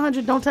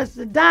 1100. Don't touch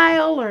the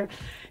dial, or,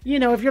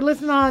 if you're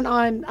listening on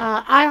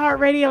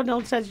iHeartRadio,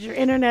 don't touch your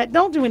internet.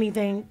 Don't do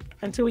anything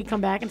until we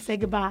come back and say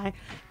goodbye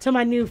to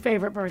my new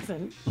favorite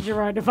person,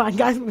 Gerard Devaughn.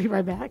 Guys, we'll be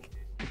right back.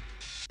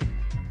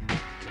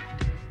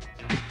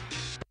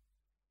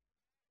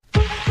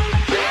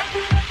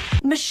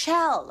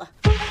 Michelle.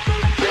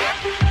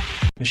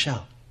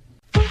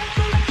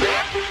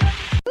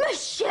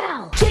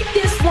 Kick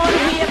this one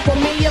here for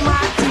me and my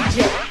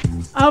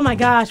DJ. Oh my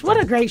gosh, what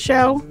a great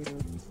show.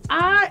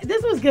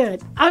 This was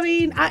good.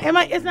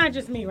 It's not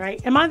just me,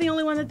 right? Am I the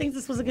only one that thinks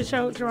this was a good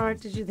show,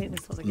 Gerard? Did you think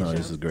this was a good show? No,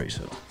 this is a great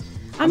show.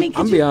 I'm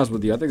be honest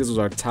with you. I think this was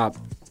our top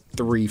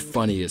 3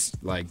 funniest,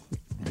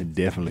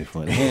 Definitely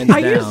funny. hands Are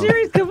down. you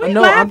serious? Because we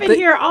No, laugh in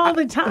here all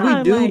the time.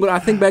 We do, but I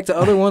think back to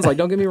other ones.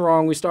 Don't get me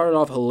wrong. We started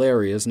off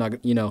hilarious.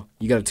 Not, you got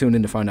to tune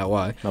in to find out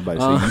why. I'm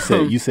about to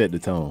say, you set the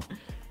tone.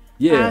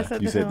 Yeah.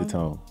 You set the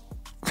tone.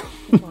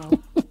 Wow.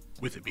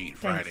 With it being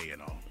Friday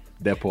and all.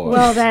 That part.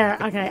 Well, there.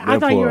 Okay. I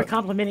thought you were part.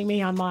 complimenting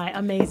me on my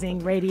amazing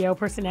radio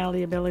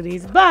personality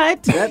abilities,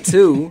 but That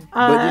too.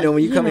 But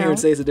when you come you here and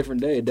know. say it's a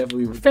different day, it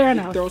definitely Fair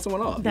enough. throw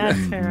someone off. that's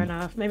fair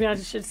enough. Maybe I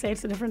should say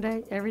it's a different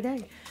day every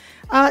day.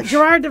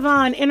 Gerard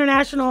Devaughn,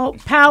 international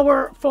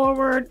power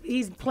forward.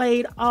 He's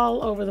played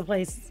all over the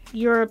place.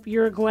 Europe,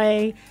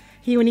 Uruguay.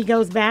 When he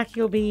goes back,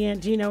 he'll be in.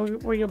 Do you know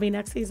where you'll be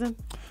next season?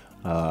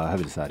 I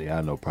haven't decided. I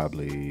know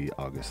probably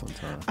August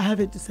sometime. I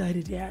haven't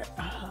decided yet.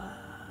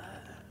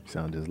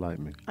 Sound just like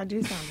me. I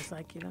do sound just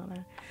like you, don't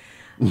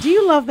I? Do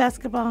you love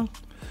basketball?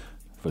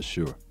 For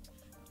sure.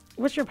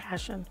 What's your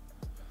passion?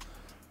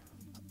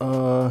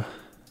 I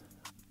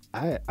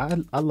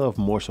love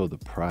more so the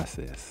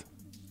process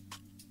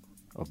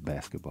of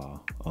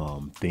basketball.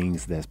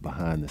 Things that's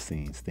behind the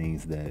scenes,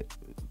 things that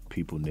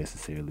people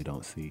necessarily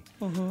don't see,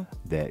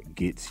 that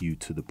gets you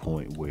to the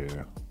point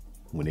where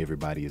when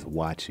everybody is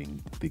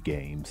watching the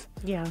games,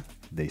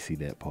 they see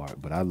that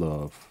part. But I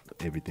love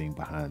everything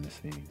behind the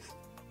scenes.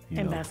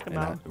 In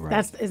basketball.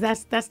 Right.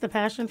 That's the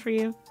passion for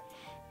you?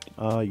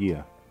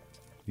 Yeah.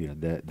 Yeah,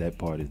 that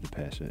part is the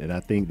passion. And I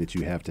think that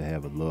you have to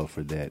have a love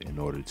for that in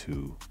order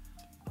to,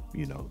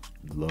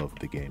 love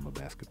the game of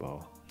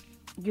basketball.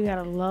 You got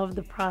to love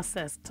the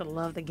process to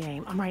love the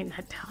game. I'm writing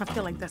that down. I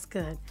feel like that's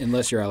good.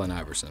 Unless you're Allen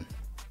Iverson.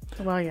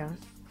 Well, yeah.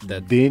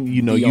 Then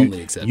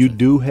only exception. You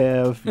do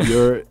have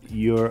your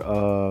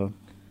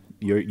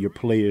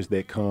players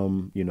that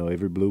come,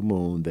 every blue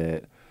moon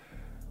that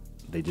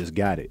they just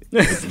got it.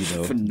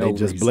 They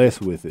just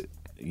blessed with it.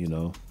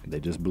 They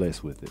just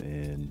blessed with it,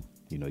 and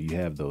you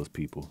have those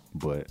people.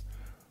 But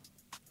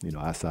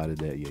outside of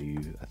that,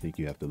 I think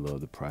you have to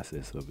love the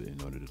process of it in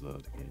order to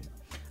love the game.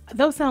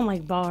 Those sound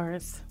like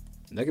bars.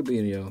 That could be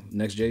in your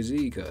next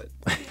Jay-Z cut.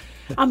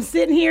 I'm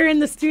sitting here in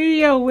the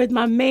studio with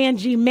my man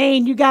G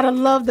Main. You gotta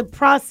love the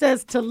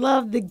process to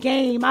love the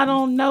game. I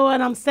don't know what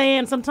I'm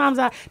saying. Sometimes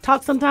I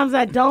talk, sometimes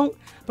I don't.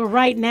 But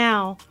right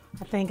now,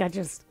 I think I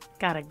just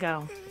gotta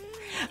go.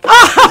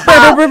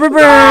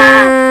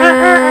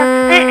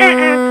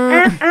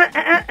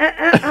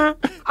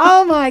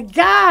 Oh my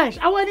gosh!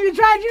 I wasn't even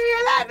trying to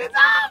hear that. It's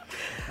up.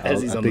 I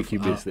think he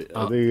missed it.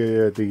 I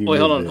think he wait,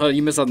 hold on.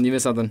 missed it. You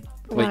missed something.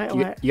 Wait,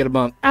 What? you got a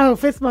bump. Oh,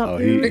 fist bump.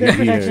 he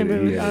Production had it,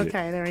 booth. he had it.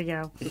 Okay, there we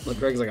go. Look,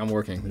 Greg's like, I'm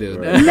working, dude.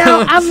 Right.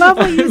 No, I love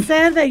what you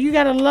said. That you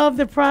gotta love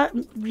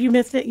the You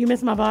missed it. You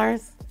missed my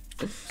bars.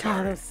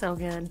 God, that's so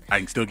good. I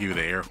can still give you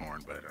the air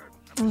horn, but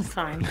It's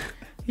fine.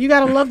 You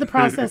gotta love the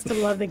process to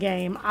love the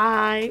game.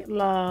 I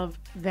love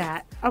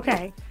that.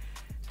 Okay,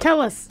 tell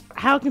us,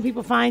 how can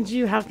people find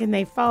you? How can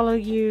they follow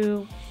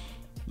you?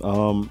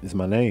 It's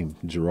my name,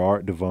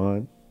 Gerard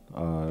Devaughn.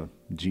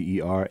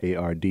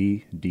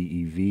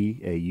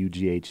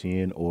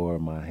 GerardDeVaughn, or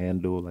my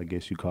handle, I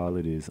guess you call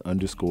it, is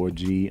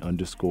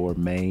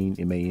 _G_Main,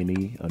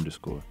 MANE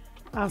 _.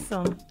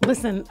 Awesome.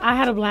 Listen, I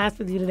had a blast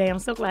with you today. I'm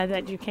so glad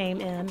that you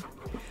came in.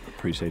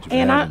 Appreciate you.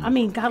 And having me. I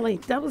mean, golly,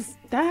 that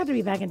had to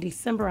be back in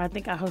December. I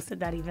think I hosted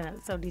that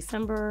event. So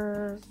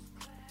December,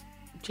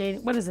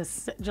 what is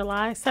this?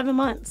 July? 7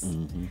 months.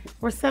 Mm-hmm.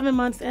 We're 7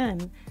 months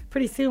in.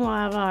 Pretty soon we'll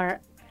have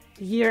our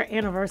year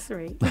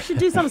anniversary. We should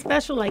do something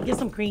special, like get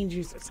some cream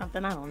juice or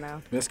something. I don't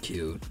know. That's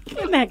cute.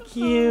 Isn't that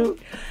cute?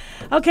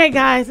 Okay,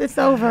 guys, it's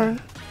over.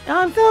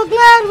 I'm so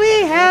glad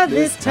we had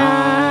this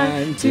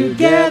time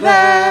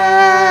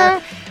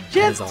together,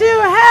 just to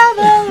have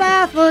a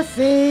laugh or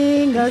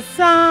sing a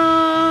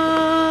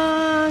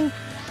song.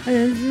 For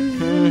you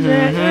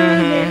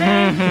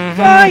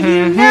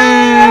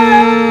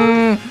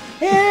know,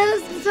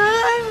 it's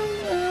time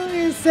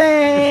to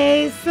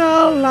say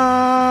so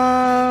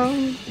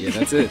long. Yeah,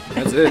 that's it.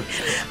 That's it.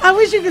 I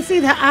wish you could see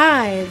the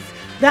eyes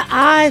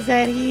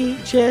that he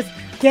just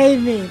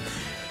gave me.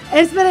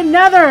 It's been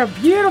another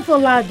beautiful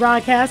live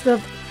broadcast of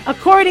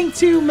According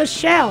to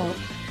Michelle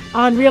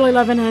on Real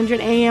 1100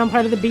 AM,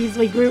 part of the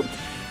Beasley Group.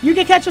 You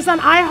can catch us on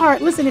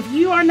iHeart. Listen, if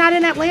you are not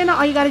in Atlanta,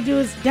 all you got to do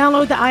is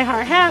download the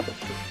iHeart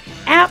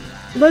app,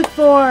 look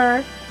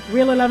for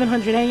Real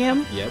 1100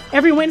 AM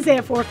every Wednesday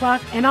at 4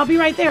 o'clock, and I'll be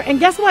right there. And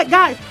guess what,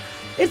 guys?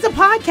 It's a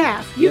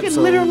podcast. You can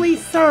literally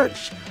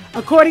search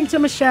According to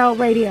Michelle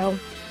Radio,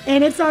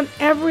 and it's on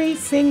every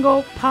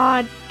single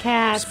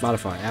podcast.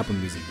 Spotify, Apple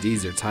Music,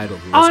 Deezer, Tidal,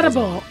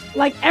 Audible,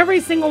 like every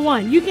single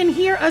one. You can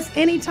hear us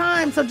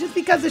anytime. So just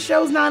because the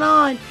show's not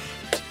on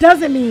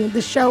doesn't mean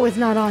the show is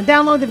not on.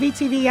 Download the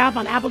VTV app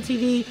on Apple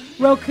TV,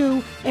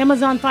 Roku,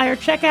 Amazon Fire.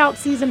 Check out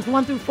seasons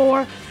 1 through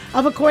 4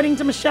 of According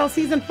to Michelle.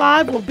 Season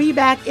 5 will be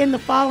back in the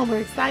fall, and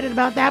we're excited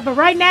about that. But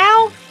right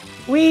now,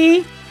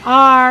 we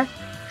are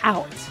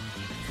out.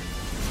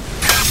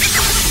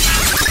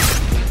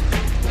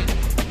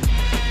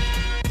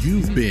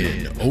 You've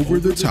been Over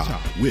the Top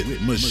with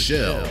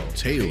Michelle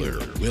Taylor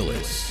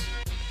Willis.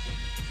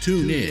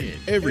 Tune in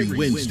every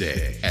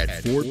Wednesday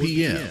at 4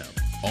 p.m.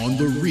 on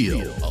The Real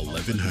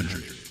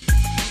 1100.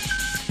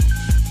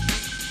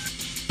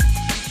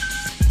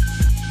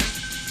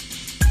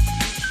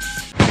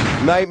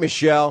 Night,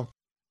 Michelle.